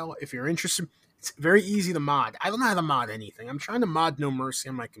file. If you're interested, it's very easy to mod. I don't know how to mod anything. I'm trying to mod No Mercy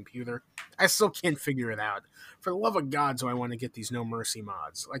on my computer. I still can't figure it out. For the love of God, do I want to get these No Mercy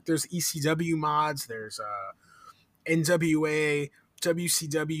mods? Like, there's ECW mods. There's NWA,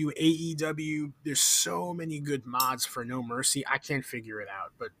 WCW, AEW. There's so many good mods for No Mercy. I can't figure it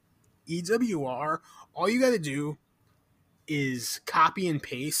out. But EWR, all you got to do is copy and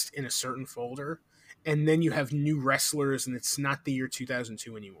paste in a certain folder, and then you have new wrestlers, and it's not the year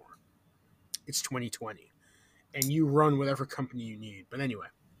 2002 anymore. It's 2020, and you run whatever company you need. But anyway,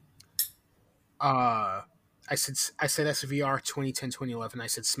 I said SVR 2010, 2011. I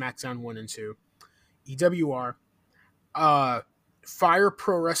said SmackDown 1 and 2. EWR, Fire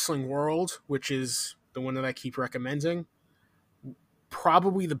Pro Wrestling World, which is the one that I keep recommending.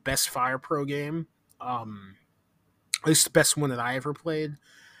 Probably the best Fire Pro game. At least the best one that I ever played.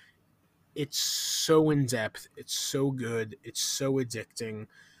 It's so in-depth. It's so good. It's so addicting.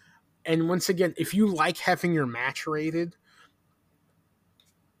 And once again, if you like having your match rated,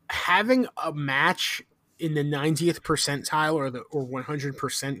 having a match in the 90th percentile or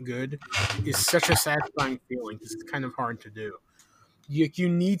 100% good is such a satisfying feeling because it's kind of hard to do. You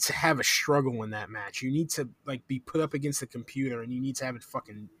need to have a struggle in that match. You need to like be put up against the computer, and you need to have it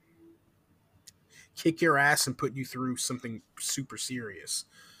fucking kick your ass and put you through something super serious.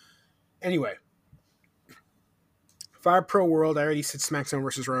 Anyway, Fire Pro World, I already said SmackDown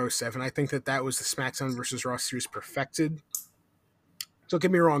vs. Raw 07. I think that was the SmackDown vs. Raw series perfected. Don't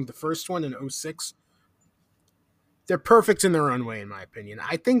get me wrong, the first one in 06, they're perfect in their own way, in my opinion.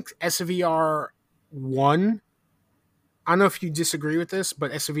 I think SVR 1, I don't know if you disagree with this,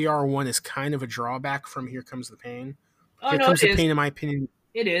 but SVR 1 is kind of a drawback from Here Comes the Pain. Here Comes the Pain, in my opinion.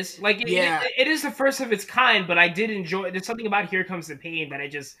 It is. Like, it is the first of its kind, but I did enjoy it. There's something about Here Comes the Pain that I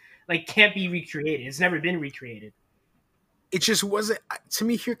just, like, can't be recreated. It's never been recreated. It just wasn't, to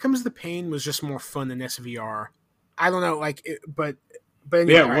me, Here Comes the Pain was just more fun than SVR. I don't know, like, but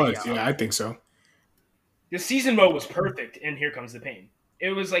anyway, yeah, it was. Yeah, I think so. The season mode was perfect in Here Comes the Pain.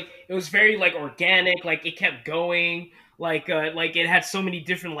 It was very like organic, like it kept going, like it had so many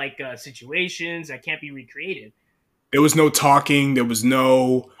different situations that can't be recreated. There was no talking. There was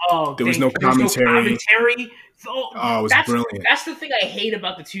no. There was no commentary. It was brilliant. That's the thing I hate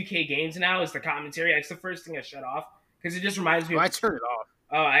about the 2K games now is the commentary. That's the first thing I shut off because it just reminds me. I turn it off.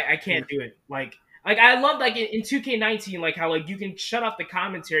 Oh, I can't do it. Like I love like in 2K19, like how like you can shut off the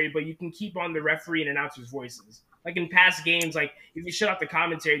commentary, but you can keep on the referee and announcers' voices. like in past games, like if you shut off the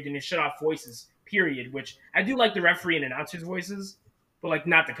commentary, then you shut off voices. Period. Which I do like the referee and announcers' voices, but like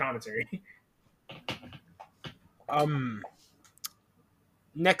not the commentary.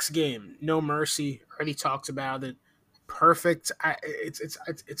 Next game, No Mercy. Already talked about it. Perfect.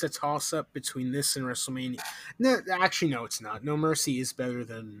 It's a toss up between this and WrestleMania. No, actually, no, it's not. No Mercy is better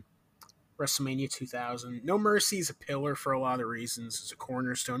than WrestleMania 2000. No Mercy is a pillar for a lot of reasons. It's a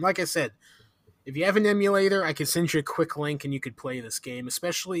cornerstone. Like I said, if you have an emulator, I can send you a quick link and you could play this game.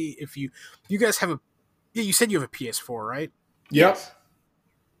 Especially if you guys have a. Yeah, you said you have a PS4, right? Yep.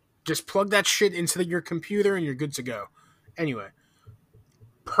 Just plug that shit into your computer and you're good to go. Anyway,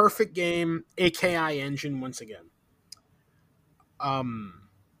 perfect game, AKI engine once again.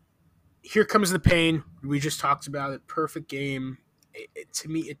 Here Comes the Pain. We just talked about it. Perfect game. To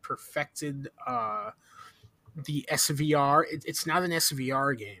me, it perfected the SVR. It's not an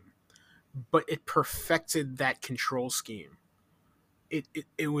SVR game, but it perfected that control scheme.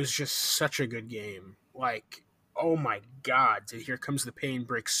 It was just such a good game. Like, oh my god, did Here Comes the Pain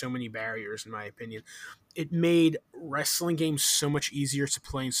break so many barriers, in my opinion. It made wrestling games so much easier to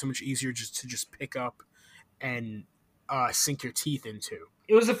play and so much easier just pick up and sink your teeth into.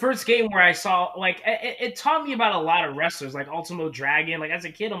 It was the first game where I saw like it taught me about a lot of wrestlers, like Ultimo Dragon. Like as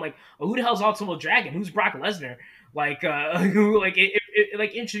a kid, I'm like, oh, who the hell's Ultimo Dragon? Who's Brock Lesnar? Like who? Like it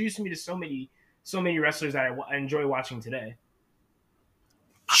like introduced me to so many wrestlers that I enjoy watching today.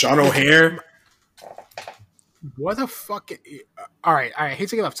 Sean O'Hare. What a fucking. All right. I hate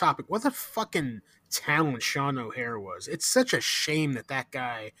to get off topic. What a fucking talent Sean O'Hare was. It's such a shame that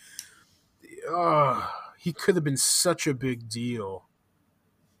guy. He could have been such a big deal.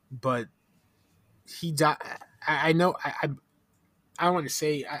 But he died. I know. I don't want to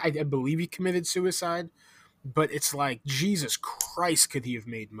say. I believe he committed suicide. But it's like, Jesus Christ, could he have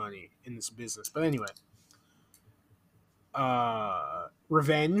made money in this business? But anyway.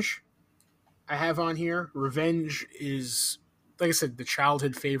 Revenge. I have on here. Revenge is, like I said, the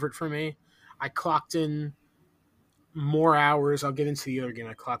childhood favorite for me. I clocked in more hours. I'll get into the other game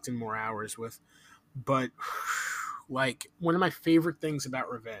I clocked in more hours with. But, like, one of my favorite things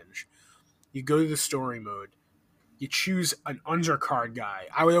about Revenge, you go to the story mode, you choose an undercard guy.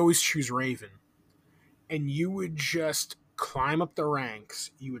 I would always choose Raven. And you would just climb up the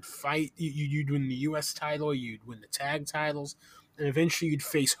ranks. You would fight. You'd win the U.S. title. You'd win the tag titles. And eventually you'd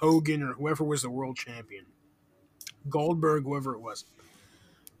face Hogan or whoever was the world champion. Goldberg, whoever it was.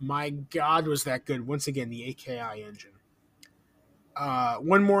 My God, was that good. Once again, the AKI engine.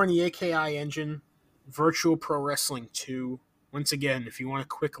 One more in the AKI engine. Virtual Pro Wrestling 2. Once again, if you want a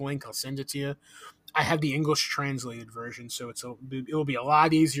quick link, I'll send it to you. I have the English translated version, so it'll be a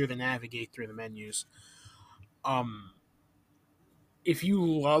lot easier to navigate through the menus. If you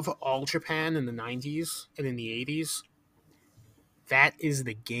love All Japan in the 90s and in the 80s, that is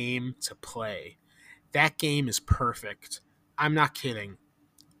the game to play. That game is perfect. I'm not kidding.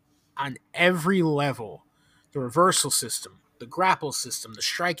 On every level, the reversal system, the grapple system, the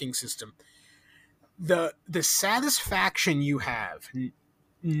striking system, the satisfaction you have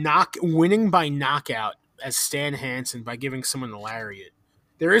winning by knockout as Stan Hansen by giving someone a lariat.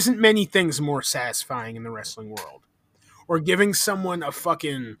 There isn't many things more satisfying in the wrestling world. Or giving someone a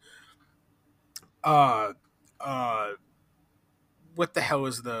fucking what the hell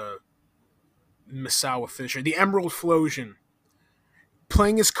is the Misawa finisher? The Emerald Flosion.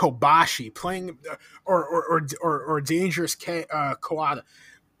 Playing as Kobashi, playing or Dangerous Kawada.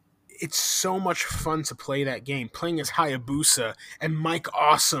 It's so much fun to play that game. Playing as Hayabusa and Mike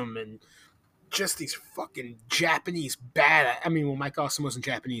Awesome and just these fucking Japanese badass. I mean, well, Mike Awesome wasn't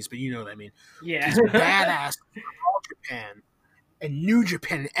Japanese, but you know what I mean. Yeah. These badass from All Japan and New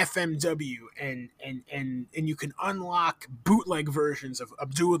Japan and FMW and you can unlock bootleg versions of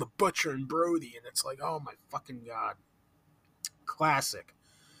Abdullah the Butcher and Brody, and it's like, oh my fucking God. Classic.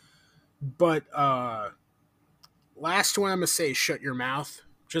 But last one I'm gonna say is Shut Your Mouth,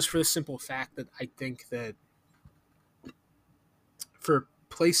 just for the simple fact that I think that for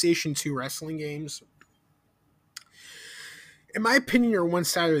PlayStation 2 wrestling games, in my opinion, you're one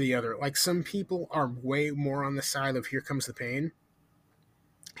side or the other. Like, some people are way more on the side of Here Comes the Pain.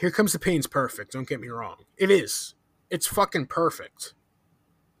 Here Comes the Pain's perfect, don't get me wrong. It is. It's fucking perfect.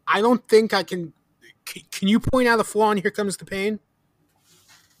 I don't think I can... Can you point out a flaw in Here Comes the Pain?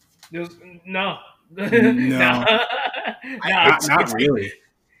 No. No. Not really.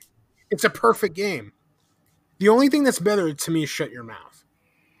 It's a perfect game. The only thing that's better to me is Shut Your Mouth.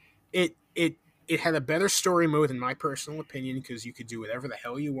 It had a better story mode, in my personal opinion, because you could do whatever the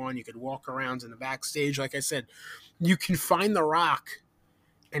hell you want. You could walk around in the backstage. Like I said, you can find The Rock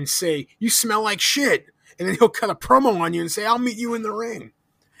and say, "You smell like shit," and then he'll cut a promo on you and say, "I'll meet you in the ring,"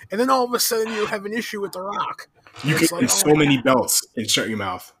 and then all of a sudden you have an issue with The Rock. You can win so many belts and shut your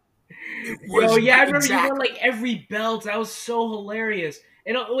mouth. Oh yeah, I remember you won like every belt. That was so hilarious.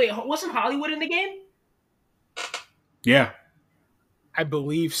 And wait, wasn't Hollywood in the game? Yeah. I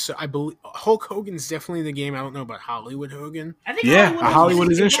believe so. I believe Hulk Hogan's definitely in the game. I don't know about Hollywood Hogan. I think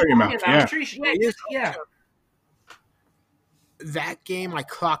Hollywood is in Shut Your Mouth. Yeah. That game I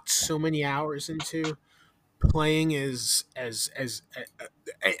clocked so many hours into playing as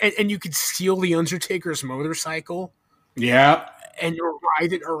and you could steal the Undertaker's motorcycle. Yeah. And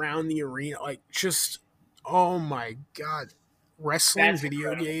ride it around the arena. Like, just, oh my God. Wrestling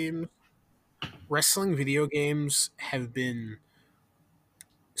video games have been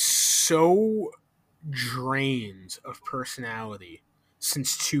so drained of personality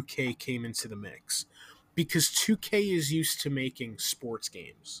since 2K came into the mix, because 2K is used to making sports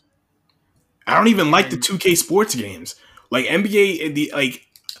games. I don't even like the 2K sports games. Like NBA,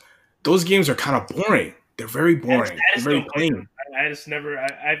 those games are kind of boring. They're very boring. They're very plain. I just never.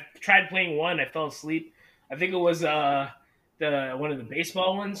 I've tried playing one. I fell asleep. I think it was one of the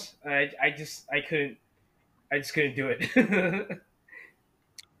baseball ones. I just couldn't do it.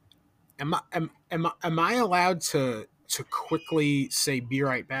 Am I allowed to quickly say be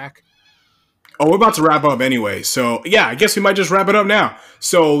right back? Oh, we're about to wrap up anyway. So yeah, I guess we might just wrap it up now.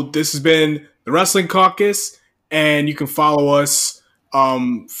 So this has been the Wrestling Caucus, and you can follow us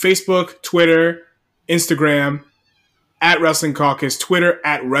Facebook, Twitter, Instagram at Wrestling Caucus, Twitter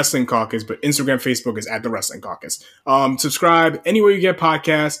at Wrestling Caucus, but Instagram, Facebook is at the Wrestling Caucus. Subscribe anywhere you get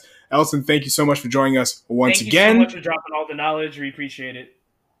podcasts. Elson, thank you so much for joining us once again. Thank you so much for dropping all the knowledge. We appreciate it.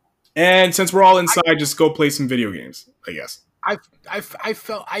 And since we're all inside, just go play some video games, I guess. I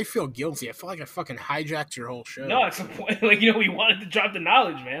feel guilty. I feel like I fucking hijacked your whole show. No, it's the point. We wanted to drop the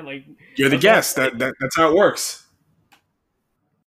knowledge, man. You're the guest. That's how it works.